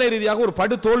சிந்தனை ரீதியாக ஒரு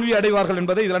படு தோல்வி அடைவார்கள்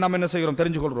என்பதை இதில் நாம் என்ன செய்கிறோம்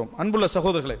தெரிஞ்சுக்கொள்கிறோம். அன்புள்ள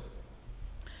சகோதரர்களே,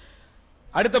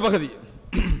 அடுத்த பகுதி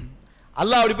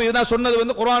அல்லாஹ் இப்ப இதுதான் சொன்னது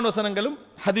வந்து குர்ஆன் வசனங்களும்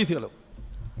ஹதீஸ்களும்.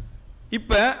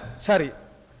 இப்ப சரி,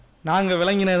 நாங்க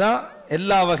விளங்கினதான்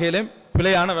எல்லா வகையிலும்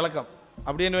பிழையான விளக்கம்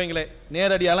அப்படின்னு வைங்களே,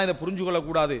 நேரடியாலாம் இதை புரிஞ்சு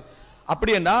கொள்ளக்கூடாது.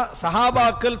 அப்படின்னா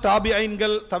சஹாபாக்கள்,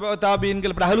 தாபிஐன்கள்,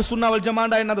 தாபியின்கள், இப்படி அஹ்லுஸ் சுன்னா வல்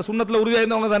ஜமாஅத் என்ன அந்த சுன்னத்துல உறுதியா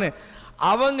இருந்தவங்க தானே,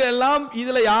 அவங்க எல்லாம்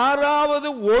இதுல யாராவது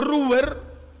ஒருவர்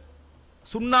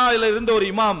சுன்னால இருந்த ஒரு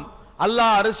இமாம்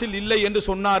அல்லாஹ் அரசில் இல்லை என்று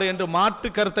சொன்னார் என்று மாற்று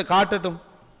கருத்தை காட்டட்டும்.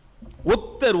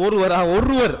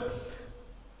 ஒருவர்,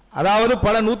 அதாவது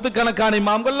பல நூற்றுக்கணக்கான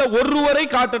இமாம்கள்ல ஒருவரை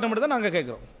காட்டட்டும் தான் நாங்க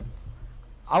கேட்கிறோம்.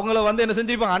 அவங்கள வந்து என்ன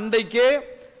செஞ்சிருப்பாங்க, அன்றைக்கே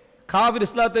காவிர்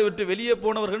இஸ்லாத்தை விட்டு வெளியே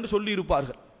போனவர்கள் சொல்லி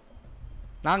இருப்பார்கள்.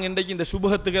 நாங்கள் இன்றைக்கு இந்த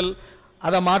சுபகத்துகள்,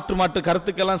 அதை மாற்று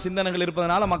கருத்துக்கெல்லாம் சிந்தனைகள்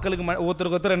இருப்பதனால மக்களுக்கு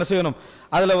ஒருத்தருக்கு ஒருத்தர் என்ன செய்யணும்,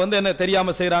 அதில் வந்து என்ன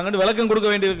தெரியாமல் செய்கிறாங்கன்னு விளக்கம் கொடுக்க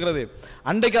வேண்டி இருக்கிறது.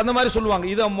 அன்றைக்கு அந்த மாதிரி சொல்லுவாங்க.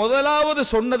 இதை முதலாவது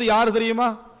சொன்னது யார் தெரியுமா?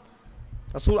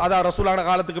 ரசூலான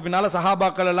காலத்துக்கு பின்னால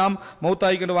சஹாபாக்கள் எல்லாம்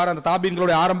மௌத்தாயிக்கிட்டு வர அந்த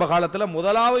தாபீன்களுடைய ஆரம்ப காலத்தில்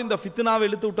முதலாவது இந்த ஃபித்னாவை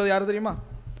இழுத்து விட்டது யார் தெரியுமா?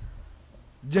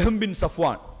 ஜஹம் பின்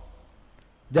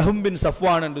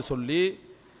சஃப்வான் என்று சொல்லி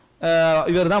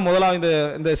இவர் தான் முதலாவது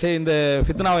இந்த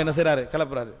ஃபித்னாவை என்ன செய்கிறாரு,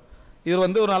 கிளப்புறாரு. இவர்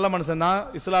வந்து ஒரு நல்ல மனுஷன் தான்,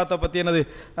 இஸ்லாத்தை பற்றி என்னது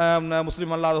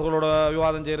முஸ்லீம் அல்லாதவர்களோட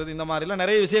விவாதம் செய்கிறது இந்த மாதிரிலாம்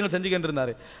நிறைய விஷயங்கள் செஞ்சுக்கிட்டு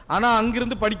இருந்தார். ஆனால்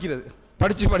அங்கிருந்து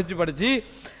படித்து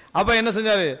அப்போ என்ன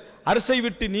செஞ்சார், அரிசை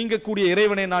விட்டு நீங்கக்கூடிய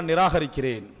இறைவனை நான்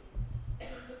நிராகரிக்கிறேன்.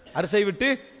 அரிசை விட்டு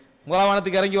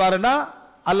முதலாவனத்துக்கு இறங்கி வாருன்னா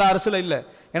அல்லாஹ் அரசில் இல்லை,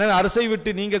 எனவே அரசை விட்டு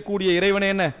நீங்கக்கூடிய இறைவனை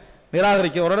என்ன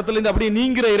நிராகரிக்க, ஒரு இடத்துல இருந்து அப்படியே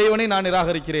நீங்கிற இறைவனை நான்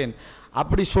நிராகரிக்கிறேன்.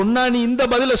 அப்படி சொன்னா நீ இந்த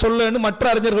பதிலை சொல்லுன்னு மற்ற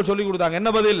அறிஞர்கள் சொல்லி கொடுத்தாங்க.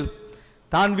 என்ன பதில்?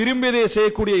 தான் விரும்பியதை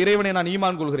செய்யக்கூடிய இறைவனை நான்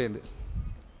ஈமான் கொள்கிறேன்.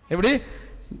 எப்படி?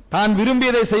 தான்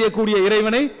விரும்பியதை செய்யக்கூடிய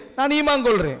இறைவனை நான் ஈமான்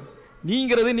கொள்றேன்.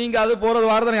 நீங்கிறது நீங்க அது போறது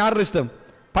வாரதனை யார் இஷ்டம்?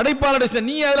 படைப்பாளர் இஷ்டம்.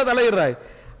 நீ அதில் தலையிடுறாய்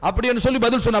அப்படின்னு சொல்லி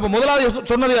பதில் சொன்ன. அப்ப முதலாவது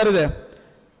சொன்னது யாரு?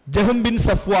 ஜஹம் பின்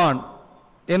சஃப்வான்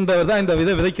என்பவர் தான் இந்த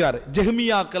விதை விதைக்கிறார்.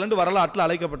 ஜஹ்மியாக்கள் என்று வரலாற்றில்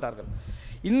அழைக்கப்பட்டார்கள்.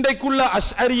 இன்றைக்குள்ள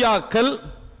அஷ்அரியாக்கள்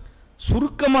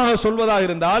சுருக்கமாக சொல்வதாக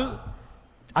இருந்தால்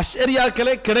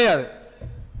அஷ்அரியாக்களே கிடையாது.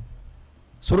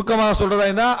 சுருக்கமாக சொல்றதா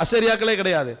இருந்தால் அஷ்அரியாக்களே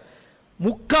கிடையாது.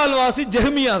 முக்கால்வாசி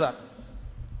ஜஹ்மியா தான்.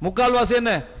 முக்கால்வாசி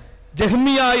என்ன?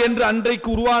 ஜஹ்மியா என்று அன்றைக்கு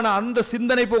உருவான அந்த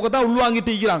சிந்தனை போக்கத்தான்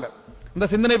உள்வாங்கிட்டு இருக்கிறாங்க. அந்த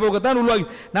சிந்தனை போக்கத்தான் உள்வாங்கி,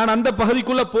 நான் அந்த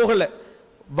பகுதிக்குள்ள போகல.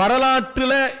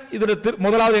 வரலாற்றில் இது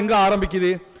முதலாவது எங்க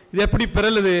ஆரம்பிக்குது, இது எப்படி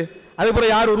பிறழுது,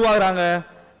 அதுக்கப்புறம் யார் உருவாகிறாங்க,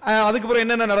 அதுக்கப்புறம்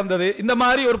என்னென்ன நடந்தது, இந்த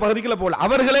மாதிரி ஒரு பகுதிக்குள்ள போகல.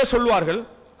 அவர்களே சொல்வார்கள்,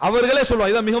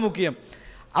 இதான் மிக முக்கியம்.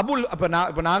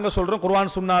 இப்ப நாங்க சொல்றோம்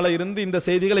குர்ஆன் சுன்னால இருந்து இந்த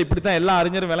செய்திகளை இப்படித்தான் எல்லா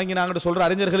அறிஞரும் விளங்கினாங்கன்னு சொல்ற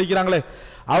அறிஞர்கள் இருக்கிறாங்களே,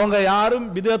 அவங்க யாரும்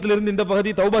பிதஅத்துல இருந்து இந்த பகுதி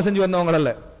தௌபா செஞ்சு வந்தவங்க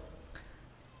அல்ல.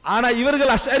 ஆனா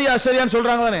இவர்கள் அஷ்அரியான்னு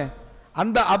சொல்றாங்க தானே.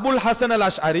 அந்த அபுல் ஹசன் அல்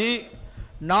அஷ்அரி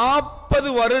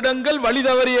 40 வருடங்கள் வழி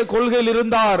தவறிய கொள்கையில்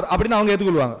இருந்தார் அப்படின்னு அவங்க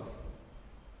ஏற்றுக்கொள்வாங்க.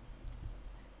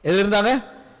 எதில் இருந்தாங்க?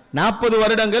 40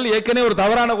 வருடங்கள் ஏற்கனவே ஒரு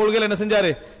தவறான கொள்கையில் என்ன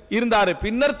செஞ்சாரு? இருந்தாரு.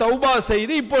 பின்னர் தௌபா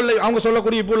செய்து இப்போ அவங்க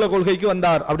சொல்லக்கூடிய இப்போ உள்ள கொள்கைக்கு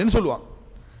வந்தார் அப்படின்னு சொல்லுவாங்க.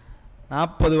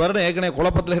 40 வருடம் ஏற்கனவே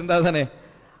குழப்பத்தில் இருந்தால் தானே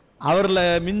அவரில்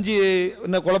மிஞ்சி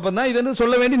என்ன குழப்பம் தான் இதுன்னு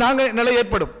சொல்ல வேண்டி நாங்கள் நிலை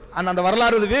ஏற்படும். ஆனால் அந்த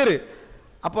வரலாறு வேறு.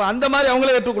 அப்போ அந்த மாதிரி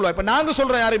அவங்களே ஏற்றுக்கொள்வோம். இப்போ நாங்கள்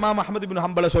சொல்கிறோம் யார்? இமாம் அஹ்மத் பின்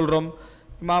ஹம்பலை சொல்கிறோம்,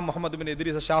 இமாம் முஹம்மது பின்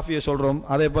இத்ரீஸ் ஷாஃபியை சொல்கிறோம்,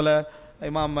 அதே போல்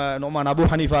இமாம் நொமான் அபு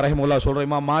ஹனீஃபா ரஹிமுல்லா சொல்கிறோம்,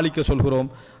 இமாம் மாலிக்கை சொல்கிறோம்,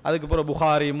 அதுக்கப்புறம்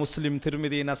புகாரி, முஸ்லிம்,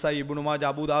 திருமிதி, நசாய், இப்னு மாஜா,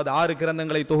 அபூ தாவூத் 6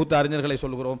 கிரந்தங்களை தொகுத்த அறிஞர்களை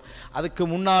சொல்கிறோம். அதுக்கு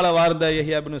முன்னால் வாழ்ந்த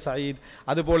யஹ்யா இப்னு சயீத்,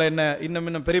 அதுபோல் என்ன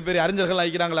இன்னும் பெரிய பெரிய அறிஞர்கள்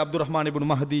ஆகிக்கிறாங்களே, அப்துர் ரஹ்மான் இப்னு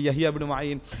மஹதி, யஹ்யா இப்னு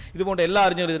மயின், இது போன்ற எல்லா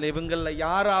அறிஞர்கள். இவங்களில்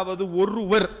யாராவது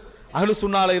ஒருவர் அஹ்லு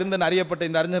சுன்னால இருந்து அறியப்பட்ட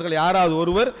இந்த அறிஞர்கள் யாராவது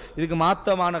ஒருவர் இதுக்கு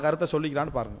மாத்தமான கருத்தை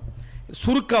சொல்லிக்கிறான்னு பாருங்க.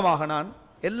 சுருக்கமாக நான்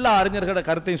எல்லா அறிஞர்களோட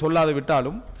கருத்தையும் சொல்லாத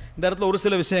விட்டாலும் இந்த இடத்துல ஒரு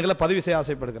சில விஷயங்களை பதிவு செய்ய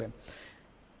ஆசைப்படுகிறேன்.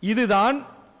 இதுதான்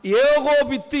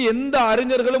ஏகோபித்து எந்த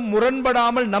அறிஞர்களும்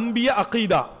முரண்படாமல் நம்பிய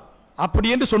அகீதா அப்படி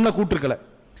என்று சொன்ன கூற்றுக்களை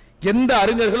எந்த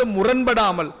அறிஞர்களும்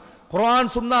முரண்படாமல்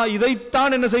குர்ஆன் சுன்னா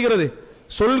இதைத்தான் என்ன செய்கிறது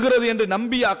சொல்கிறது என்று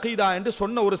நம்பிய அகீதா என்று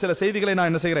சொன்ன ஒரு சில செய்திகளை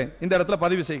நான் என்ன செய்கிறேன் இந்த இடத்துல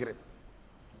பதிவு செய்கிறேன்.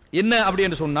 என்ன அப்படி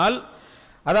என்று சொன்னால்,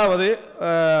 அதாவது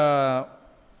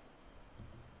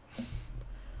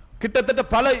கிட்டத்தட்ட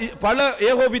பல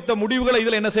ஏகோபித்த முடிவுகளை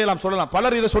இதில் என்ன செய்யலாம் சொல்லலாம்.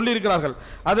 பலர் இதை சொல்லி இருக்கிறார்கள்.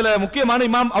 அதுல முக்கியமான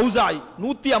இமாம் அவுசாய்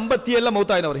 157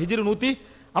 மௌத்தாயினவர், ஹிஜ்ரி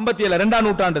 157 2ஆம்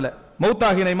நூற்றாண்டுல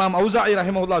மௌத்தாகின இமாம் அவுசாய்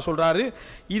ரஹிமஹுல்லாஹ் சொல்றாரு.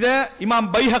 இத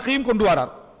இமாம் பைஹகீம் கொண்டு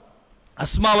வரார்.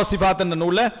 அஸ்மா வ சிஃபாத் என்ற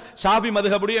நூல்ல ஷாஃபி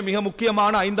மதுஹபுடைய மிக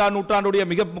முக்கியமான 5ஆம் நூற்றாண்டுடைய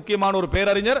மிக முக்கியமான ஒரு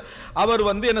பேரறிஞர் அவர்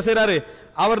என்ன செய்யறாரு,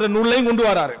 அவருடைய நூலையும் கொண்டு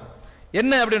வராரு.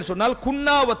 என்ன அப்படின்னு சொன்னால்,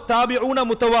 குன்னா வத்தாபிஊன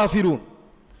முத்தவாஃபிரூன்,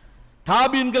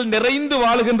 தாபீன்கள் நிறைந்து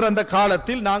வாழுகின்ற அந்த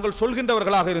காலத்தில் நாங்கள்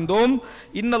சொல்கின்றவர்களாக இருந்தோம்.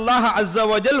 இன்னல்லாஹ அஸ்ஸ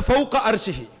வஜல் ஃபௌக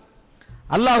அர்ஷிஹி,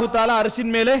 அல்லாஹு தஆலா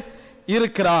அர்ஷின் மேலே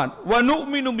இருக்கிறான். வ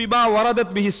நுமினு பிமா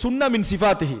வரதத் பிஹி சுன்ன மின்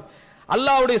சிஃபாத்திஹி,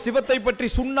 அல்லாஹ்வுடைய சிஃபத்தை பற்றி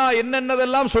சுன்னா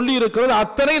என்னென்னதெல்லாம் சொல்லி இருக்கிறது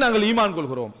அத்தனை நாங்கள் ஈமான்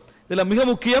கொள்கிறோம். இதுல மிக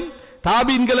முக்கியம்,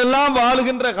 தாபீன்கள் எல்லாம்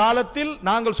வாழுகின்ற காலத்தில்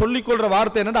நாங்கள் சொல்லிக் கொள்ற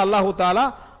வார்த்தை என்னன்னா, அல்லாஹு தஆலா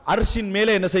அர்ஷின்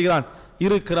மேலே என்ன செய்கிறான்,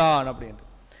 இருக்கிறான் அப்படின்னு.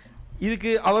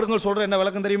 இதுக்கு அவர்கள் சொல்ற என்ன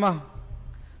விளக்கம் தெரியுமா?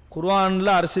 குர்ஆன்ல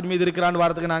அர்ஷின் மீது இருக்கிறான்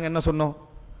வார்த்தைக்கு நாங்கள் என்ன சொன்னோம்,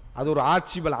 அது ஒரு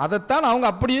ஆட்சி பலம். அதைத்தான் அவங்க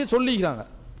அப்படியே சொல்லிக்கிறாங்க,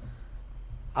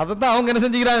 அதைத்தான் அவங்க என்ன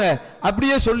செஞ்சுக்கிறாங்க,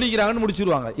 அப்படியே சொல்லிக்கிறாங்கன்னு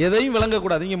முடிச்சிருவாங்க. எதையும்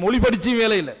விளங்கக்கூடாது. இங்கே மொழி படிச்சு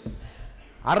வேலை இல்லை.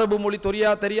 அரபு மொழி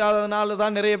தெரியாததுனால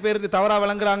தான் நிறைய பேர் தவறா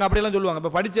விளங்குறாங்க அப்படியெல்லாம் சொல்லுவாங்க.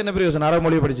 இப்போ படிச்சு என்ன பிரயோசனம்? அரபு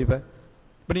மொழியை படிச்சு இப்போ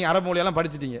நீங்கள் அரபு மொழியெல்லாம்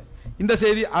படிச்சிட்டீங்க, இந்த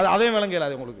செய்தி அதையும்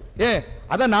விளங்கலாது உங்களுக்கு.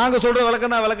 அதான் நாங்கள் சொல்ற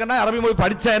விளக்கம்னா அரபி மொழி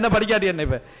படிச்சா என்ன படிக்காட்டி என்ன?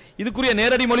 இப்போ இதுக்குரிய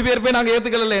நேரடி மொழிபெயர்ப்பை நாங்கள்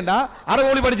ஏற்றுக்கலன்னா அரபு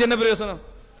மொழி படிச்சு என்ன பிரயோசனம்?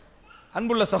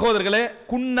 அன்புள்ள சகோதரர்களே,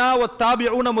 குன்னா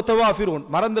வத்தாபிஊன முத்தவாஃபிரூன்,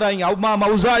 மறந்துறாங்க. இமாம்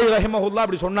அவுசாஇ ரஹிமஹுல்லாஹ்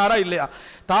அப்படி சொன்னாரா இல்லையா?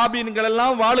 தாபீன்கள்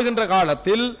எல்லாம் வாழுகின்ற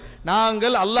காலத்தில்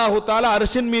நாங்கள் அல்லாஹு தஆலா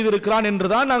அர்ஷின் மீது இருக்கிறான்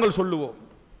என்றுதான் நாங்கள் சொல்லுவோம்.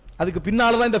 அதுக்கு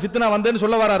பின்னால தான் இந்த ஃபித்னா வந்தேன்னு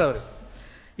சொல்ல வரார் அவர்.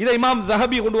 இதை இமாம்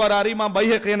ஸஹபி கொண்டு வரார், இமாம்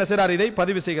பைஹகி என்ன செய்றார், இதை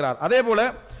பதிவு செய்கிறார். அதே போல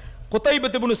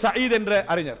குதைபத் இப்னு சயீத் என்ற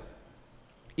அறிஞர்,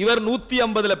 இவர்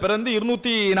 150 பிறந்து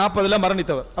 240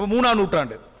 மரணித்தவர். அப்ப 3ஆம்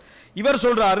நூற்றாண்டு. இவர்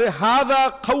சொல்றாரு, ஹாதா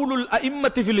கவுலுல்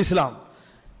அஇம்மத்தி ஃபில் இஸ்லாம்,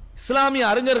 இஸ்லாமிய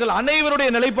அறிஞர்கள் அனைவருடைய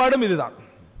நிலைப்பாடும் இதுதான்.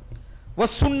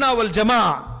 வஸ்ஸுன்னா வல் ஜமாஅ,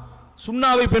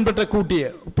 சுன்னாவை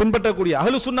பின்பற்றக்கூடிய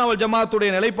அஹ்லு சுன்னா வல் ஜமாஅத்துடைய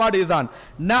நிலைப்பாடு இதுதான்.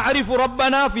 நஅரிஃபு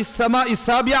ரப்பனா ஃபிஸ் ஸமாஇ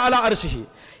ஸாபியா அலா அர்ஷிஹி,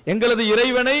 எங்களது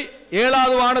இறைவனை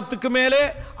 7வது வானத்துக்கு மேலே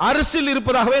அர்ஷில்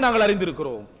இருப்பதாகவே நாங்கள்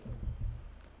அறிந்திருக்கிறோம்.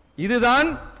 இதுதான்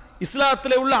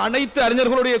இஸ்லாத்திலே உள்ள அனைத்து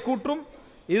அறிஞர்களுடைய கூற்றும்,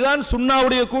 இதுதான்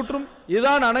சுன்னாவுடைய கூற்றும்,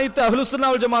 இதுதான் அனைத்து அஹ்லுஸ் சுன்னா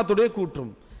வல் ஜமாத்துடைய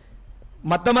கூற்றும்.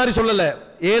 மத்த மாதிரி சொல்லல,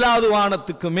 7வது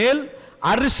வானத்துக்கு மேல்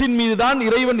அர்ஷின் மீது தான்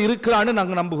இறைவன் இருக்கிறான்னு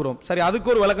நாங்கள் நம்புகிறோம். சரி,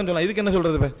 அதுக்கு ஒரு விளக்கம் சொல்லலாம். இதுக்கு என்ன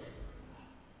சொல்றது?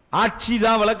 ஆட்சி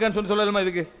தான் விளக்கம் சொல்லலாமா?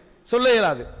 இதுக்கு சொல்ல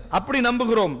இயலாது. அப்படி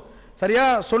நம்புகிறோம். சரியா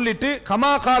சொல்லிட்டு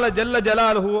கமா கால ஜல்ல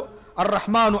ஜலாலுஹு அர்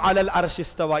ரஹ்மானு அலல் அர்ஷி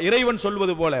இஸ்தவா, இறைவன்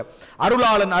சொல்வது போல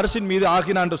அருளாளன் அர்ஷின் மீது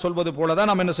ஆகினான் என்று சொல்வது போல தான்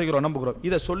நாம் என்ன செய்கிறோம், நம்புகிறோம்.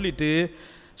 இதை சொல்லிட்டு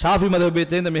ஷாஃபி மதஹபை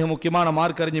சேர்ந்த மிக முக்கியமான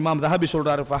மார்க் அறிஞர் இமாம் தஹபி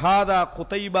சொல்றாரு, ஃபஹாதா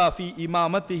குதைபா ஃபி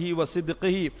இமாமத்திஹி வ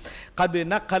சித்கிஹி கத்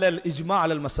நகலல் இஜ்மா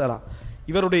அலல் மஸலா.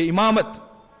 இவருடைய இமாமத்,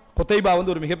 குதைபா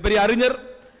வந்து ஒரு மிகப்பெரிய அறிஞர்,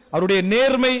 அவருடைய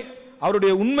நேர்மை,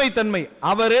 அவருடைய உண்மை தன்மை,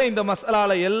 அவரே இந்த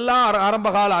மஸ்அலால எல்லா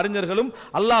ஆரம்பகால அறிஞர்களும்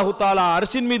அல்லாஹு தாலா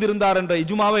அர்ஷின் மீது இருந்தார் என்ற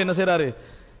இஜ்மாவை என்ன செய்றாரு,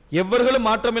 எவர்களும்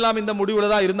மாற்றமில்லாம இந்த முடிவுல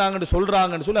தான் இருந்தாங்கன்னு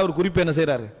சொல்றாங்கன்னு சொல்லி அவர் குறிப்பு என்ன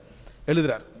செய்றாரு,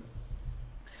 எழுதுறார்.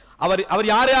 அவர்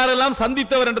யார் யாரெல்லாம்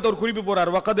சந்தித்தவர் என்ற ஒரு குறிப்பு போறார்.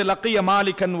 வகத் லக்கிய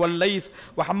மாலிகன் வல் லைஸ்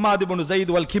வ ஹம்மாத் இப்னு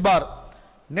ஸைத் வல் கிபார்.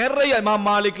 நிறைய இமாம்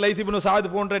மாலிக், லைஸ் இப்னு சஅத்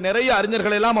போன்ற நிறைய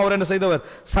அறிஞர்கள் எல்லாம் அவர் என்ன செய்தவர்,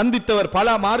 சந்தித்தவர்.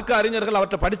 பல மார்க்க அறிஞர்கள்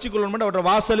அவற்றை படிச்சுக் கொள்ளணும் அவற்றை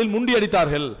வாசலில் முண்டி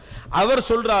அடித்தார்கள். அவர்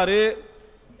சொல்றாரு,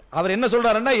 அவர் என்ன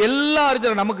சொல்றாருன்னா, எல்லா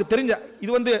அறிஞர்கள் நமக்கு தெரிஞ்ச,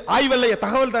 இது வந்து ஆய்வல்லைய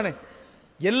தகவல் தானே,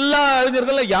 எல்லா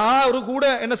அறிஞர்கள் யாரு கூட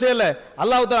என்ன செய்யல,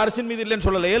 அல்லாஹ் தஆலா அர்ஷின் மீது இல்லைன்னு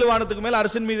சொல்லல, 7 வானத்துக்கு மேல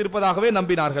அர்ஷின் மீது இருப்பதாகவே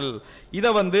நம்பினார்கள்.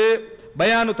 இதை வந்து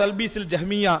பயானு தல்பீஸில்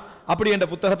ஜஹ்மியா அப்படி என்ற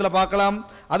புத்தகத்தில் பார்க்கலாம்.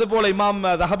 அதுபோல இமாம்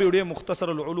தஹபியுடைய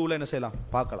முக்தஸருல் உலூல என்ன செய்யலாம்,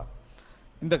 பார்க்கலாம்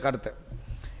இந்த கருத்தை.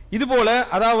 இதுபோல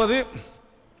அதாவது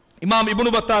இமாம்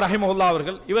இப்னு பத்தா ரஹிமஹுல்லாஹ்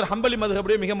அவர்கள், இவர் ஹம்பலி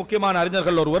மதுஹபுடைய மிக முக்கியமான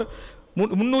அறிஞர்கள் ஒருவர்.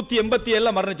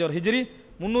 387 மரணித்தவர், ஹிஜ்ரி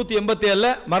 387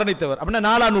 மரணித்தவர். அப்படின்னா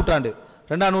 4ஆம் நூற்றாண்டு,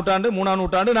 2ஆம் நூற்றாண்டு, 3ஆம்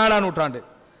நூற்றாண்டு, 4ஆம் நூற்றாண்டு.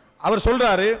 அவர்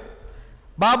சொல்றாரு,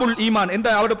 பாபுல் ஈமான், இந்த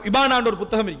அவருடைய இபானான்ற ஒரு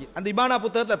புத்தகம் இருக்கு. அந்த இபானா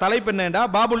புத்தகத்தில் தலைப்பு என்னண்டா,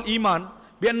 பாபுல் ஈமான்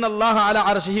பிஅன்ன அல்லாஹ் அலா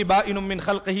அர்ஷிஹி பாயினும் மின்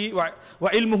ஹல்கிஹி வ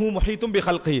இல்முஹு முஹீத்தும் பி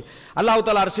ஹல்கிஹி. அல்லாஹ்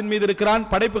தஆலா அர்ஷின் மீது இருக்கிறான்,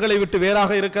 படைப்புகளை விட்டு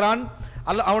வேறாக இருக்கிறான்,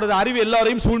 அவனது அறிவு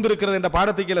எல்லாரையும் சூழ்ந்திருக்கிறது என்ற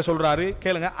பாடத்தை கீழே சொல்றாரு.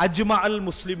 கேளுங்க, அஜ்மா அல்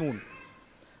முஸ்லிமூன்,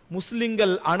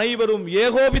 முஸ்லிம்கள் அனைவரும்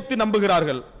ஏகோபித்து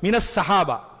நம்புகிறார்கள். மினஸ்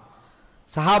சஹாபா,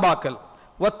 சஹாபாக்கள்,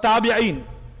 வ தாபிஈன்,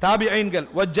 தாபிஈன்கள்,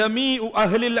 வ ஜமீஉ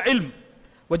அஹ்லில் இல்ம்,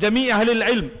 வ ஜமீ அஹ்லில்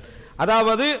இல்ம்,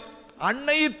 அதாவது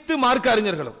அனைத்து மார்க்க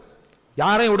அறிஞர்களும்,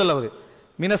 யாரையும் உடல் அவர்,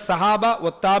 மினஸ் சஹாபா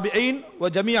வ தாபிஈன்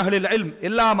வ ஜமீ அஹ்லில் இல்ம்,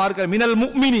 எல்லா மார்க்க, மினல்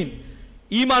முஃமினீன்,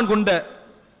 ஈமான் கொண்ட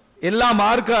எல்லா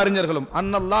மார்க்க அறிஞர்களும்,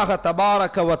 அன்னல்லாஹ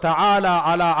தபாரக வ தஆலா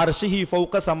அலா அர்ஷிஹி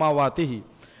ஃபௌக ஸமாவாத்திஹி,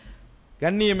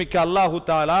 கண்ணியமிக்க அல்லாஹு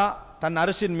தஆலா தன்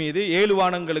அர்ஷின் மீது 7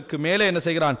 வானங்களுக்கு மேலே என்ன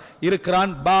செய்கிறான்,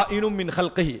 இருக்கிறான். பாயினும் மின்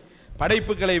ஹல்கிஹி,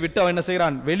 படைப்புகளை விட்டு அவன் என்ன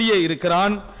செய்கிறான், வெளியே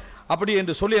இருக்கிறான். அப்படி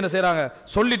என்று சொல்லி என்ன செய்றாங்க,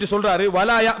 சொல்லிட்டு சொல்றாரு,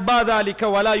 வலா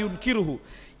யபாதாலிக வலா யுன்கிருஹு,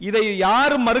 இதை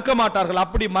யாரும் மறுக்க மாட்டார்கள்.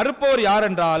 அப்படி மறுப்பவர் யார்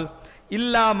என்றால்,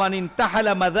 இல்லா மனின் தஹல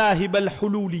மதாஹிபல்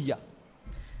ஹுலூலியா,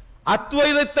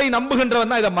 அத்வைதத்தை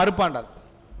நம்புகின்றவன் தான் இதை மறுப்பாண்டார்.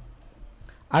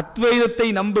 அத்வைதத்தை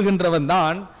நம்புகின்றவன்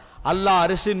தான் அல்லாஹ்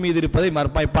அரிசின் மீது இருப்பதை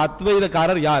மறுப்பான். இப்ப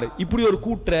அத்வைதக்காரர் யாரு? இப்படி ஒரு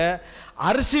கூற்ற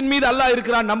அரிசின் மீது அல்லாஹ்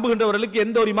இருக்கிறான் நம்புகின்றவர்களுக்கு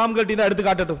எந்த ஒரு இமாம்கள்ட்ட தான் எடுத்து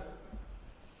காட்டட்டும்.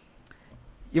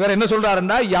 இவர் என்ன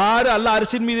சொல்றாருன்னா, யாரு அல்லாஹ்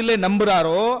அரிசின் மீது இல்லை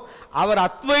நம்புறாரோ அவர்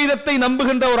அத்வைதத்தை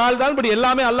நம்புகின்ற ஒரு ஆள் தான். இப்படி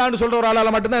எல்லாமே அல்லாஹ்னு சொல்ற ஒரு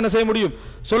ஆளால மட்டும்தான் என்ன செய்ய முடியும்,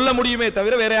 சொல்ல முடியுமே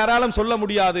தவிர வேற யாராலும் சொல்ல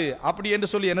முடியாது. அப்படி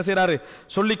என்று சொல்லி என்ன செய்யறாரு,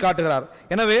 சொல்லி காட்டுகிறார்.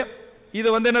 எனவே இது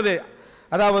வந்து என்னது,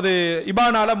 அதாவது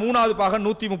இபானால 3வது பாகம்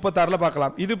 136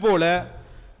 பார்க்கலாம். இது போல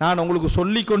நான் உங்களுக்கு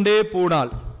சொல்லிக்கொண்டே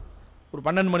போனால் ஒரு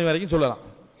 12 மணி வரைக்கும் சொல்லலாம்,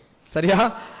 சரியா?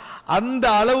 அந்த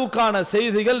அளவுக்கான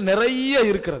செய்திகள் நிறைய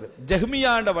இருக்கிறது.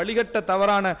 ஜஹ்மியா என்ற வழிகட்ட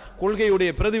தவறான கொள்கையுடைய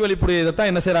பிரதிபலிப்புடைய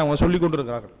இதைத்தான் என்ன செய்யறாங்க, சொல்லிக்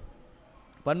கொண்டிருக்கிறார்கள்.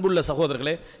 பண்புள்ள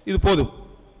சகோதரர்களே, இது போதும்.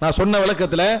 நான் சொன்ன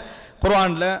விளக்கத்தில்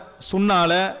குர்ஆன்ல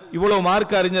சுன்னால இவ்வளவு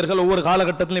மார்க்க அறிஞர்கள் ஒவ்வொரு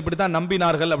காலகட்டத்திலும் இப்படித்தான்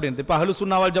நம்பினார்கள் அப்படின்னு. இப்ப அஹ்லு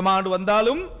சுன்னா வல் ஜமாஅத்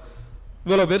வந்தாலும்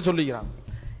இவ்வளவு பேர் சொல்லிக்கிறாங்க.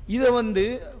 இதை வந்து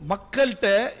மக்கள்கிட்ட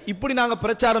இப்படி நாங்க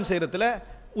பிரச்சாரம் செய்யறதுல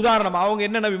உதாரணமா அவங்க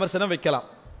என்னென்ன விமர்சனம் வைக்கலாம்.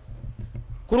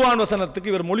 குர்ஆன்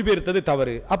வசனத்துக்கு இவர் மொழிபெயர்த்தது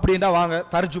தவறு அப்படின்னா வாங்க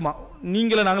தர்ஜுமா,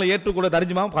 நீங்களே நாங்களே ஏற்றுக்கூட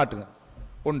தர்ஜுமா காட்டுங்க.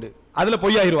 ஒன்று, அதுல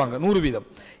பொய்யாயிருவாங்க 100%.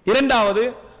 இரண்டாவது,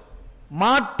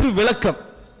 மாற்று விளக்கம்,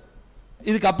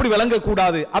 இதுக்கு அப்படி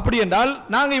விளங்கக்கூடாது அப்படி என்றால்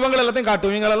நாங்க இவங்க எல்லாத்தையும்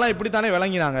காட்டுவோம், இவங்களெல்லாம் இப்படித்தானே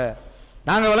விளங்கினாங்க,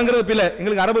 நாங்க விளங்குறது பிள்ளை,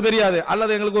 எங்களுக்கு அரபு தெரியாது,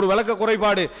 அல்லது எங்களுக்கு ஒரு விளக்க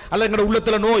குறைபாடு, அல்லது எங்களோட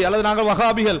உள்ளத்துல நோய், அல்லது நாங்கள்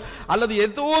வகாபிகள், அல்லது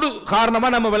ஏதோ ஒரு காரணமா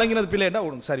நம்ம விளங்கினது பிள்ளைன்னா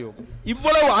ஒன்று சரி ஓகே.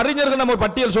 இவ்வளவு அறிஞர்கள் நம்ம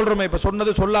பட்டியல் சொல்றோமே, இப்ப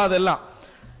சொன்னது சொல்லாத எல்லாம்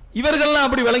இவர்கள்லாம்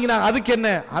அப்படி விளங்கினாங்க, அதுக்கு என்ன?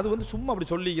 அது வந்து சும்மா அப்படி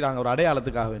சொல்லிக்கிறாங்க, ஒரு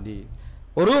அடையாளத்துக்காக வேண்டி,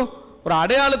 ஒரு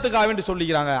அடையாளத்துக்காக வேண்டி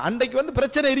சொல்லிக்கிறாங்க. அன்றைக்கு வந்து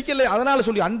பிரச்சனை இருக்கல, அதனால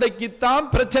சொல்லி அன்றைக்கு தான்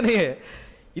பிரச்சனையே.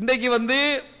 இன்றைக்கு வந்து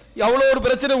அவ்வளோ ஒரு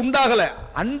பிரச்சனை உண்டாகல,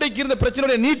 அன்றைக்கு இருந்த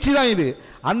பிரச்சனையுடைய நீட்சி தான் இது.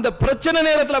 அந்த பிரச்சனை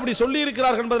நேரத்தில் அப்படி சொல்லி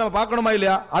இருக்கிறார்கள் என்பதை நம்ம பார்க்கணுமா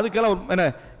இல்லையா? அதுக்கெல்லாம் என்ன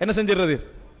என்ன செஞ்சிடுறது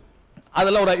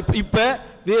அதெல்லாம் ஒரு இப்ப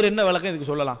வேற என்ன விளக்கம்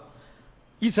இதுக்கு சொல்லலாம்?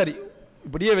 இது சரி,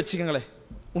 இப்படியே வச்சுக்கங்களேன்,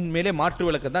 உண்மையிலே மாற்று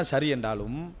விளக்கம் தான் சரி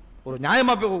என்றாலும் ஒரு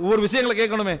நியாயமா ஒவ்வொரு விஷயங்களை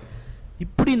கேட்கணுமே.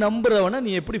 இப்படி நம்புறவனை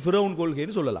நீ எப்படி ஃபிரௌன்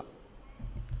கொள்கைன்னு சொல்லலாம்?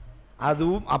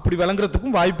 அதுவும் அப்படி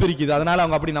விளங்குறதுக்கும் வாய்ப்பு இருக்குது. அதனால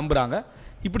அவங்க அப்படி நம்புறாங்க.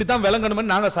 இப்படித்தான்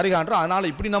விளங்கணும்னு நாங்கள் சரி காண்றோம், அதனால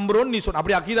இப்படி நம்புறோம் நீ சொன்ன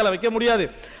அப்படி அக்கீதால வைக்க முடியாது.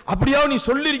 அப்படியாவது நீ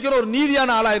சொல்லியிருக்கிற ஒரு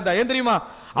நீதியான ஆளா இருந்தா, ஏன் தெரியுமா,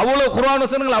 அவ்வளோ குர்ஆன்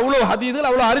வசனங்கள், அவ்வளோ ஹதீஸ்கள்,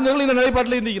 அவ்வளோ அறிஞர்கள் இந்த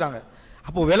நிலைப்பாட்டில் இருந்திருக்கிறாங்க.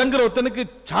 அப்போ விளங்குற ஒருத்தனுக்கு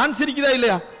சான்ஸ் இருக்குதா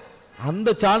இல்லையா? அந்த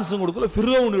சான்ஸும் கொடுக்கல.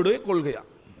 ஃபிரௌனுடைய கொள்கையா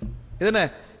இது? என்ன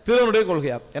ஃபிரௌனுடைய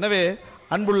கொள்கையா? எனவே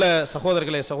அன்புள்ள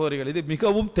சகோதரர்களே சகோதரிகள், இது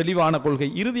மிகவும் தெளிவான கொள்கை.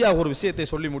 இறுதியாக ஒரு விஷயத்தை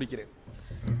சொல்லி முடிக்கிறேன்.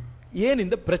 ஏன்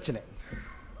இந்த பிரச்சனை?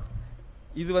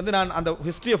 இது நான் அந்த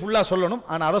ஹிஸ்டரியை ஃபுல்லாக சொல்லணும்,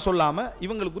 ஆனால் அதை சொல்லாமல்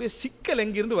இவங்களுக்குரிய சிக்கல்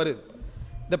எங்கிருந்து வருது,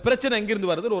 இந்த பிரச்சனை எங்கிருந்து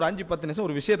வருதுன்னு ஒரு 5-10 நிமிஷம்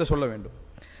ஒரு விஷயத்தை சொல்ல வேண்டும்.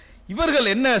 இவர்கள்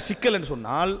என்ன சிக்கல் என்று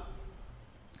சொன்னால்,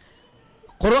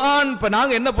 குர்ஆன் இப்போ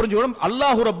நாங்கள் என்ன புரிஞ்சுக்கணும்,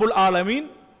 அல்லாஹு ரப்புல் ஆலமீன்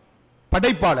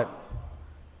படைப்பாளர்.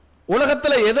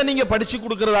 உலகத்தில் எதை நீங்கள் படித்து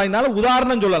கொடுக்கறதா இருந்தாலும்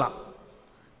உதாரணம் சொல்லலாம்,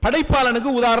 படைப்பாளனுக்கு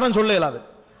உதாரணம் சொல்ல இயலாது.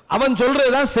 அவன்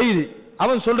சொல்றது தான் செய்தி,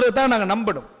 அவன் சொல்றது தான் நாங்கள்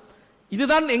நம்பணும்.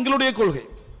 இதுதான் எங்களுடைய கொள்கை.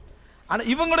 ஆனால்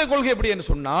இவங்களுடைய கொள்கை எப்படி என்று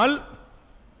சொன்னால்,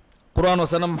 குர்ஆன்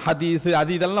வசனம் ஹதீஸ்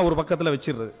அது இதெல்லாம் ஒரு பக்கத்தில்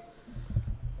வச்சிடுறது.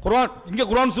 குர்ஆன் இங்கே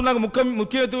குர்ஆன் சொன்னாங்க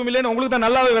முக்கியத்துவம் இல்லைன்னு உங்களுக்கு தான்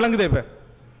நல்லாவே விளங்குதே. இப்போ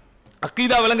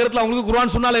அக்கீதா விளங்குறதுல அவங்களுக்கு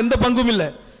குர்ஆன் சொன்னால எந்த பங்கும் இல்லை.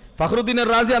 ஃபஹ்ருதீன்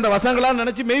ராஸி அந்த வசங்களாம்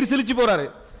நினைச்சு மெயிர் சிலிச்சு போறாரு.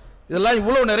 இதெல்லாம்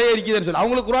இவ்வளவு நிறைய இருக்குதுன்னு சொல்லி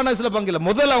அவங்களுக்கு குர்ஆன் சில பங்கு இல்லை.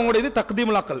 முதல்ல அவங்களுடைய இது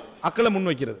தக்தீமுல் அக்களை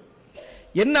முன்வைக்கிறது.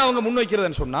 என்ன அவங்க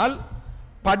முன்வைக்கிறதுன்னு சொன்னால்,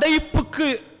 படைப்புக்கு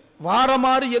வார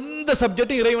மாதிரி எந்த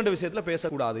சப்ஜெக்டும் இறைவன் விஷயத்தில்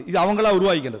பேசக்கூடாது. இது அவங்களா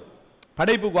உருவாக்கின்றது.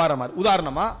 படைப்புக்கு வார மாதிரி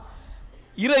உதாரணமா,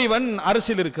 இறைவன்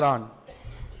அரசியல் இருக்கிறான்,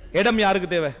 இடம் யாருக்கு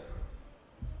தேவை?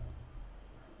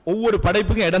 ஒவ்வொரு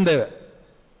படைப்புக்கும் இடம் தேவை.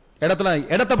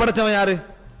 இடத்தை படைச்சவன் யாரு?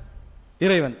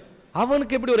 இறைவன்.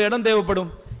 அவனுக்கு எப்படி ஒரு இடம்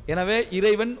தேவைப்படும்? எனவே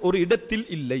இறைவன் ஒரு இடத்தில்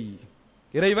இல்லை.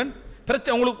 இறைவன்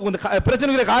பிரச்சனை உங்களுக்கு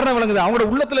பிரச்சனைக்கு காரணம் விளங்குது. அவங்களோட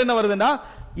உள்ளத்துல என்ன வருதுன்னா,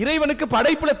 இறைவனுக்கு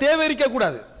படைப்புல தேவை இருக்க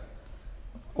கூடாது.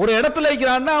 ஒரு இடத்துல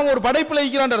இருக்கிறான்னா அவன் ஒரு படைப்புல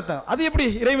இருக்கிறான் அர்த்தம். அது எப்படி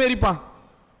இறைவன் இருப்பான்?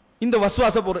 இந்த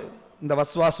வஸ்வாச பொருள், இந்த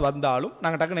வஸ்வாஸ் வந்தாலும்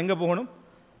நாங்க டக்குன்னு எங்க போகணும்?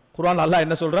 குர்ஆன் அல்லாஹ்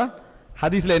என்ன சொல்றான்,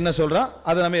 ஹதீஸ்ல என்ன சொல்றான்,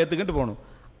 அதை நம்ம ஏத்துக்கிட்டு போகணும்.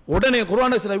 உடனே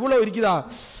குர்ஆன் இவ்வளவு இருக்குதா,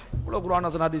 இவ்வளவு குர்ஆன்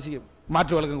ஹதீஸ்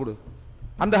மாற்று விளக்கம் கொடு,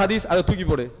 அந்த ஹதீஸ் அதை தூக்கி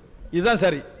போடு, இதுதான்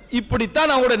சரி.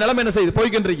 இப்படித்தான் அவங்களுடைய நிலைமை என்ன செய்யுது,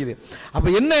 போய்கின்றிருக்குது. அப்ப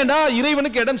என்னன்னா,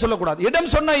 இறைவனுக்கு இடம் சொல்லக்கூடாது. இடம்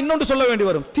சொன்னா இன்னொன்று சொல்ல வேண்டி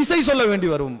வரும், திசை சொல்ல வேண்டி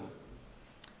வரும்.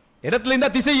 இடத்துல இருந்தா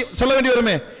திசை சொல்ல வேண்டி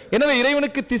வருமே. எனவே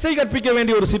இறைவனுக்கு திசை கற்பிக்க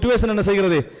வேண்டிய ஒரு சிச்சுவேஷன் என்ன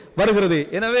செய்கிறது, வருகிறது.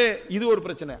 எனவே இது ஒரு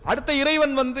பிரச்சனை. அடுத்த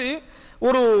இறைவன்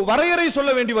ஒரு வரையறை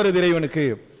சொல்ல வேண்டி வருது இறைவனுக்கு.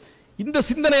 இந்த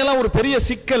சிந்தனையெல்லாம் ஒரு பெரிய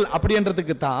சிக்கல்.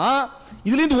 அப்படின்றதுக்கு தான்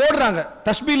இதுல இருந்து ஓடுறாங்க,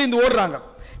 தஸ்பீல இருந்து ஓடுறாங்க.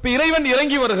 இப்ப இறைவன்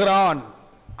இறங்கி வருகிறான்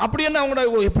அப்படி என்ன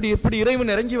அவங்க எப்படி எப்படி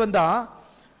இறைவன் இறங்கி வந்தா,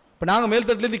 இப்ப நாங்க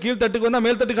மேல்தட்டுல இருந்து கீழ்த்தட்டுக்கு வந்தா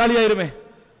மேல்தட்டு காலி ஆயிருமே,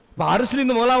 இப்ப அரசுல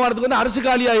இருந்து முதலாம் வாரத்துக்கு வந்து அரசு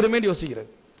காலி ஆயிருமே யோசிக்கிறது.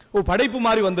 படைப்பு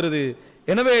மாதிரி வந்துருது.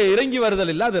 எனவே இறங்கி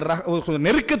வருதல் இல்ல, அது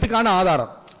நெருக்கத்துக்கான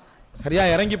ஆதாரம். சரியா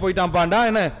இறங்கி போயிட்டான் பாண்டா,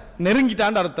 என்ன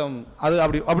நெருங்கிட்டான் அர்த்தம். அது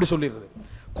அப்படி அப்படி சொல்லிடுறது.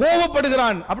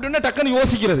 கோபப்படுகிறான் அப்படின்னா டக்குன்னு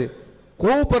யோசிக்கிறது.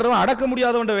 கோபப்படுறவன் அடக்க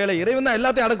முடியாதவன் வேலை, இறைவன் தான்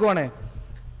எல்லாத்தையும் அடக்குவானே.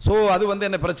 சோ அது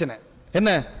என்ன பிரச்சனை, என்ன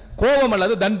கோபம்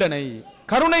அல்லது தண்டனை.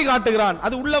 கருணை காட்டுகிறான்,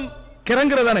 அது உள்ளம்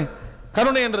கிறங்குறதானே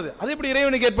கருணை என்றது. அது எப்படி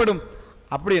இறைவனுக்கு ஏற்படும்?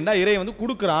 அப்படி என்ன இறைவன்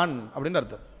கொடுக்கிறான் அப்படின்னு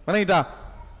அர்த்தம். வணங்கிட்டா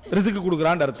ரிசுக்கு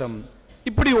கொடுக்கிறான் அர்த்தம்.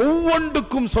 இப்படி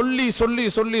ஒவ்வொன்றுக்கும் சொல்லி சொல்லி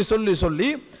சொல்லி சொல்லி சொல்லி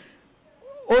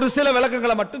ஒரு சில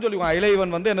விளக்கங்களை மட்டும் சொல்லுவான்.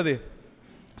 இறைவன் என்னது,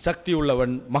 சக்தி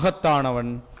உள்ளவன்,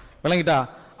 மகத்தானவன், விளங்கிட்டா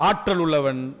ஆற்றல்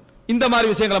உள்ளவன், இந்த மாதிரி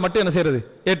விஷயங்களை மட்டும் என்ன செய்யறது,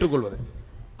 ஏற்றுக்கொள்வது.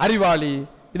 அறிவாளி,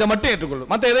 இதை மட்டும் ஏற்றுக்கொள்வது.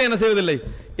 மற்ற எதை என்ன செய்வதில்லை,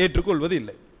 ஏற்றுக்கொள்வது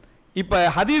இல்லை. இப்ப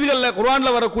ஹதீஸ்கள்ல குர்ஆன்ல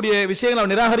வரக்கூடிய விஷயங்களை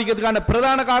நிராகரிக்கிறதுக்கான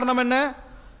பிரதான காரணம் என்ன?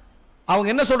 அவங்க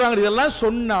என்ன சொல்றாங்க, இதெல்லாம்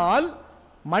சொன்னால்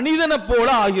மனிதனை போல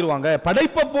ஆகிருவாங்க,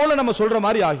 படைப்பை போல நம்ம சொல்ற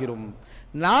மாதிரி ஆகிரும்.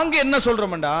 நாங்க என்ன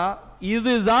சொல்றோம்டா,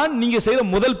 இதுதான் நீங்க செய்யற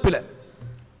முதல் பிழை.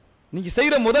 நீங்க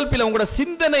செய்யற முதல் பிழை, உங்களோட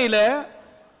சிந்தனையில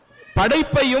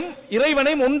படைப்பையும்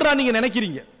இறைவனையும் ஒன்றா நீங்க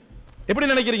நினைக்கிறீங்க. எப்படி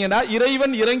நினைக்கிறீங்கன்னா,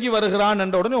 இறைவன் இறங்கி வருகிறான்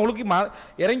என்ற உடனே உங்களுக்கு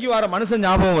இறங்கி வர மனுஷன்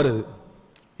ஞாபகம் வருது.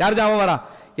 யார் ஞாபகம் வரா?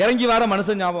 இறங்கி வர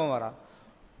மனுஷன் ஞாபகம் வரா.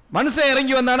 மனுஷன்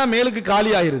இறங்கி வந்தானா மேலுக்கு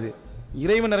காலி ஆயிருது.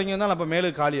 இறைவன் இறங்கி வந்தாலும் அப்ப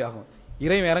மேலுக்கு காலி ஆகும்.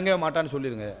 இறைவன் இறங்கவே மாட்டான்னு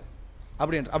சொல்லிருங்க.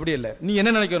 அப்படி இல்லை. நீ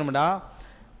என்ன நினைக்கணும்டா,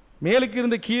 மேலுக்கு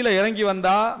இருந்து கீழே இறங்கி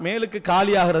வந்தா மேலுக்கு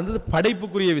காலி ஆகிறது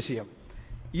படைப்புக்குரிய விஷயம்.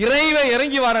 இறைவன்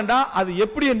இறங்கி வரண்டா அது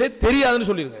எப்படி என்றே தெரியாதுன்னு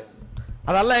சொல்லிருங்க.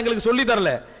 அதெல்லாம் எங்களுக்கு சொல்லி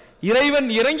தரல. இறைவன்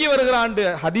இறங்கி வருகிறான்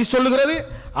ஹதீஸ் சொல்லுகிறது,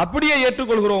 அப்படியே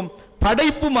ஏற்றுக்கொள்கிறோம்.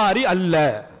 படைப்பு மாறி அல்ல.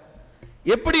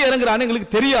 எப்படி இறங்குறான்னு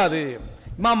எங்களுக்கு தெரியாது.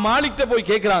 இமாம் மாலிக்ட்ட போய்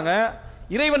கேட்குறாங்க,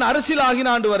 இறைவன் அரசியல்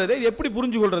ஆகினாண்டு வருது, எப்படி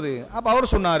புரிஞ்சு கொள்றது? அப்போ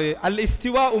அவர் சொன்னார், அல்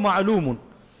இஸ்திவா மஅலூமுன்,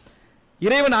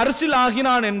 இறைவன் அரசியல்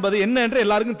ஆகினான் என்பது என்ன என்று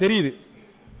எல்லாருக்கும் தெரியுது,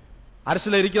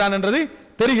 அரசியல் இருக்கிறான் என்றது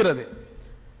தெரிகிறது.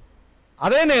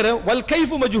 அதே நேரம் வல்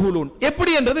கைஃபு மஜ்ஹூலூன்,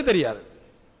 எப்படி என்றது தெரியாது,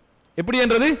 எப்படி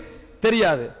என்றது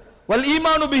தெரியாது. வல்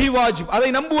ஈமானு பிஹி வாஜிப், அதை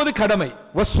நம்புவது கடமை.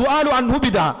 வஸ்ஸுஆலு அன்ஹு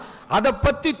பிதா, அதை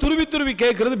பற்றி துருவி துருவி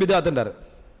கேட்கிறது பிதாத் என்றார்.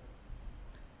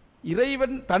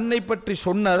 இறைவன் தன்னை பற்றி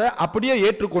சொன்னதை அப்படியே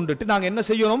ஏற்றுக்கொண்டுட்டு நாங்கள் என்ன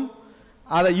செய்யணும்?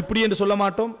 அதை இப்படி என்று சொல்ல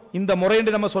மாட்டோம், இந்த முறை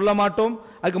என்று நம்ம சொல்ல மாட்டோம்,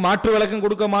 அதுக்கு மாற்று விளக்கம்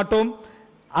கொடுக்க மாட்டோம்,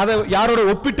 அதை யாரோட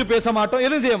ஒப்பிட்டு பேச மாட்டோம்,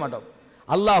 எதுவும் செய்ய மாட்டோம்.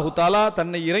 அல்லாஹு தாலா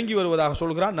தன்னை இறங்கி வருவதாக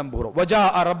சொல்கிறான், நம்புகிறோம். வஜா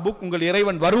ரப்புக், உங்கள்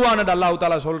இறைவன் வருவான் என்று அல்லாஹு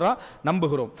தாலா சொல்றான்,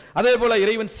 நம்புகிறோம். அதே போல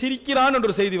இறைவன் சிரிக்கிறான்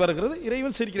என்ற செய்தி வருகிறது,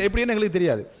 இறைவன் சிரிக்கிறான் எப்படின்னு எங்களுக்கு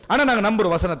தெரியாது, ஆனால் நாங்கள்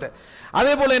நம்புறோம் வசனத்தை.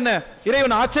 அதே போல என்ன,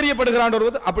 இறைவன் ஆச்சரியப்படுகிறான்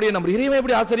வருவது அப்படியே நம்புறோம். இறைவன்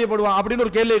எப்படி ஆச்சரியப்படுவான் அப்படின்னு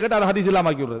ஒரு கேள்வியை கேட்டு அதை ஹதீஸ்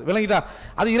இல்லாமக்கி விடுறது, விளங்கிட்டா?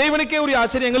 அது இறைவனுக்கே ஒரு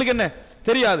ஆச்சரியம், எங்களுக்கு என்ன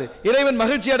தெரியாது. இறைவன்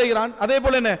மகிழ்ச்சி அடைகிறான், அதே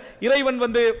போல என்ன, இறைவன்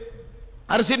வந்து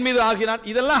அரசின் மீது ஆகினான்,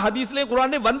 இதெல்லாம் ஹதீஸ்லேயே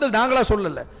குர்ஆன்லே வந்து நாங்களா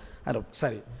சொல்லல.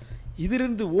 சரி,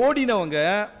 இதிலிருந்து ஓடினவங்க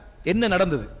என்ன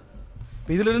நடந்தது?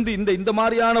 இதிலிருந்து இந்த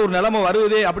மாதிரியான ஒரு நிலைமை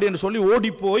வருவதே அப்படின்னு சொல்லி ஓடி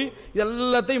போய்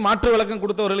எல்லாத்தையும் மாற்று விளக்கம்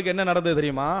கொடுத்தவர்களுக்கு என்ன நடந்தது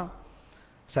தெரியுமா?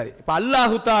 சரி, இப்போ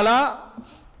அல்லாஹு தாலா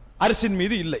அரசின்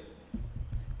மீது இல்லை,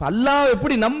 இப்போ அல்லாஹ்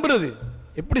எப்படி நம்புறது,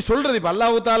 எப்படி சொல்றது? இப்போ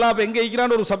அல்லாஹு தாலா இப்போ எங்கே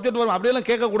இருக்கிறான்னு ஒரு சப்ஜெக்ட் வரும், அப்படியெல்லாம்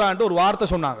கேட்கக்கூடாதுன்ட்டு ஒரு வார்த்தை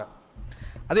சொன்னாங்க.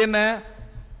 அது என்ன?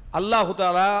 அல்லாஹு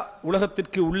தாலா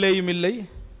உலகத்திற்கு உள்ளேயும் இல்லை,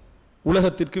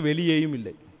 உலகத்திற்கு வெளியேயும்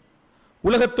இல்லை,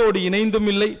 உலகத்தோடு இணைந்தும்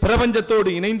இல்லை, பிரபஞ்சத்தோடு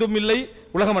இணைந்தும் இல்லை.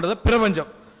 உலகம் என்றது பிரபஞ்சம்,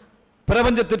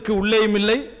 பிரபஞ்சத்திற்கு உள்ளேயும்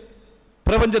இல்லை,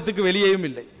 பிரபஞ்சத்துக்கு வெளியேயும்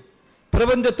இல்லை,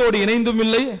 பிரபஞ்சத்தோடு இணைந்தும்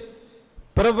இல்லை,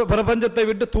 பிரபஞ்சத்தை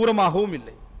விட்டு தூரமாகவும்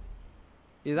இல்லை.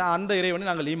 இதுதான் அந்த இறைவனை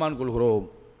நாங்கள் ஈமான் கொள்கிறோம்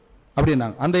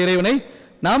அப்படின்னாங்க. அந்த இறைவனை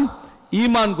நாம்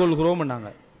ஈமான் கொள்கிறோம்.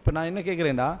 இப்போ நான் என்ன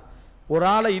கேட்குறேன்டா, ஒரு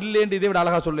ஆளை இல்லைன்னு இதை விட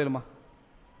அழகா சொல்லலுமா?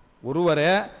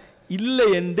 ஒருவரை இல்லை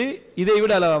என்று இதை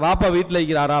விட வாப்பா வீட்டில்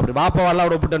இருக்கிறாரா, அப்படி வாப்பா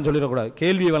அல்லாவோட ஒப்பிட்டேன்னு சொல்லிடக்கூடாது,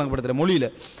 கேள்வியை வழங்கப்படுத்துகிற மொழியில்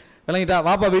விளங்கிட்டா?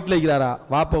 வாப்பா வீட்டில் இருக்கிறாரா,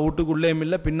 வாப்பா வீட்டுக்குள்ளேயும்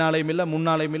இல்லை, பின்னாலையும் இல்லை,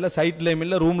 முன்னாலையும் இல்லை, சைட்லேயும்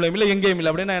இல்லை, ரூம்லையும் இல்லை, எங்கேயும்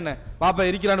இல்லை. அப்படின்னா என்ன, வாப்பா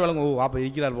இருக்கிறான்னு வழங்குவோம், வாப்பா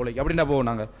இருக்கிறார் போலைக்கு அப்படின்னா போவோம்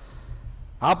நாங்கள்.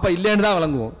 வாப்பா இல்லைன்னு தான்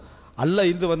வழங்குவோம். அல்ல,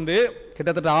 இது வந்து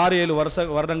கிட்டத்தட்ட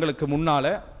 6-7 வருடங்களுக்கு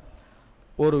முன்னால்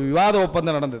ஒரு விவாத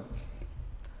ஒப்பந்தம் நடந்தது.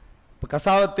 இப்போ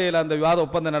கசாவத்தையில் அந்த விவாத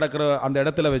ஒப்பந்தம் நடக்கிற அந்த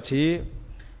இடத்துல வச்சு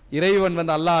இறைவன்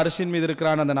வந்து அல்லாஹ் அரிசின் மீது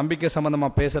இருக்கிறான் அந்த நம்பிக்கை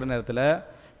சம்பந்தமாக பேசுகிற நேரத்தில்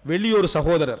வெளியூர்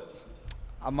சகோதரர்,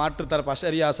 மாற்றுத்தரப்பு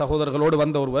அஷரியா சகோதரர்களோடு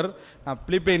வந்த ஒருவர், நான்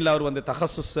பிலிப்பைனில் அவர் வந்து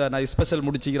தஹசுஸ் நான் ஸ்பெஷல்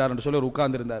முடிச்சுக்கிறார்னு சொல்லி ஒரு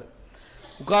உட்கார்ந்துருந்தார்.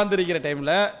 உட்கார்ந்துருக்கிற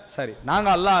டைமில் சரி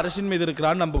நாங்கள் அல்லாஹ் அரிசின் மீது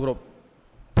இருக்கிறான்னு நம்புகிறோம்,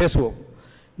 பேசுவோம்,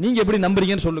 நீங்கள் எப்படி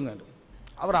நம்புறீங்கன்னு சொல்லுங்கள்.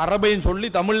 அவர் அரபையும் சொல்லி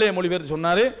தமிழ்லேயே மொழிபெயர்த்து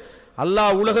சொன்னார்,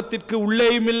 அல்லாஹ் உலகத்திற்கு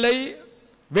உள்ளேயும் இல்லை,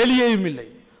 வெளியேயும் இல்லை,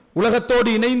 உலகத்தோடு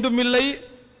இணைந்தும் இல்லை,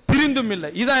 பிரிந்தும் இல்லை,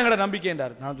 இதுதான் எங்களோட நம்பிக்கை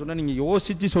என்றார். நான் சொன்னேன், நீங்கள்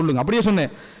யோசிச்சு சொல்லுங்க. அப்படியே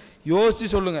சொன்னேன், யோசிச்சு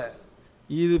சொல்லுங்க.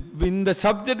 இது இந்த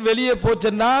சப்ஜெக்ட் வெளியே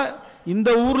போச்சுன்னா இந்த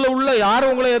ஊர்ல உள்ள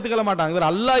யாரும் உங்களை ஏற்றுக்கொள்ள மாட்டாங்க. இவர்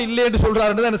அல்லாஹ் இல்லை என்று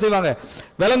சொல்றாருன்னு என்ன செய்வாங்க,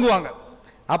 விளங்குவாங்க.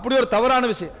 அப்படி ஒரு தவறான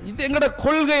விஷயம். இது எங்களோட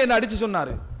கொள்கை என்ன அடிச்சு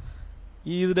சொன்னாரு.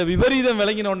 இதோட விபரீதம்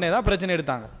விளங்கின உடனே தான் பிரச்சனை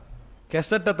எடுத்தாங்க.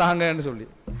 கெசட்டை தாங்கன்னு சொல்லி,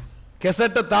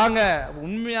 கெசட்டை தாங்க.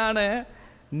 உண்மையான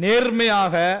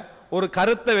நேர்மையாக ஒரு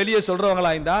கருத்தை வெளியே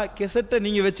சொல்றவங்களா இருந்தா கெசட்டை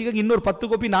நீங்க வச்சுக்க, இன்னொரு 10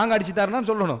 கோப்பி நாங்க அடிச்சு தரேன்னு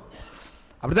சொல்லணும்,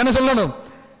 அப்படித்தானே சொல்லணும்.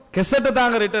 கெசட்டை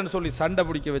தாங்க ரிட்டர்ன் சொல்லி சண்டை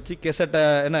பிடிக்க வச்சு கெசட்டை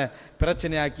என்ன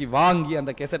பிரச்சனையாக்கி வாங்கி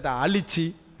அந்த கெசட்டை அழிச்சு,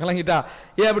 விளங்கிட்டா?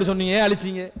 ஏன் அப்படி சொன்னீங்க, ஏன்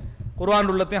அழிச்சிங்க?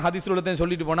 குர்ஆன் உள்ளத்தையும் ஹதீஸ் உள்ளத்தையும்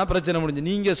சொல்லிட்டு போனா பிரச்சனை முடிஞ்சு.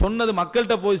 நீங்க சொன்னது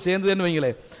மக்கள்கிட்ட போய் சேர்ந்ததுன்னு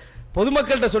வைங்களேன்,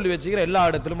 பொதுமக்கள்கிட்ட சொல்லி வச்சுக்கிற எல்லா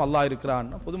இடத்திலும் அல்லாஹ் இருக்கிறான்,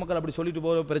 பொதுமக்கள் அப்படி சொல்லிட்டு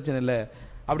போற பிரச்சனை இல்லை,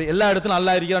 அப்படி எல்லா இடத்திலும்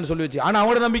அல்லாஹ் இருக்கிறான்னு சொல்லி வச்சு. ஆனா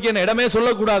அவங்களோட நம்பிக்கை என்ன, இடமே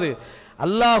சொல்லக்கூடாது.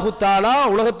 அல்லாஹு தாலா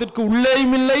உலகத்திற்கு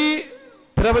உள்ளேயும் இல்லை,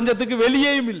 பிரபஞ்சத்துக்கு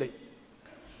வெளியேயும் இல்லை.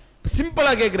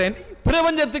 சிம்பிளா கேட்கிறேன்,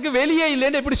 பிரபஞ்சத்துக்கு வெளியே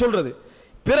இல்லைன்னு எப்படி சொல்றது?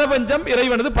 பிரபஞ்சம்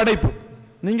இறைவனது படைப்பு.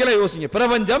 நீங்களே யோசிங்க,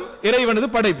 பிரபஞ்சம் இறைவனது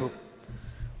படைப்பு.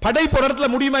 படைப்பு ஒரு இடத்துல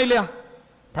முடியுமா இல்லையா?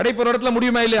 படைப்பு ஒரு இடத்துல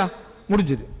முடியுமா இல்லையா?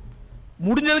 முடிஞ்சது.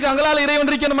 முடிஞ்சதுக்கு அங்களால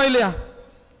இறைவன் இருக்கணுமா இல்லையா?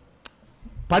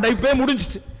 படைப்பே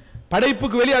முடிஞ்சிச்சு,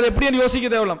 படைப்புக்கு வெளியே அதை எப்படி யோசிக்க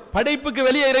தேவையில்ல. படைப்புக்கு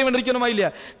வெளியே இறைவன் இருக்கணுமா இல்லையா?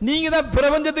 நீங்க தான்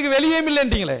பிரபஞ்சத்துக்கு வெளியே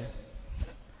இல்லைன்றீங்களே.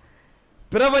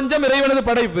 பிரபஞ்சம் இறைவனது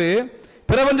படைப்பு,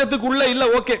 பிரபஞ்சத்துக்கு உள்ள இல்ல,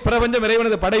 ஓகே, பிரபஞ்சம்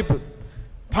இறைவனது படைப்பு.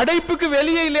 படைப்புக்கு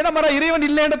வெளியே இல்லைன்னா மர இறைவன்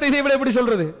இல்லைன்றதை இதை விட எப்படி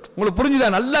சொல்றது? உங்களுக்கு புரிஞ்சுதா?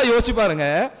 நல்லா யோசிச்சு பாருங்க.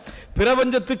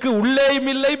 பிரபஞ்சத்துக்கு உள்ளேயும்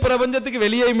இல்லை, பிரபஞ்சத்துக்கு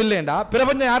வெளியேயும் இல்லைண்டா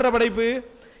பிரபஞ்சம் யார படைப்பு?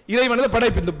 இறைவனது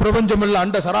படைப்பு. இந்த பிரபஞ்சம் இல்ல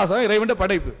அண்ட சராசரம் இறைவன்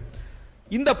படைப்பு.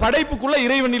 இந்த படைப்புக்குள்ள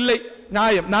இறைவன் இல்லை,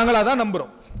 நியாயம், நாங்களா தான்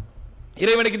நம்புறோம்.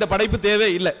 இறைவனுக்கு இந்த படைப்பு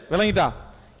தேவை இல்லை, விளங்கிட்டா?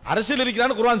 அரசியல்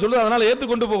இருக்கிறான்னு குர்ஆன் சொல்லுது, அதனால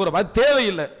ஏற்றுக்கொண்டு போகிறோம், அது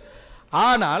தேவையில்லை.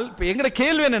 ஆனால் இப்ப எங்கட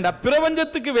கேள்வி என்னண்டா,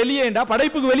 பிரபஞ்சத்துக்கு வெளியேண்டா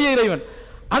படைப்புக்கு வெளியே இறைவன்,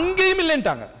 அங்கேயும்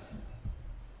இல்லைன்ட்டாங்க.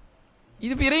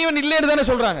 இது இறைவன் இல்லைன்னு தானே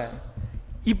சொல்றாங்க.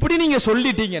 இப்படி நீங்க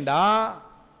சொல்லிட்டீங்கடா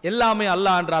எல்லாமே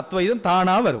அல்லாஹ்ன்ற அத்வைதம்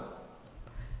தானா வரும்.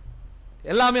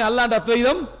 எல்லாமே அல்லாஹ்ன்ற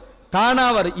அத்வைதம் தானா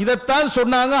வரும். இதைத்தான்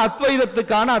சொன்னாங்க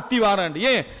அத்வைதத்துக்கான அத்திவாரம்.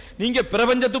 ஏன் நீங்க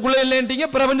பிரபஞ்சத்துக்குள்ள இல்லைன்றீங்க,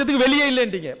 பிரபஞ்சத்துக்கு வெளியே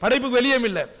இல்லைன்றீங்க, படைப்புக்கு வெளியே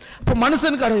இல்லை. அப்ப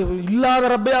மனுஷனுக்கு இல்லாத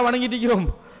ரப்பையா வணங்கிட்டு இருக்கிறோம்.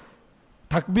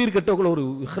 தக்பீர் கட்டக்குள்ள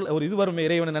ஒரு இது வரும்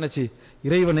இறைவனை நினைச்சு,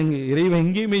 இறைவன்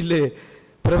எங்கேயுமே இல்லை,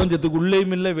 பிரபஞ்சத்துக்கு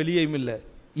உள்ளேயும் இல்லை வெளியேயும் இல்லை.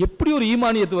 எப்படி ஒரு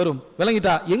ஈமானியத்து வரும்?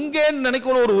 விளங்கிட்டா? எங்கேன்னு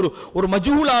நினைக்கணும். ஒரு ஒரு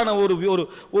மஜூலான ஒரு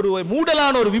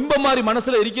மூடலான ஒரு விம்பம் மாதிரி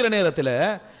மனசுல இருக்கிற நேரத்தில்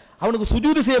அவனுக்கு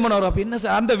சுஜூது செய்யணும். அப்ப என்ன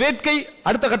அந்த வேட்கை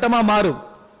அடுத்த கட்டமா மாறும்.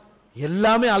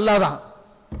 எல்லாமே அல்லாதான்,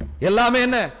 எல்லாமே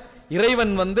என்ன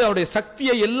இறைவன் அவருடைய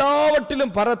சக்தியை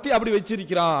எல்லாவற்றிலும் பரத்தி அப்படி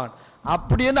வச்சிருக்கிறான்.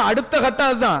 அப்படி என்ன அடுத்த கட்டம்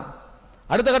அதுதான்.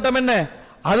 அடுத்த கட்டம் என்ன?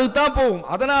 அதுதான் போகும்.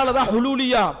 அதனாலதான்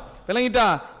ஹுலூலியா விளங்கிட்டா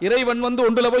இறைவன்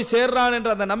ஒன்றுல போய் சேர்றான் என்ற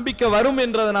அந்த நம்பிக்கை வரும்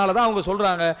என்றதுனாலதான் அவங்க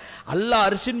சொல்றாங்க அல்லாஹ்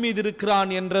அர்ஷின் மீது இருக்கிறான்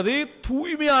என்றது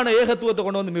தூய்மையான ஏகத்துவத்தை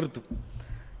கொண்டு வந்து நிறுத்தும்.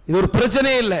 இது ஒரு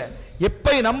பிரச்சனையே இல்லை.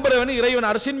 எப்ப நம்புறவன் இறைவன்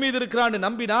அர்ஷின் மீது இருக்கிறான்னு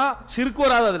நம்பினா சிறுக்கு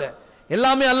வராது, அதுல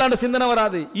எல்லாமே அல்லாஹ்ன்ற சிந்தனை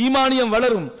வராது, ஈமானியம்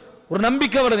வளரும், ஒரு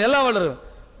நம்பிக்கை வளரும், எல்லாம் வளரும்.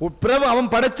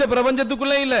 அவன் படைச்ச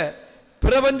பிரபஞ்சத்துக்குள்ளே இல்ல,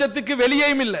 பிரபஞ்சத்துக்கு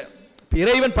வெளியேயும் இல்லை.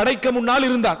 இறைவன் படைக்க முன்னால்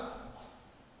இருந்தான்,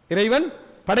 இறைவன்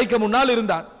படைக்க முன்னால்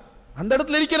இருந்தான். அந்த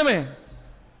இடத்துல இருக்கிறமே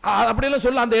அப்படியெல்லாம்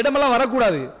சொல்ல, அந்த இடமெல்லாம்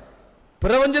வரக்கூடாது.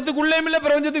 பிரபஞ்சத்துக்குள்ளேயும் இல்லை,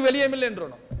 பிரபஞ்சத்துக்கு வெளியேயும் இல்லை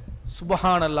என்றோம்.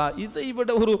 சுபஹானல்லாஹ். இதை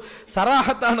விட ஒரு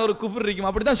சராஹத்தான ஒரு குஃப்ர் இருக்கும்.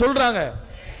 அப்படித்தான் சொல்றாங்க.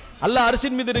 அல்லாஹ்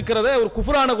அர்ஷின் மீது இருக்கிறத ஒரு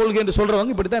குஃப்ரான கொள்கை என்று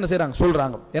சொல்றவங்க இப்படித்தான் என்ன செய்றாங்க,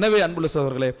 சொல்றாங்க. எனவே அன்புள்ள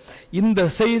சகோதரர்களே, இந்த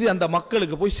செய்தி அந்த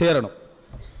மக்களுக்கு போய் சேரணும்.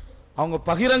 அவங்க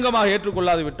பகிரங்கமாக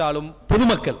ஏற்றுக்கொள்ளாது விட்டாலும்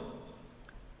பொதுமக்கள்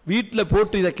வீட்டில்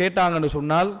போட்டு இதை கேட்டாங்கன்னு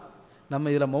சொன்னால்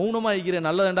நம்ம இதில் மௌனமாக இருக்கிற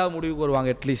நல்லதெண்டாவது முடிவுக்கு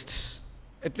வருவாங்க.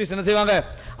 அட்லீஸ்ட் என்ன செய்வாங்க,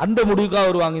 அந்த முடிவுக்காக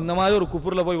வருவாங்க. இந்த மாதிரி ஒரு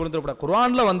குஃப்ரில் போய் விழுந்துடக்கூடாது.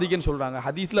 குர்ஆன்ல வந்தீங்கன்னு சொல்றாங்க,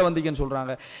 ஹதீஸ்ல வந்தீங்கன்னு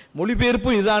சொல்றாங்க,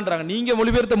 மொழிபெயர்ப்பும் இதான்றாங்க, நீங்க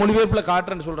மொழிபெயர்ப்புல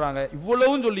காட்டுறேன்னு சொல்றாங்க.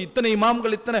 இவ்வளவும் சொல்லி இத்தனை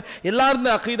இமாம்கள் இத்தனை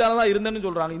எல்லாரும் அக்கீதால தான் இருந்தேன்னு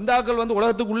சொல்றாங்க. இந்த ஆக்கள்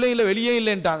உலகத்துக்கு உள்ளே இல்லை வெளியே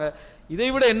இல்லைன்ட்டாங்க.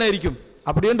 இதை விட என்ன இருக்கும்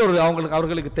அப்படின்ற ஒரு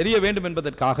அவர்களுக்கு தெரிய வேண்டும்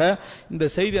என்பதற்காக இந்த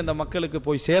செய்தி அந்த மக்களுக்கு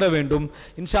போய் சேர வேண்டும்.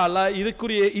 இன்ஷா அல்லாஹ்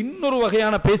இதுக்குரிய இன்னொரு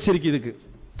வகையான பேச்சு இருக்கு. இதுக்கு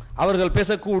அவர்கள்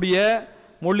பேசக்கூடிய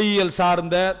மொழியியல்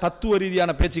சார்ந்த தத்துவ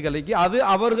ரீதியான பேச்சுக்களுக்கு அது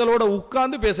அவர்களோட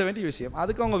உட்கார்ந்து பேச வேண்டிய விஷயம்.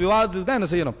 அதுக்கு அவங்க விவாதத்துக்கு தான் என்ன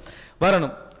செய்யணும்,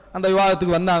 வரணும். அந்த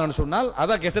விவாதத்துக்கு வந்தாங்கன்னு சொன்னால்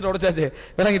அதான் கெசட் உடைச்சாச்சு,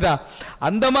 விளங்கிட்டா?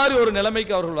 அந்த மாதிரி ஒரு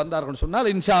நிலைமைக்கு அவர்கள் வந்தார்கள் சொன்னால்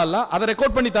இன்ஷா அல்லாஹ் அதை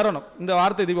ரெக்கார்ட் பண்ணி தரணும். இந்த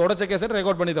வார்த்தை உடைச்ச கெசட்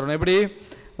ரெக்கார்ட் பண்ணி தரணும். எப்படி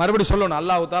மறுபடி சொல்லணும்,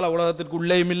 அல்லாஹ் தஆலா உலகத்திற்கு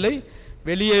உள்ளேயும் இல்லை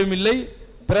வெளியேயும் இல்லை,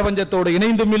 பிரபஞ்சத்தோடு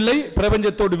இணைந்தும் இல்லை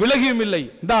பிரபஞ்சத்தோடு விலகியும் இல்லை.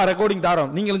 இந்த ரெக்கார்டிங்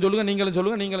தாரோம், நீங்களும் சொல்லுங்க நீங்களும்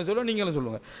சொல்லுங்க நீங்களும் சொல்லுங்க நீங்களும்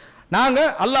சொல்லுங்க. நாங்க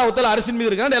அல்லாஹ் தஆலா அரிசின் மீது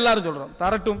இருக்கான்னு எல்லாரும் சொல்றோம்.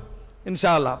 தரட்டும்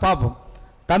இன்ஷா அல்லாஹ், பார்ப்போம்.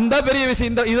 தந்தா பெரிய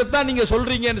விஷயம். இதைத்தான் நீங்க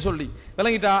சொல்றீங்கன்னு சொல்லி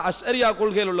விளங்கிட்டா? அஷ்அரியா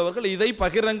கொள்கையில் உள்ளவர்கள் இதை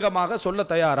பகிரங்கமாக சொல்ல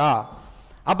தயாரா?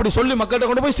 அப்படி சொல்லி மக்கள்கிட்ட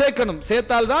கொண்டு போய் சேர்க்கணும்.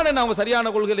 சேர்த்தால் தான் என்ன அவங்க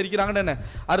சரியான கொள்கையில் இருக்கிறாங்கன்னு என்ன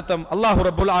அர்த்தம். அல்லாஹ்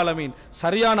ரப்புல் ஆலமீன்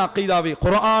சரியான அக்கீதாவை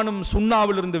குர்ஆனும்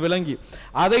சுன்னாவில் இருந்து விளங்கி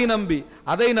அதை நம்பி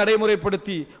அதை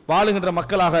நடைமுறைப்படுத்தி வாழுகின்ற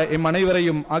மக்களாக எம்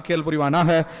அனைவரையும் ஆக்கியல் புரிவானாக.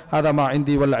 ஹதா மா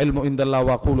இந்தி வல் இல்மு இந்தல்லாஹ்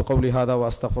வ அகூலு கௌலி ஹதா வ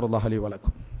அஸ்தக்ஃபிருல்லாஹ் லி வ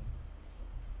லக்கும்.